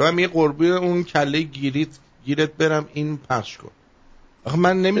 من میگه قربون اون کله گیرت برم این پخش کن. آخه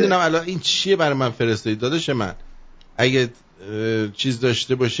من نمیدونم الان این چیه برای من فرستادی داداش من. اگه چیز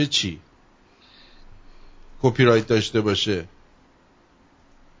داشته باشه چی؟ کپی رایت داشته باشه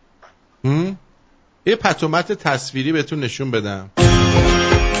یه پتومت تصویری بهتون نشون بدم،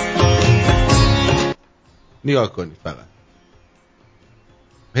 نگاه کنید فقط.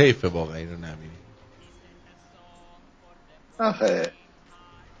 حیفه واقعا اینو نبینید. آخه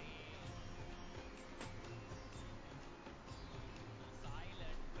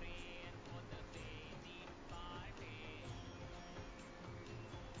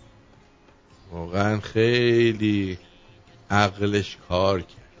واقعا خیلی عقلش کار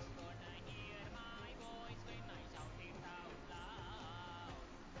کرد.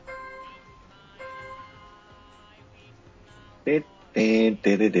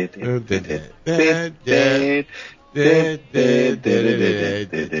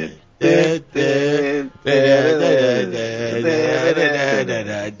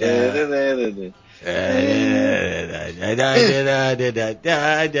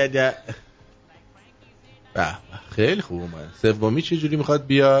 خیلی خوب اومد. سومی چه جوری میخواد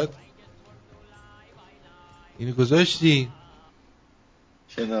بیاد؟ اینو گذاشتی؟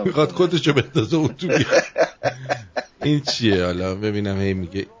 میخواد خودشو بندازه اون تو بیاد. این چیه حالا ببینم. هی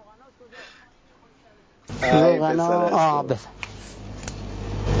میگه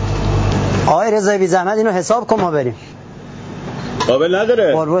آقای رضایی بی زحمت اینو حساب کن ما بریم. قابل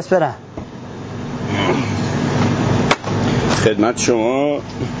نداره. قربوس برم. خدمت شما.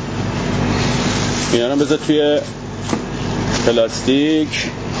 اینا رو بذار توی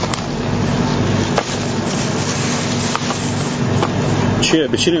پلاستیک. چیه؟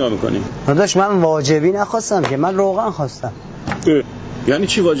 به چی نگاه میکنی؟ داداش من واجبی نخواستم که، من روغن خواستم. یعنی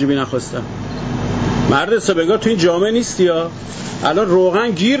چی واجبی نخواستم؟ مرد سبنگار تو این جامعه نیستی ها. الان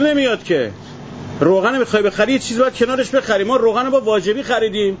روغن گیر نمیاد که. روغن میخوای بخری یه چیز باید کنارش بخری. ما روغن با واجبی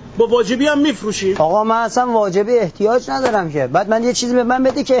خریدیم، با واجبی هم میفروشیم. آقا من اصلا واجبی احتیاج ندارم که. بعد من یه چیزی به من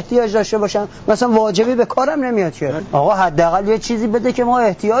بده که احتیاج داشته باشم. مثلا واجبی به کارم نمیاد که. آقا حداقل یه چیزی بده که ما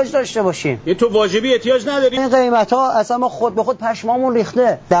احتیاج داشته باشیم. تو واجبی احتیاج نداری؟ این قیمتا اصلا ما خود به خود پشمامون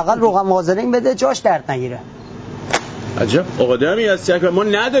ریخته. حداقل روغن وازلین بده جاش درد نگیره. عجب آدمی هستی که ما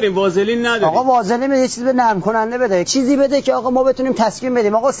نداریم، وازلین نداریم. آقا وازلین یه چیزی به نرم کننده بده، چیزی بده که آقا ما بتونیم تسکین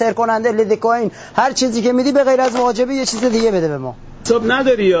بدیم. آقا سر کننده، لیدوکائین، هر چیزی که میدی به غیر از واجبی یه چیز دیگه بده به ما. حساب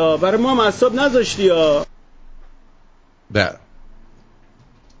نداری یا برای ما حساب نذاشتی یا. بله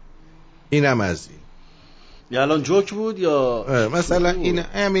اینم از این. یا الان جوک بود یا مثلا این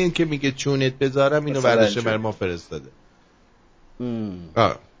همین که میگه چونت بذارم اینو برداشته بر ما فرستاده.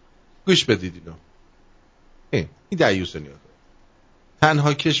 گوش بدید اینو. این دعیوس نیا.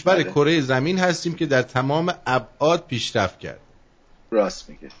 تنها کشور کره زمین هستیم که در تمام ابعاد پیشرفت کرد. راست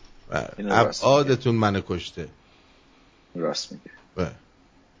میگه. ابعادتون منو کشته. راست میگه.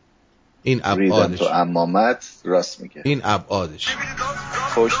 این ابعادش. تو امامت راست میگه. این ابعادش.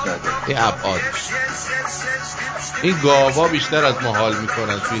 خوش نده. این ابعادش. این گاوا بیشتر از ما حال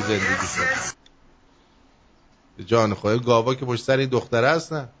میکنن توی زندگیشون. جان خواهی گاوا که پشت سر این دختره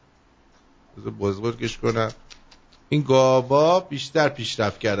هستن. بزرگش کنن. این گاوا بیشتر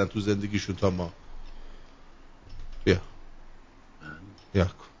پیشرفت کردن تو زندگیشون تا ما. بیا کن.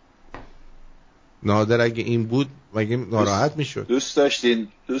 نادر اگه این بود مگه ناراحت میشد؟ دوست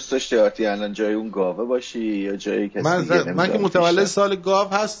داشتی آرتی الان جای اون گاوه باشی یا جای کسی دیگه؟ من که متولد سال گاو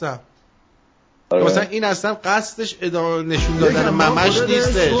هستم. مثلا این اصلا قصدش نشون دادن ممش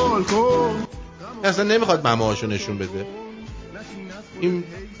نیستش. اصلا نمیخواد ممهاشو نشون بده. این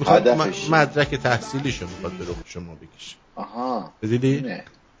میخواد مدرک تحصیلیشو میخواد به رخ شما بکشه. آها دیدی؟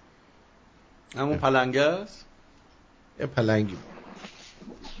 همون پلنگه است؟ یه پلنگی.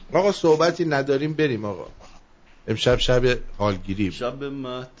 آقا صحبتی نداریم بریم آقا. امشب شب حالگیری. شب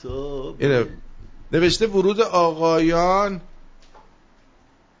مهتاب. اینه نوشته ورود آقایان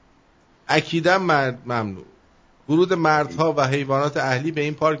اکیداً ممنوع. ورود مردها و حیوانات اهلی به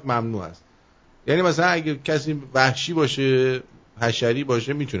این پارک ممنوع است. یعنی مثلا اگه کسی وحشی باشه، حشری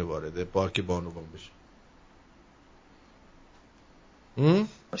باشه، میتونه وارد پارک بانوان بشه.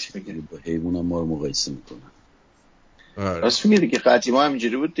 راست میگیری با حیوان ما رو مقایسه میکنن. راست میگیری که قدیما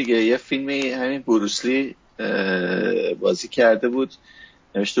همینجوری بود دیگه. یه فیلمی همین بروسلی بازی کرده بود،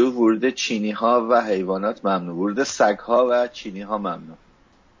 نوشته بود ورود چینی ها و حیوانات ممنوع، ورود سگ ها و چینی ها ممنوع.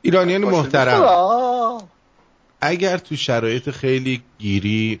 ایرانیان محترم، اگر تو شرایط خیلی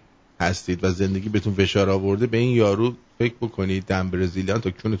گیری هستید و زندگی بهتون فشار آورده، به این یارو فکر بکنید. دم برزیلیان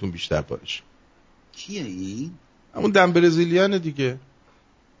تا کونتون بیشتر پارش. کیه این؟ همون دم برزیلیانه دیگه.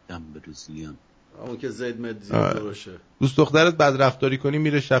 دم برزیلیان همون که زید مدزیان باشه. دوست دخترت بد رفتاری کنی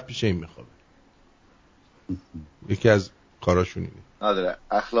میره شب پیش این میخوابه. یکی از کاراشون اینه. نداره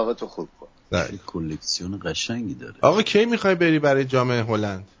اخلاقتو خوب کن. کلکسیون قشنگی داره. آقا کی میخوای بری برای جام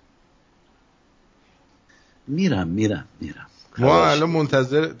هلند؟ میرم. ما الان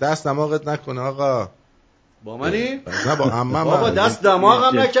منتظر دست دماغت نکنه آقا. با منی؟ نه با عمم. بابا دست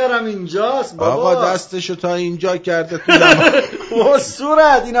دماغم نکردم اینجاست بابا. آقا دستشو تا اینجا کرده تو دماغ. و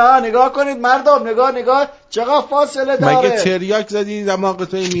صورت اینا نگاه کنید مردم، نگاه چقدر فاصله داره. مگه تریاک زدی دماغ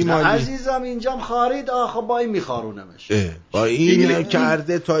تو این میمالی؟ عزیزم اینجام خارید آخه با این میخارونمش. با این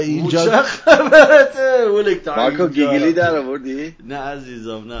کرده تا اینجا. چه خبرته ولک تا مارکو گیگلی در آوردی؟ نه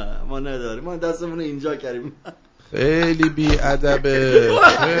عزیزم نه ما نداریم، ما دستمون اینجا کردیم. خیلی بی ادبه،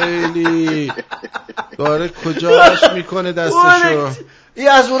 خیلی داره کجاش میکنه دستشو. این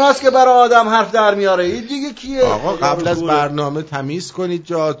از اوناست که برای آدم حرف در میاره. این دیگه کیه؟ آقا قبل از برنامه تمیز کنید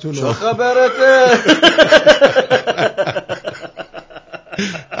جاتونو. چه خبرته؟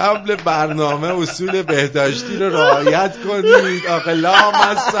 قبل برنامه اصول بهداشتی رو رعایت کنید. آقا لام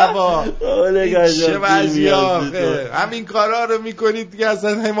از سبا چه وضعی آخه. همین کارا رو میکنید دیگه،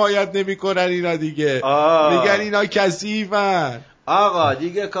 اصلا حمایت نمیکنن اینا دیگه. میگن اینا کثیفن. آقا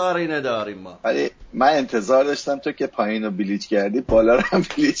دیگه کاری نداریم ما. ولی من انتظار داشتم تو که پایین رو بلیچ کردی بالا رو هم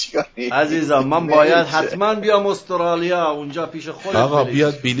بلیچ کنی. عزیزم من باید حتما بیام استرالیا، اونجا پیش خودت. آقا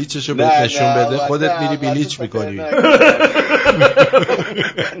بیاد بلیچشو بهت نشون بده، خودت میری بلیچ میکنی.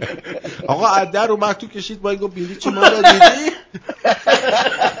 آقا عدر اومد تو کشید با این گفت بلیچ ما رو دیدی؟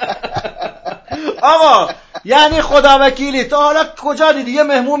 آقا یعنی خدا وکیلی تا حالا کجا دیدی یه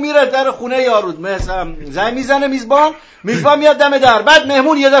مهمون میره در خونه یارو مثلا زنگ میزنه میزبان میاد دم در، بعد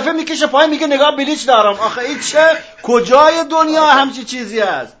مهمون یه دفعه میکشه پایین میگه نگاه بلیچ دارم. آخه این چه کجای دنیا همچی چیزی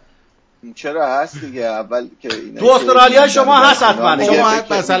هست؟ چرا هست دیگه. اول که تو استرالیا شما هست حتما.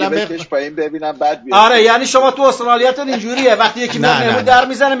 شما مثلا بکش پایین ببینم بعد بیاد. آره یعنی شما تو استرالیاتون اینجوریه وقتی یکی مهمون در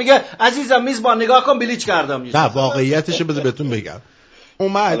میزنه میگه عزیزم میزبان نگاه کن بلیچ کردم. نه واقعیتشو بذار بهتون بگم.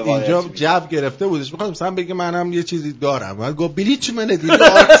 اومد اینجا جو گرفته بودش، میخوام مثلا بگه منم یه چیزی دارم، بعد گفت بلیچ منه دیگه.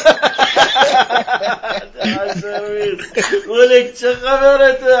 ولک چه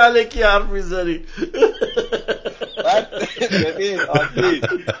خبرته الکی حرف میزنی؟ ببین آرتین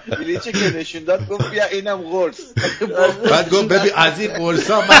بلیچی که نشون داد گفت بیا اینم قرص. بعد گفت ببین از این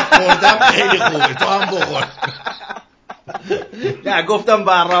قرصا من خوردم خیلی خوبه تو هم بخور. نه گفتم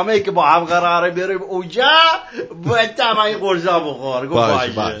برنامه‌ای که با هم قراره بریم اونجا باید تمام این قرصا بخور.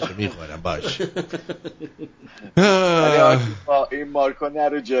 باشه میخورم باشه. این مارکو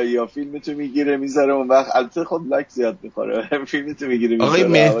نرو جایی ها فیلمتو میگیره میذاره اون وقت. البته خب لایک زیاد میخوره. فیلمتو میگیره میذاره. آقای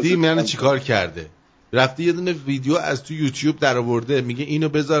مهدی من چیکار کرده؟ رفته یه دونه ویدیو از تو یوتیوب در آورده میگه اینو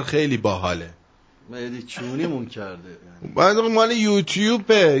بذار خیلی باحاله. مهدی چونیمون کرده بعد مال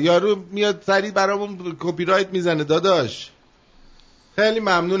یوتیوبه، یارو میاد سریع برامون کپی رایت میزنه. داداش خیلی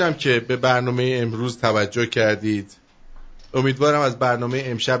ممنونم که به برنامه امروز توجه کردید. امیدوارم از برنامه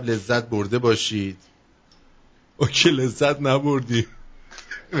امشب لذت برده باشید. اوکی لذت نبردی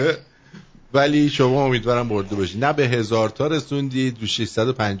ولی شما امیدوارم برده باشید. نه به 1000 تا رسوندید، رو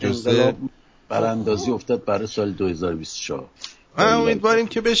 653 براندازی افتاد برای سال 2024. امیدواریم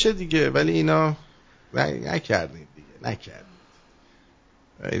که بشه دیگه، ولی اینا نکردید دیگه، نکردید.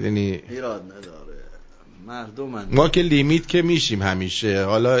 ایراد نداره مردم ما که لیمیت که میشیم همیشه.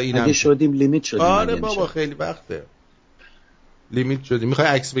 حالا اینم اگه شدیم لیمیت شدیم. آره بابا خیلی وقته لیمیت شدیم. میخوای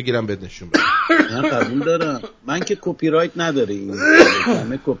عکس بگیرم بهت نشون بدم؟ نه قبول دارم. من که کپی رایت نداره این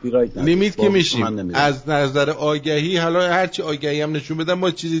همه کپی رایت نداره. لیمیت که میشیم از نظر آگهی. حالا هرچی آگهی هم نشون بدم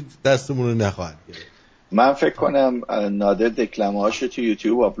ما چیزی دستمون رو نخواهد گرفت. من فکر کنم نادر دکلمه هاشو تو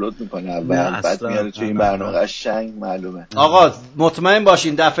یوتیوب آپلود میکنه اول بعد میاره تو این برنامه قشنگ معلومه. آقا مطمئن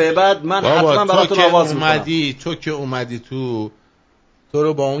باشین دفعه بعد من حتما براتون آواز میکنم. تو که اومدی تو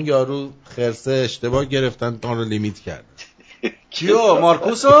رو با اون یارو خرسه اشتباه گرفتن، تا رو لیمیت کرد. کیو؟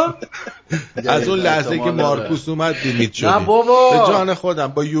 مارکوسو؟ از اون لحظه که مارکوس اومد لیمیت شد. نه بابا به جان خودم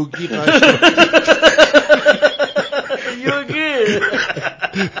با یوگی یوگی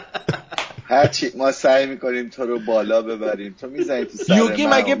هرچی ما سعی میکنیم تو رو بالا ببریم تو میزنی تو سر یوگی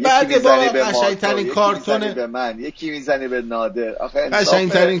مگه بعد با قشنگترین کارتون به من یکی میزنی به نادر. آخه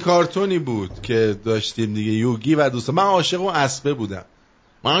قشنگترین کارتونی بود که داشتیم دیگه. یوگی و دوستان. من عاشق اون اسبه بودم.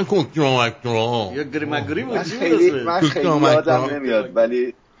 من کوکرو یا گریمگری بود. من خیلی یادم نمیاد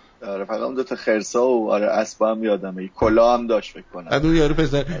ولی آره فقط اون 2 خرسا و آره اسبا هم یادمه. کلا هم داشت فکر کنم. بعد اون یارو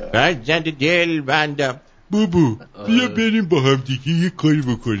پسر بعد دل بندم بوبو بیا بریم با هم دیگه یه کاری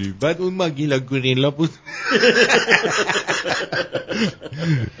بکنیم. بعد اون ماگیلا گوریلا بود.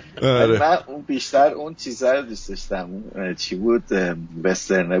 آره. من اون بیشتر اون چیزا رو دوست داشتم. اون چی بود؟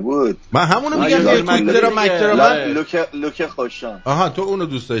 وسترنه بود. من همونو میگم لوک خوشان. آها تو اونو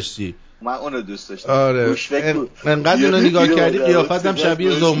دوست داشتی. من اونو دوست داشتم. آره انقدر اونو نگاه کردی قیافتم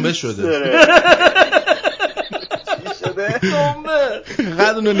شبیه زنبه شده. زنبه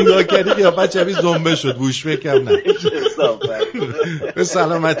قد اونو نگاه کردی قیافت شبیه زنبه شد، بوشمکم نه. به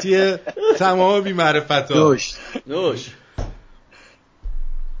سلامتی تمام بی‌معرفتا. نوش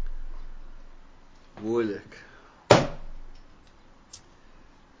بولک.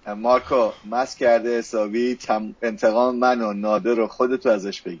 مارکو مس کرده حسابی، انتقام من و نادر رو خودتو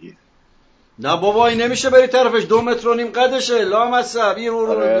ازش بگیر. نه بابا این نمیشه بری طرفش، 2.5 متر قدشه، لامصب این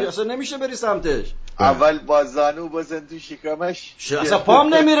رو اصلا نمیشه بری سمتش. اول با زانو بزن تو شکمش، اصلا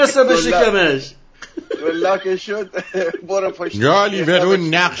پام نمیرسه به شکمش. والله که شد برو پشت یالی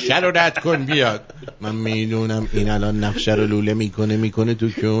ورون نقشه رو رد کن بیاد. من میدونم این الان نقشه رو لوله میکنه تو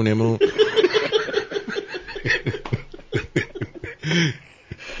کونمون.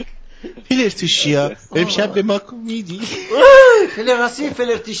 فلرتوشیا امشب به ما میدی؟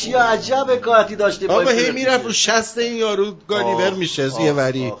 فلرتوشیا عجب کاتی داشتی. آبا هی میرفت رو شست این یارو گالیور میشه یه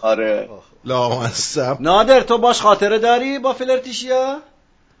وری. آره لامصب. نادر تو باش خاطره داری با فلرتوشیا؟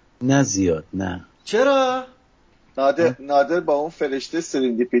 نه زیاد نه. چرا؟ نادر با اون فرشته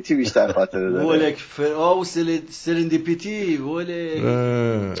سرندیپیتی بیشتر خاطره داره. ولک سرندیپیتی ولک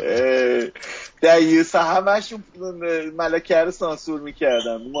دیوسه همشون ملکه رو سانسور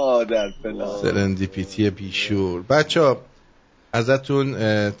میکردن مادر فلان. سرندیپیتی بیشور. بچه ازتون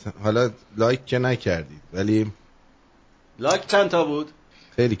حالا لایک که نکردید ولی لایک چند تا بود؟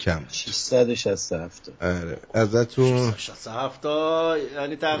 خیلی کم. 667. آره ازتون 667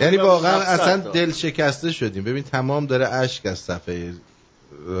 یعنی تقریبا یعنی واقعا اصلا دل شکسته شدیم. ببین تمام داره اشک از صفحه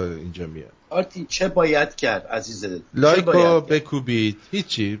اینجا میاد. آرتین چه باید کرد عزیز؟ لایک رو بکوبید.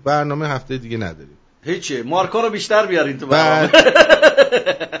 هیچی، برنامه هفته دیگه نداریم. هیچی، مارکو رو بیشتر بیارین تو برنامه.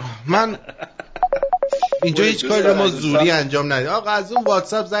 من اینجا هیچ کاری رو ما زوری انجام ندیم. آقا از اون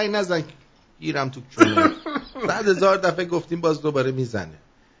واتساپ زنگ نزن گیرم تو کونه. 100,000 دفعه گفتیم باز دوباره میزنه.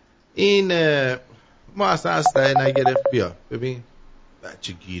 این ما اصلا اسلحه نگرفت. بیا ببین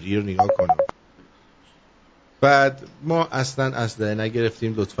بچه گیری رو نگاه کنم. بعد ما اصلا اسلحه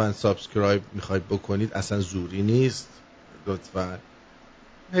نگرفتیم. لطفاً سابسکرایب میخواید بکنید، اصلا زوری نیست. لطفاً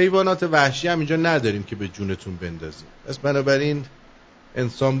حیوانات وحشی هم اینجا نداریم که به جونتون بندازیم. پس بنابراین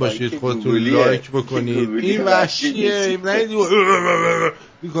انسان باشید، خودتون لایک بکنید. این وحشیه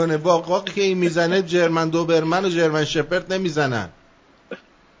میکنه واقعا که این میزنه. جرمن دوبرمن و جرمن شپرد نمیزنن.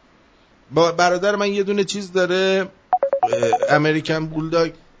 برادر من یه دونه چیز داره، امریکن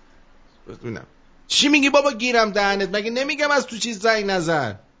بولداگ. ببینم چی میگی بابا؟ گیرم دهنت. مگه نمیگم از تو چیز زنگ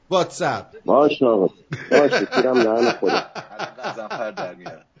نزن واتساپ؟ باشه گیرم دهنت خودت. قزنفر در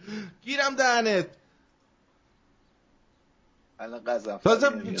میاد. گیرم دهنت. الان قزنفر تازه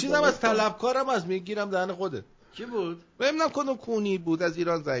چیزم از طلبکارم از میگیرم دهن خودت. کی بود؟ ببینم کدوم کونی بود از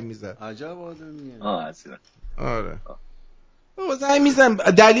ایران زنگ میزد. عجب آدمیه. از ایران. آره بابا زنگ میزنم.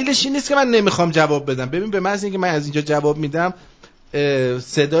 دلیلش این نیست که من نمیخوام جواب بدم. ببین به محض اینکه من از اینجا جواب میدم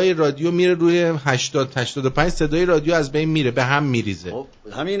صدای رادیو میره روی 80-85 صدای رادیو از بین میره، به هم میریزه.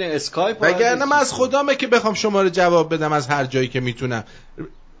 همین اسکایپ. وگرنه من از خدامه که بخوام شما رو جواب بدم از هر جایی که میتونم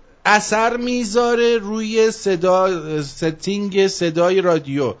اثر میذاره روی ستینگ صدای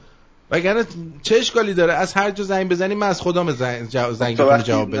رادیو. وگرنه چه اشکالی داره از هر جا زنگ بزنی من از خودم زنگتون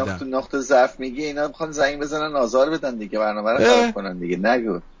جواب بدم. نقطه ضعف میگی اینا میخوان زنگ بزنن آزار بدن دیگه، برنامه رو خراب کنن دیگه.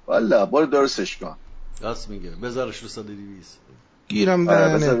 نگو والا برو درستش کن. راست میگه، بذارش رو 120. گیرم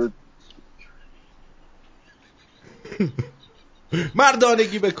دهنت.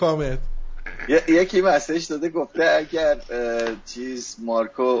 مردانگی به کامل. یکی مسیج داده گفته اگر چیز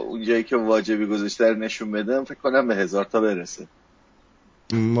مارکو اونجایی که واجبی گذاشته رو نشون بدم فکر کنم به 1000 تا برسه.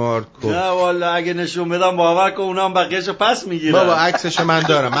 مارکو نه والا اگه نشون بدم باور کن اونا هم بقیه‌شو پس میگیرن. بابا عکسشو من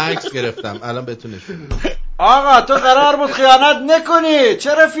دارم، من عکس گرفتم الان بهتون نشون میدم. آقا تو قرار بود خیانت نکنی،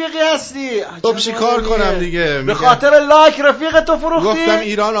 چه رفیقی هستی؟ خب چیکار کنم دیگه؟ به خاطر لایک رفیق تو فروختی؟ گفتم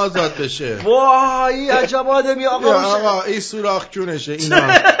ایران آزاد بشه. وای عجب آدمی. آقا این سوراخ کونشه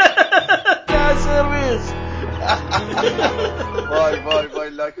اینا. سرویس. وای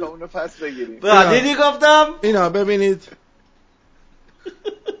لایک اونو پس بگیریم. دیدی گفتم اینا ببینید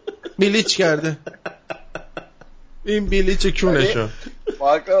بیلیچ کرده. این بیلیچ کونشو.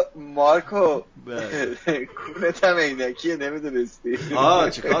 مارکو کونت هم عینکیه نمیدونستی؟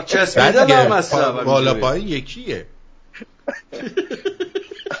 چیکار چسبیده لام اصلا بالا پایین یکیه.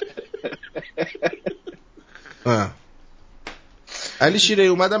 علی شیره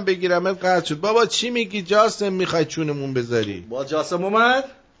اومدم بگیرم قطع شد. بابا چی میگی جاسم؟ میخوای چونمون بذاری؟ با جاسم اومد؟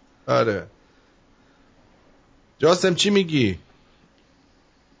 آره جاسم چی میگی؟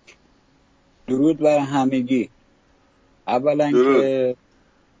 درود بر همگی. اولا که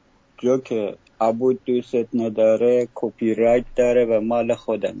جوک عبود دوست نداره کپی رایت داره و مال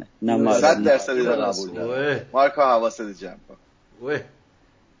خودمه، نه مال 100% قبول داره. مارکا حواست جمع کن.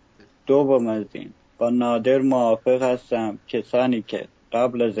 دوم از این، با نادر موافق هستم کسانی که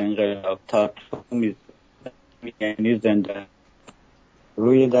قبل از انقلاب تاتو یعنی زنده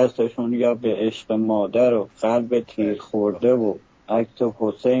روی دستشون یا به عشق مادر و قلب تیر خورده و عکس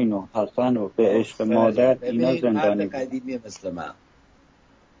حسین و حسن و به عشق مادر اینا زندانی قدیمی مثل من.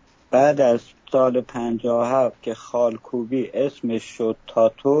 بعد از سال 57 که خالکوبی اسمش شد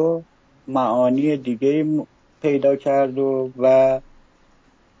تاتو، معانی دیگه پیدا کرد و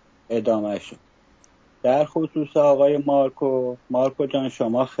ادامه شد. در خصوص آقای مارکو جان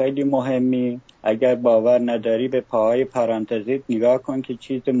شما خیلی مهمی، اگر باور نداری به پاهای پرانتزیت نگاه کن که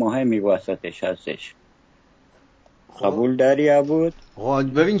چیز مهمی واسطش هستش. قبول داری عبود؟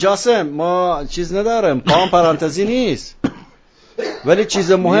 ببین جاسم، ما چیز ندارم، پاهم پرانتزی نیست، ولی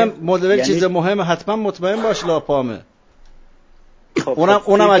چیز مهم یعنی چیز مهم حتما مطمئن باش لا پامه.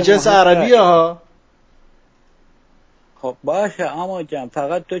 اونم از جنس عربیه ها. خب باشه اما جان،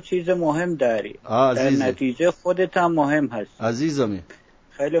 فقط تو چیز مهم داری، در نتیجه خودت هم مهم هست عزیزمی.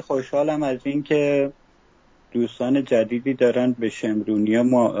 خیلی خوشحالم از این که دوستان جدیدی دارن به شمرونی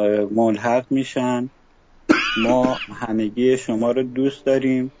ملحق میشن. ما همگی شما رو دوست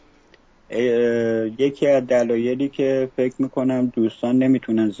داریم. یکی از دلایلی که فکر میکنم دوستان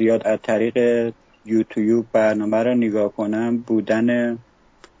نمیتونن زیاد از طریق یوتیوب برنامه رو نگاه کنن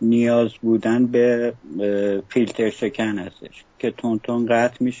نیاز بودن به فیلتر شکن هستش که تون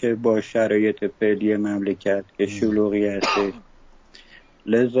قطع میشه با شرایط فعلی مملکت که شلوغی هستش.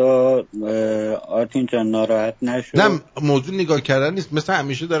 لذا آرتین جان ناراحت نشو. نه موضوع نگاه کردن نیست، مثل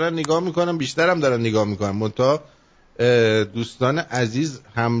همیشه دارن نگاه میکنن، بیشترم دارن نگاه میکنن، منتها دوستان عزیز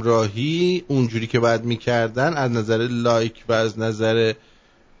همراهی اونجوری که باید میکردن از نظر لایک و از نظر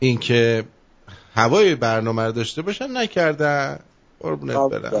اینکه هوای برنامه رو داشته باشن نکردن. قربونت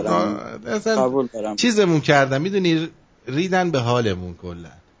برم. اصلا چیزمون کردن، میدونی ریدن به حالمون کلا.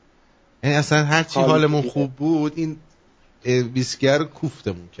 یعنی اصلا هر چی حالمون خوب بود این ویسکر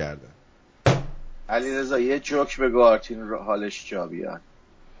کوفتمون کردن. علیرضا یه جوک بگو آرتین حالش جا بیاد.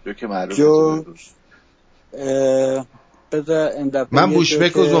 جوک معروف تو بگو. من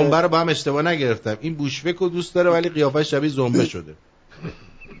بوشبک و زنبه رو با هم اشتباه نگرفتم. این بوشبک رو دوست داره ولی قیافه شبیه زنبه شده.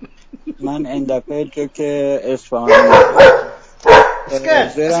 من اندفعه جوک اصفهانی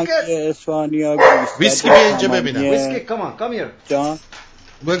اسپانیا ویسکی بیا اینجا ببینم. ویسکی کام هیر جان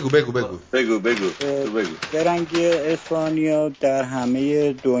بگو فرنگی اسپانیا در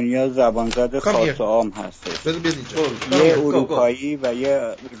همه دنیا زبانزد خاص و عام هستش. یه اروپایی و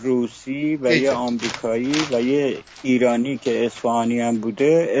یه روسی و یه آمریکایی و یه ایرانی که اسپانی هم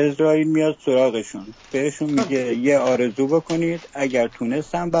بوده، اسرائیل میاد سراغشون، بهشون میگه یه آرزو بکنید، اگر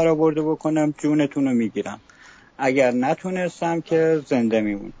تونستم برآورده بکنم جونتون رو میگیرم، اگر نتونستم که زنده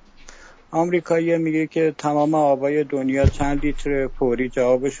میمون. آمریکایی میگه که تمام آبای دنیا چند لیتر، فوری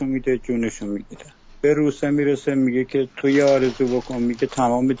جوابشون میده، جونشون میگیره. به روسه میرسه میگه که تو یه آرزو بکن، میگه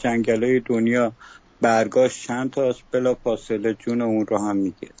تمام جنگلای دنیا برگاش چند تاست، بلا فاصله جون اون رو هم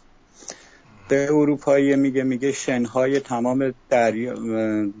میگیره. به اروپایی میگه شنهای تمام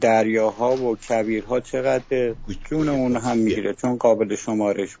دریاها و کویرها چقدر، جون اون هم میگیره چون قابل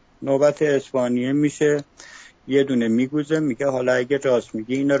شمارش. نوبت اسپانیه میشه، یه دونه میگوزه، میگه حالا اگه راست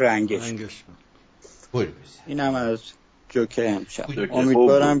میگی اینو رنگش اینم از جوکه امشب.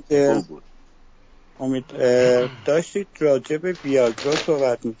 امیدوارم که داشتید راجع به ویاگرا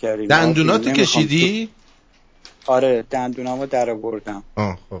صحبت میکردید. دندوناتو کشیدی؟ آره دندونامو در آوردم.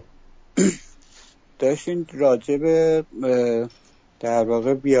 خب داشتین راجع به در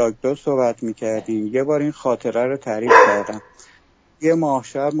واقع ویاگرا صحبت میکردیم. یه بار این خاطره رو تعریف کردم. یه ماه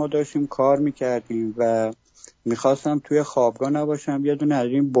شب ما داشتیم کار میکردیم و میخواستم توی خوابگاه نباشم، یه دونه از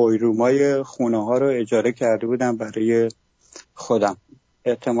این بایرومای خونه ها رو اجاره کرده بودم برای خودم.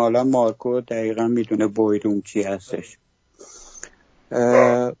 احتمالا مارکو دقیقا میدونه بایروم چی هستش.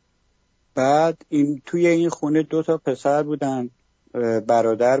 بعد توی این خونه 2 پسر بودن،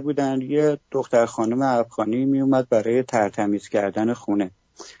 برادر بودن. یه دختر خانم افغانی میومد برای ترتمیز کردن خونه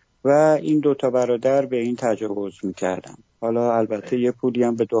و این 2 برادر به این تجاوز میکردن. حالا البته یه پولی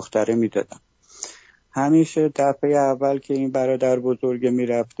هم به دختره میدادن. همیشه دفعه اول که این برادر بزرگ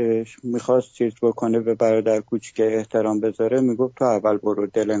میرفتش میخواست چیز بکنه به برادر کوچیک احترام بذاره، میگفت تو اول برو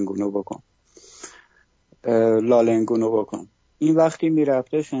دلنگونو بکن، لالنگونو بکن. این وقتی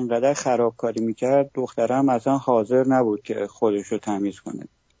میرفتش انقدر خرابکاری میکرد دخترم اصلا حاضر نبود که خودشو تمیز کنه.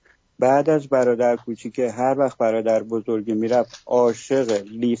 بعد از برادر کوچیک هر وقت برادر بزرگ میرفت عاشق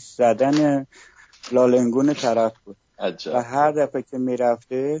لیس زدن لالنگون طرف بود. و هر دفعه که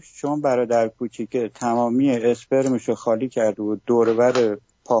میرفته چون برادر کوچیکه تمامی اسپرمشو خالی کرده بود دوربر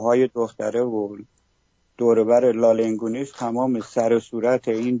پاهای دختره و دوربر لالنگونیش، تمام سر و صورت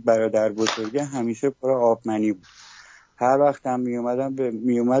این برادر بزرگه همیشه پر آبمنی بود. هر وقت هم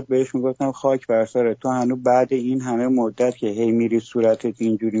میومد بهش میگفتم خاک بر سرت، تو هنو بعد این همه مدت که هی میری صورتت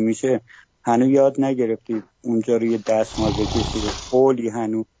اینجوری میشه هنو یاد نگرفتی اونجا روی دستمال بکشی قولی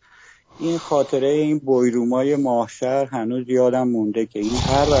هنو. این خاطره این بویرومای ماهشهر هنوز یادم مونده که این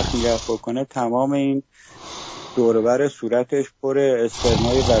هر وقت میرفت بکنه تمام این دوربر صورتش پر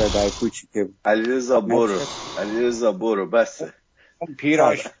اسپرمای برادر کوچیکه بود. علیرضا برو بسه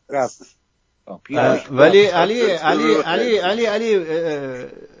پیراش رفت. ولی علی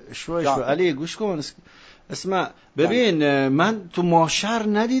شو علی گوش کن اسمع ببین من تو ماهشهر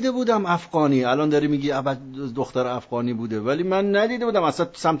ندیده بودم افغانی. الان داری میگی ابد دختر افغانی بوده ولی من ندیده بودم اصلا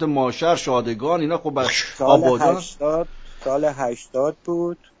سمت ماهشهر شادگان اینا. خب آبادان سال 80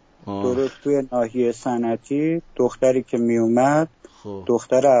 بود. درست توی ناحیه صنعتی دختری که میومد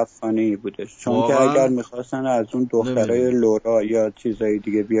دختر افغانی بودش، چون که اگر میخواستن از اون دخترای لورا یا چیزای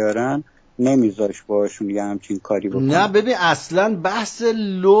دیگه بیارن نمیذاش باشون یه همچین کاری بکنن. نه ببین اصلا بحث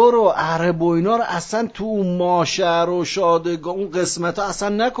لور و عرب و اینا رو اصلا تو ماهشهر و شادگان اون قسمت ها اصلا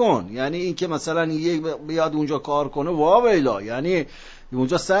نکن. یعنی این که مثلا یک بیاد اونجا کار کنه واویلا، یعنی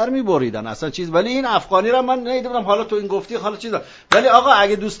اونجا سر میبریدن اصلا چیز. ولی این افغانی رو من ندیده بودم. حالا تو این گفتی حالا چیزا. ولی آقا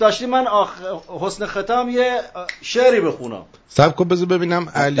اگه دوست داشتی من حسن ختام یه شعری بخونم. صبر کن بذار ببینم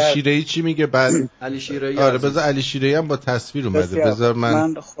علی شیره‌ای چی میگه. بعد علی شیره‌ای آره بذار علی شیره‌ای هم با تصویر اومده. بذار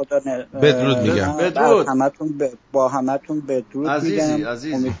من خدا بدرود میگم. بدرود با همتون بدرود میگم.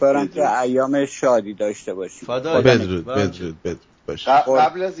 امیدوارم که ایام شادی داشته باشید. بدرود باشه.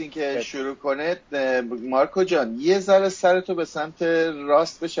 قبل از اینکه شروع کنه مارکو جان یه ذره سرتو به سمت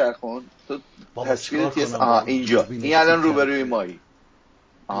راست بچرخون. تو تصویرت اینجا این الان روبروی مایی.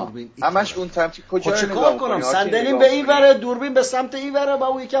 همش اون سمتی کجا رو نگاه کنم؟ صندلیم به این وره، دوربین به سمت این وره و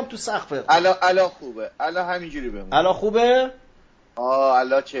اون یکم تو سقفه. الان خوبه. الان همینجوری بمون. الان خوبه؟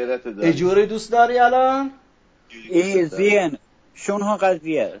 الان چهرهت داری. اجوری دوست داری الان؟ زین شونها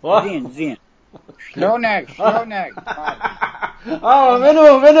قضیه زین شلونك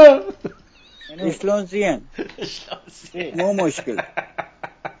منو شلون زين مو مشکل.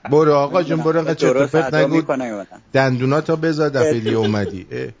 برو آقا جون برو انقدر چطور پرت نگو. دندوناتو بذار دفعه دیگه اومدی.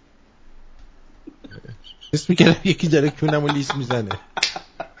 اسم میگرم یکی داره کونمو لیس میزنه.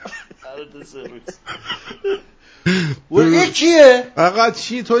 این کیه؟ آقا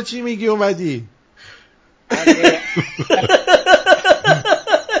تو چی میگی اومدی؟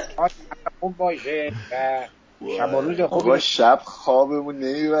 خوب باشه شب و روز خوب. شب خوابمون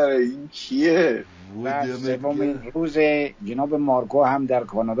نمیبره. این کیه؟ و سومین روز جناب مارکو هم در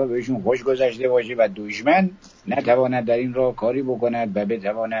کانادا بهشون خوش گذشته باشه و دشمن نتواند در این راه کاری بکند و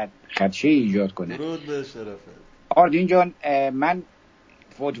بتواند خدشه ایجاد کند. درود به شرفت. آرتین جان من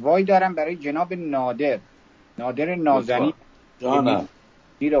فتوایی دارم برای جناب نادر نازنی جانم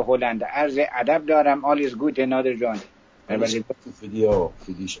دیر هلند. عرض ادب دارم. آلیز گوت نادر جان.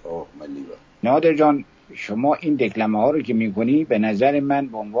 نادر جان شما این دکلمه ها رو که میکنی به نظر من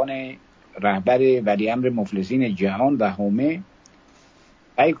به عنوان رهبر ولی امر مفلسین جهان و حومه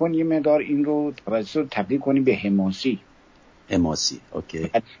سعی کن یه مقدار این رو توسط تبدیل کنی به حماسی.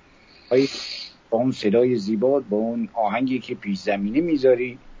 اوکی. با اون صدای زیبا با اون آهنگی که پیش زمینه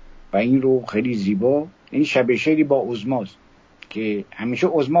میذاری و این رو خیلی زیبا. این شب شعری با عظماست که همیشه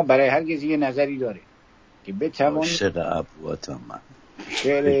عظما برای هر کسی یه نظری داره که بتوان عاشق ابواتم من.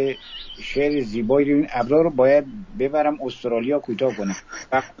 شعر زیبایی رو این ابرا رو باید ببرم استرالیا کوتاه کنم.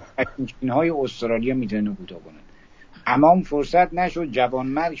 اینهای استرالیا میتونه کوتاه کنن. اما فرصت نشد،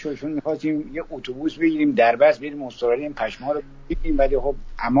 جوانمرگ شد، چون می‌خواستیم یه اتوبوس بگیریم دربست بریم استرالیا این پشما رو بگیریم. ولی خب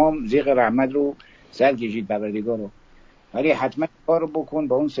امام زیغ رحمت رو سر کشید پروردگار رو. ولی حتما کار رو بکن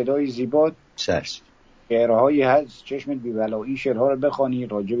با اون صدای زیبا. چشم. شعرهایی هست چشمت بی‌بلا. این شعرها رو بخوانی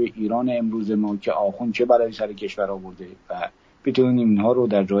راجع به ایران امروز ما که آخوند چه بلایی سر کشور آورده و بتونیم اینها رو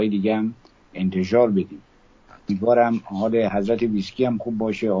در جای دیگه هم انتشار بدیم. امیدوارم حال حضرت ویسکی هم خوب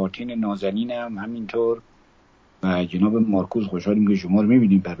باشه، آرتین نازنین هم همینطور و جناب مارکوس. خوشحالیم که شما رو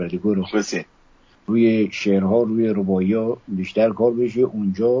می‌بینیم پروردگار رو. روی شعرها روی رباعی‌ها بیشتر کار بشه.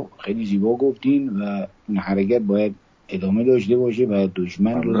 اونجا خیلی زیبا گفتین و این حرکت باید ادامه داشته باشه و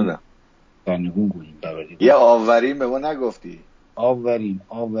دشمن رو سرنگون کنیم پروردگار. یه آورین به ما نگفتی. آورین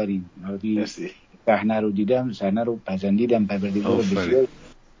مرسی. صحنه رو دیدم، صحنه رو پسندیدم پروردگار بسیار.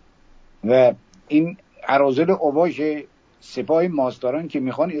 و این اراذل اوباش سپاه ماستاران که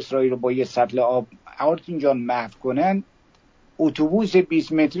میخوان اسرائیل رو با یه سطل آب آرتین جان محو کنن اتوبوس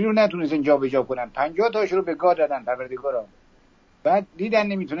 20 متری رو نتونستن جابجا کنن، 50 تاش رو به گار دادن پروردگارا. بعد دیدن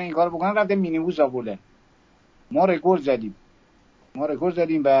نمیتونن این کارو بکنن، رفتن مینیبوس آوردن. ما رکورد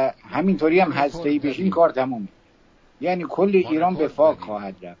زدیم و همینطوری هم هسته‌ای بشین کار تمومه. یعنی کل ایران به فاک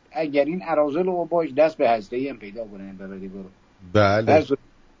خواهد رفت اگر این اراذل و اوباش دست به هسته‌ای هم پیدا کنن پروردگارا. بله.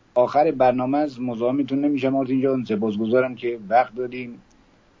 آخر برنامه از مزاحمتون نمیشم آرتین جان، سپاسگزارم که وقت دادیم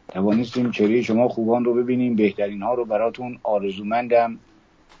توانستیم چهره شما خوبان رو ببینیم. بهترین ها رو براتون آرزومندم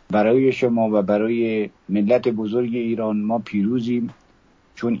برای شما و برای ملت بزرگ ایران. ما پیروزیم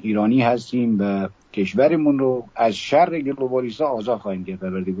چون ایرانی هستیم و کشورمون رو از شر گلوبالیستا آزاد خواهیم کرد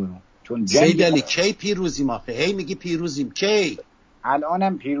پروردگارا. چون سید علی کی پیروزیم آخه؟ هی میگی پیروزیم، کی؟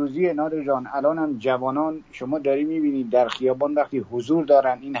 الانم پیروزیه نادر جان، الانم جوانان شما داری میبینید در خیابان وقتی حضور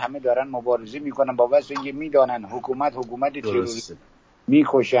دارن این همه دارن مبارزه میکنن با واسه اینکه میدانن حکومت تروریستی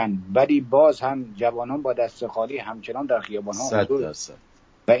میکشن، ولی باز هم جوانان با دست خالی همچنان در خیابان ها حضور،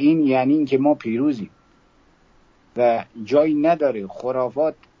 و این یعنی این که ما پیروزیم و جایی نداره.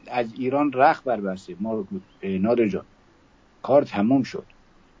 خرافات از ایران رخ بربسته. ما نادر جان کار تموم شد،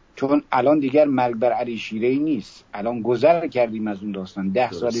 چون الان دیگر مرگ بر علی شیره‌ای نیست. الان گذر کردیم از اون داستان.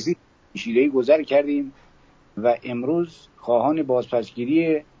 10 سال پیش شیره‌ای گذر کردیم و امروز خواهان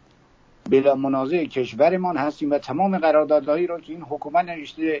بازپسگیری بلا منازع کشورمان هستیم و تمام قراردادهایی را که این حکومت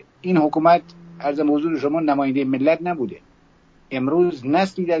نوشته، این حکومت عرضم حضور شما نماینده ملت نبوده. امروز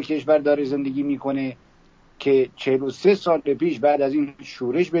نسلی در کشور داره زندگی میکنه که 43 سال پیش بعد از این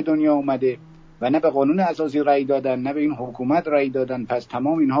شورش به دنیا اومده و نه به قانون اساسی رأی دادن نه به این حکومت رأی دادن. پس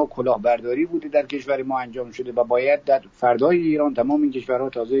تمام اینها کلاهبرداری بوده در کشور ما انجام شده و باید در فردای ایران تمام این کشورها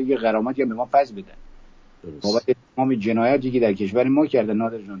تازه یه غرامتی هم به ما پس بدن بابت تمام جنایاتی که در کشور ما کردن.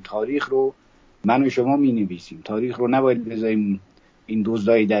 نادر جان تاریخ رو من و شما می‌نویسیم، تاریخ رو نباید بذاریم این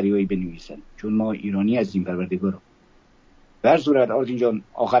دزدای دریایی بنویسن، چون ما ایرانی هستیم پروردگارا. در صورت آرتین جان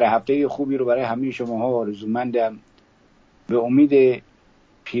آخر هفته خوبی رو برای همه شماها آرزومندم، به امید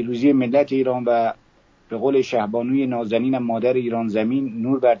پیروزی ملت ایران و به قول شهبانوی نازنینم مادر ایران زمین،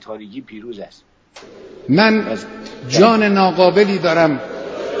 نور بر تاریکی پیروز است. من جان ناقابلی دارم.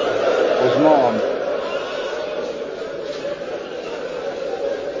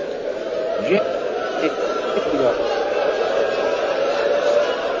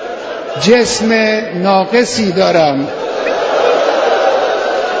 جسم ناقصی دارم.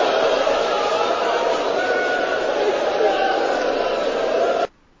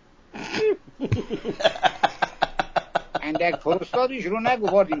 اندک پروستادش رو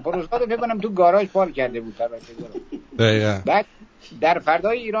نگفتیم، پروستاد رو ببینم تو گاراژ پارک کرده بود دقیقاً. بعد در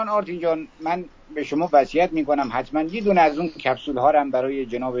فردای ایران آرتین جان من به شما وصیت میکنم حتما یه دونه از اون کپسول ها رو برای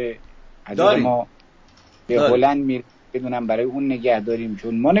جناب حضرت ما به هلند می بدونم برای اون نگه داریم،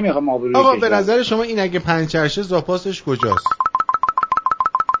 چون ما نمیخوام آبروی آقا به نظر شما این اگه پنچرشه زاپاسش کجاست؟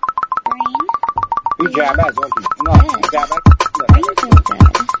 تو جعبه از آرتین جعبه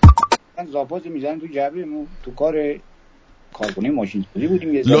زاپاس میزنن تو جعبه. تو کارخونه ماشین سازی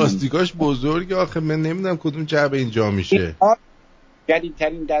بودیم یه زمان. لاستیکاش بزرگه آخه، من نمیدونم کدوم جعبه اینجا میشه.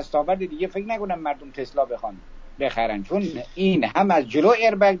 جدیدترین دستاورد دیگه فکر نکنم مردم تسلا بخرن، چون این هم از جلو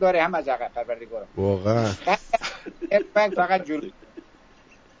ایربگ داره هم از عقب پروردگارا. واقعا ایربگ فقط جلو.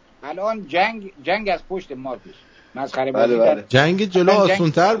 الان جنگ از پشت مارکوس مسخره بازی. بله. جنگ جلو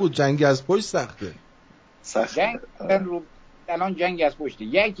آسان‌تر بود، جنگ از پشت سخته. جنگ رو الان جنگ از پشت.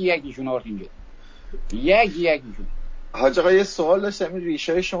 یکیشون آرتین جان یکیشون. حاج آقا یه سوال داشتم، این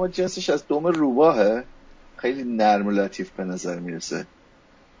ریشه‌های شما جنسش از دم روباهه؟ خیلی نرم و لطیف به نظر میرسه.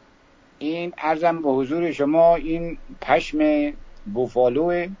 این عرضم به حضور شما این پشم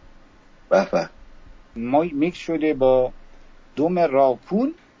بوفالوه به ما میکس شده با دم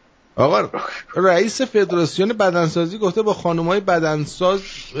راکون. آقا رئیس فدراسیون بدنسازی گفته با خانم‌های بدنساز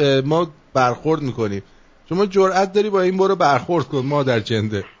ما برخورد میکنیم. شما جرأت داری با این برو برخورد کن مادر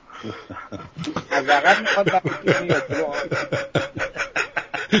جنده. از عقب میخواد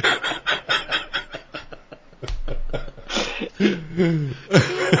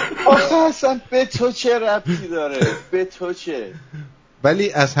آخه اصلا به تو چه ربطی داره؟ به تو چه؟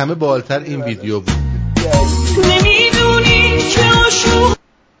 ولی از همه بالتر این ویدیو بود.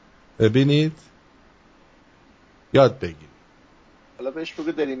 ببینید یاد بگیر. حالا بهش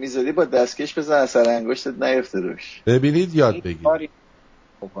بگو داری میذاری با دستکش بزن اثر انگشتت نیفته روش. ببینید یاد بگیر.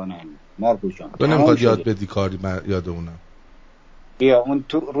 مارکوس جان تو نمیخواد یاد بدی کاری یادمونم. بیا اون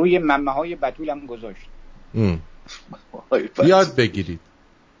تو روی ممه های بتولم گذاشت. یاد بگیرید.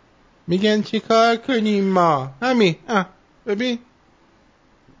 میگن چی کار کنیم ما همین.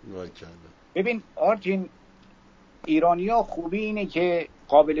 ببین آرتین، ایرانی‌ها خوبی اینه که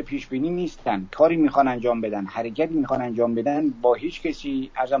قابل پیش بینی نیستن، کاری میخوان انجام بدن، حرکتی میخوان انجام بدن، با هیچ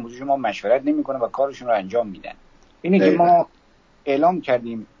کسی از حضور شما مشورت نمیکنه و کارشون رو انجام میدن. اینه که ما اعلام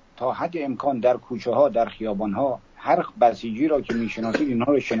کردیم تا حد امکان در کوچه ها، در خیابان ها، هر بسیجی را که میشناسید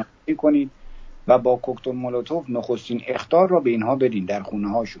اینها رو شناسایی کنید و با کوکتل مولوتوف نخستین اخطار را به اینها بدین در خونه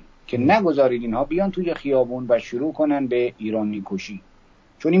هاشون که نگذارید اینها بیان توی خیابون و شروع کنن به ایرانی کشی،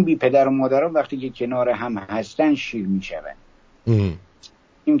 چون این بی پدر و مادرها وقتی که کنار هم هستن شیر میشون.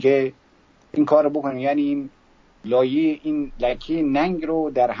 این که این کار رو بکنیم، یعنی این لایه، این لکه ننگ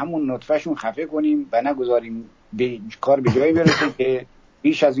رو در همون نطفهشون خفه کنیم و نگذاریم به کار به جایی برسه که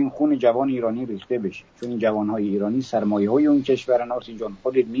بیش از این خون جوان ایرانی ریخته بشه، چون این جوانهای ایرانی سرمایه‌های اون کشورن. آرتین جان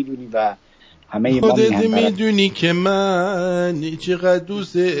خودت میدونی و همه ما میدونی که من چقدر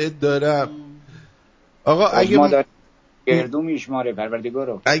دوست دارم. آقا اگه ما داریم گردو میشماره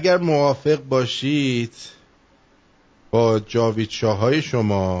پروردگارو، اگر موافق باشید با جاوید شاهای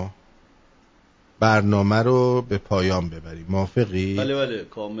شما برنامه رو به پایان ببریم. موافقی؟ بله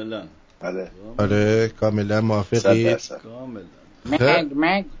کاملا. بله. آره کاملا موافقی. کاملا.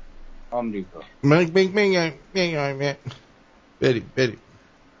 مگ آمریکا. بریم.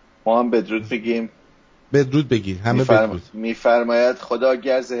 ما هم بدرود بگیم. بدرود بگید همه بدرود. میفرماید خدا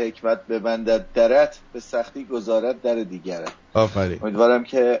گرز حکمت ببندد درت، به سختی گذارد در دیگرت. آفرین. امیدوارم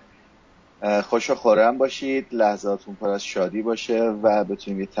که خوش و خرم باشید، لحظاتون پر از شادی باشه و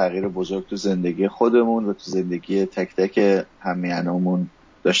بتونیم یه تغییر بزرگ تو زندگی خودمون و تو زندگی تک تک همیهنامون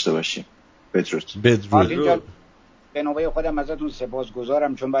داشته باشیم. بدرود. به نوبه خودم ازتون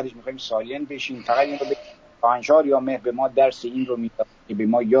سپاسگزارم، چون بعدش میخوایم سالین بشیم. فقط این رو به شاهنشاه یا مهر به ما درس این رو میداد که به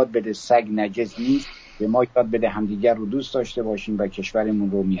ما یاد بده سگ نجس نیست، به ما یاد بده همدیگر رو دوست داشته باشیم و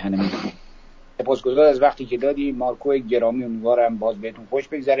کشورمون رو میهن میکنیم. سپاسگزار از وقتی که دادی مارکو گرامی. امیدوارم باز بهتون خوش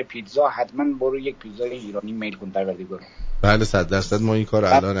بگذره. پیتزا حتما برو یک پیتزای ایرانی میل کن پروردگار. بله 100% ما این کار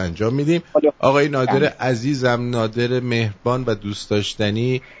الان انجام میدیم. آقای نادر عزیزم، نادر مهربان و دوست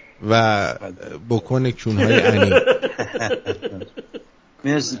داشتنی و بکن کونهای عنی،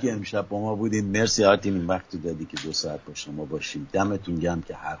 مرسی که امشب با ما بودین. مرسی آرتین این وقت دادی که 2 ساعت با شما باشیم. دمتون گرم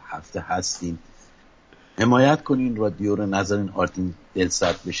که هر هفته هستین. حمایت کنین رادیو رو، نذارین آرتین دل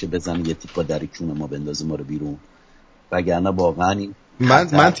سرد بشه، بزنین یه تیپا در کون ما بندازه ما رو بیرون، وگرنه واقعا این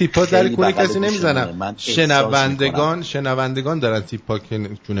من تیپا در کون کسی نمیزنم. شنوندگان دارن تیپا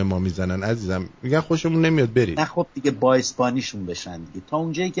کون ما میزنن عزیزم، میگن خوشمون نمیاد برید. نه خب دیگه با اسپانیشون بشن دیگه. تا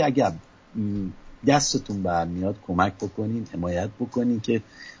اونجایی که اگر دستتون برمیاد کمک بکنین، حمایت بکنین که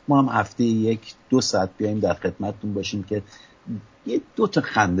ما هم هفته 1-2 ساعت بیایم در خدمتتون باشیم که یه 2 تا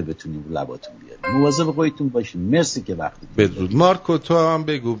خنده بتونیم رو لباتون بیاریم. مواظب خودتون باشین. مرسی که وقتتون بدرود. مارکو تو هم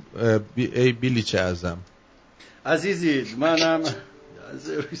بگو ای بیلیچه ازم عزیزی. منم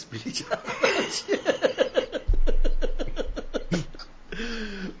زرویس بیلیچه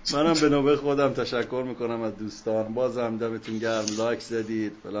منم به نوبه خودم تشکر میکنم از دوستان. بازم دمتون گرم، لایک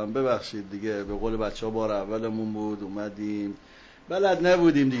زدید فلان. ببخشید دیگه به قول بچه‌ها بار اولمون بود اومدیم، بلد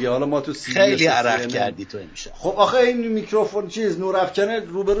نبودیم دیگه. حالا ما تو خیلی عرق کردی تو امشب. خب آخه این میکروفون چیز نورافکنه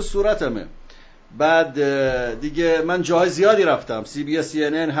روبرو صورتمه. بعد دیگه من جای زیادی رفتم، CBS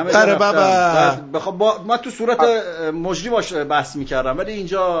CNN همه جا رفتم. بعد ما تو صورت مجری باش بحث میکردم، ولی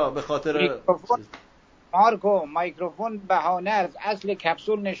اینجا به خاطر مارکو میکروفون بهانه از اصل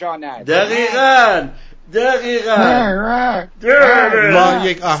کپسول نشانه. دقیقاً ما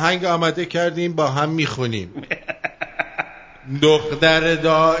یک آهنگ آماده کردیم با هم میخونیم. دختر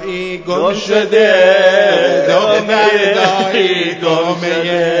دایی گم شده، دختر دایی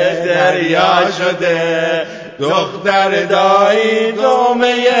گمه دریا شده، دختر دایی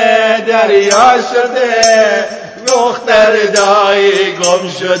گمه دریا شده، دختر دایی گم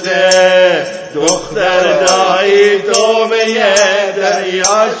شده، دختر دایی گمه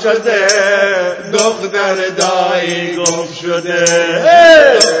دریا شده، دختر دایی گم شده،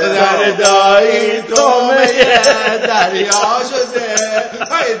 دختر دایی گمه دریا شده،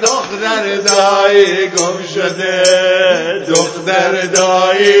 دختر دایی گم شده، دختر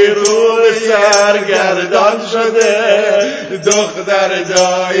دایی رو سرگردان شده، دختر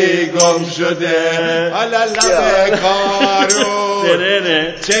دایی گم شده. حالا لبه کارو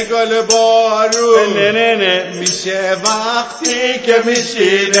چه گل بارو میشه وقتی که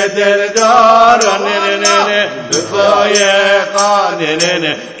میشینه دلدارا بفایقا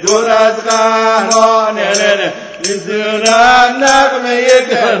دور از قهران میدونم نغمه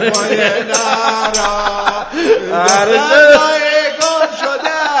دلپای نارا. دختر دایی گم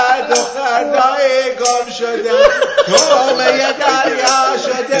شده، دختر دایی گم شده، تومه دریا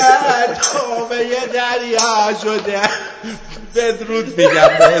شده، تومه دریا شده. بدرود میگم.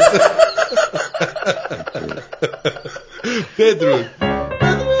 بدرود.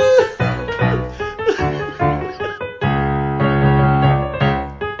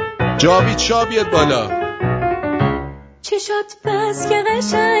 جاوید شاه بیاد بالا. چشات بس که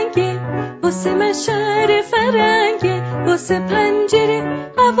قشنگه واسه من شهر فرنگه واسه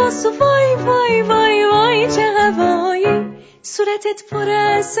پنجره حواسو وای وای وای وای چه هوایی صورتت پر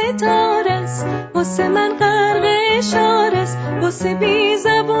از ستاره است واسه من غرق اشاره است واسه بی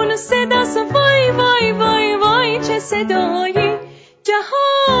زبون صداست وای وای وای وای چه صدایی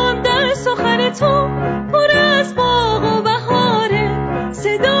جهان در سخن تو پر از باغ و بهاره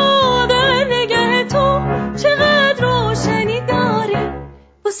صدا در نگه تو چقدر روشنی داره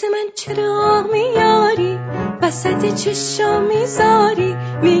واسه من چراغ میاری وسط چشام میذاری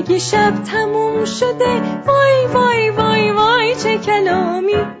میگی شب تموم شده وای وای وای وای چه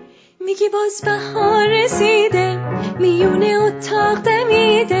کلامی میگی باز بهار رسیده میونه اتاق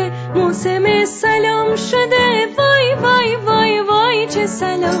دمیده موسم سلام شده وای وای وای وای چه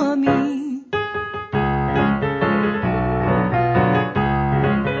سلامی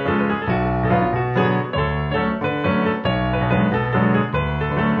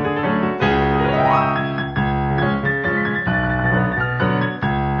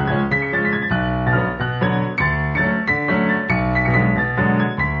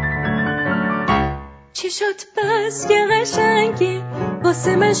چشات بس که قشنگه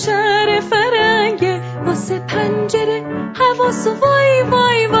واسه من شهر فرنگه واسه پنجره حواسو وای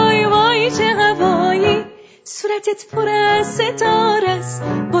وای وای وای چه هوایی صورتت پر از ستاره است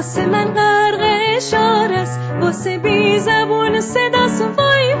واسه من غرق اشاره است واسه بی زبون صداست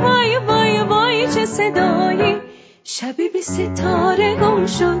وای وای وای وای چه صدایی شبی بی ستاره گم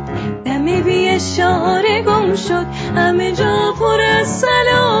شد دم بی اشاره گم شد همه جا پر از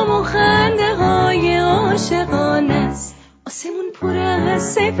سلام و خنده های عاشقانه است آسمون پر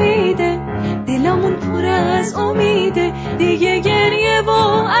از سپیده دلامون پر از امیده دیگه گریه و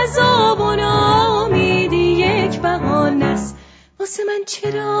عذاب و ناامیدی یک بهانه است واسه من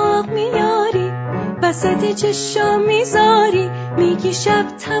چراغ میاری وسط چشام میذاری میگی شب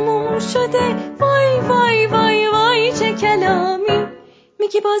تموم شده وای وای وای وای چه کلامی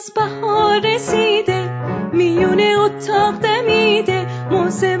میگی باز بهار رسیده میونه اتاق دمیده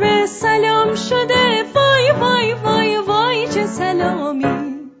موسم سلام شده وای وای وای وای چه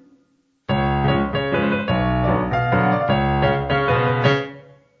سلامی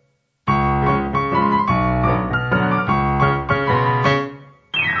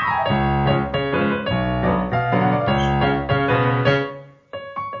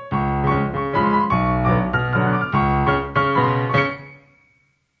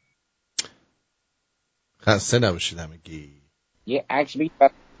خسته نباشید همگی. یه عکس بگیر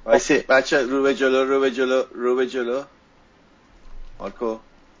وایسی بچه رو به جلو مارکو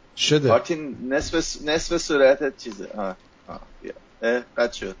شده آرتین نصف صورتت چیزه بیا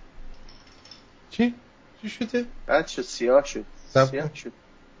قد شد چی شده؟ قد شد سیاه شد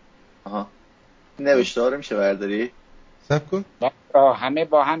نوشته ها رو میشه برداری؟ سب کن همه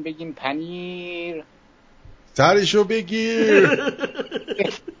با هم بگیم پنیر سرشو بگیر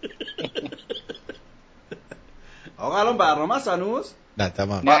آقا الان برنامه است هنوز؟ نه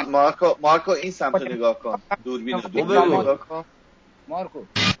تمام. مارکو این سمت نگاه کن دوربین نگاه کن مارکو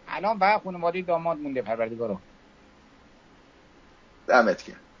الان فقط خانواده داماد مونده پروردگارا دمت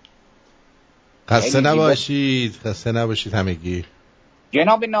گرم خسته نباشید همگی.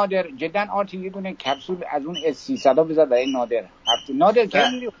 جناب نادر جدا آرتین یه دونه کپسول از اون S300 بذار برای نادر هفته نادر کی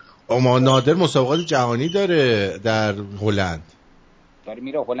میری؟ اما نادر مسابقات جهانی داره در هلند داره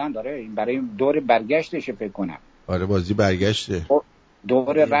میره هلند داره این برای دور برگشتشه فکر کنم آره بازی برگشته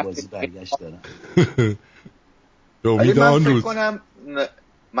دور رفت بازی برگشت داره من فکر کنم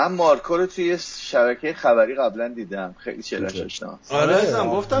من مارکو رو توی شبکه خبری قبلا دیدم خیلی چهره‌اش آشناست آره ازم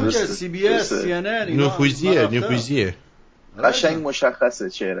گفتم که CBS CNN نفوذیه قشنگ مشخصه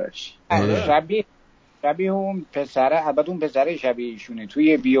چهره‌اش شبیه اون پسره البته اون پسره شبیه ایشونه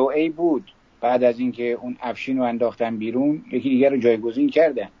توی VOA بود بعد از اینکه اون افشین رو انداختن بیرون یکی دیگه رو جایگزین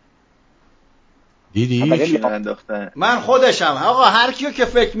کردن دیدی؟ من خودشم آقا هر کیو که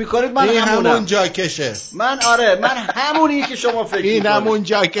فکر میکنید من همون جاکشه من همونی که شما فکر میکنید این همون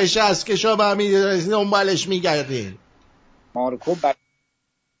جاکشه است که شما همین دنبالش میگردین مارکو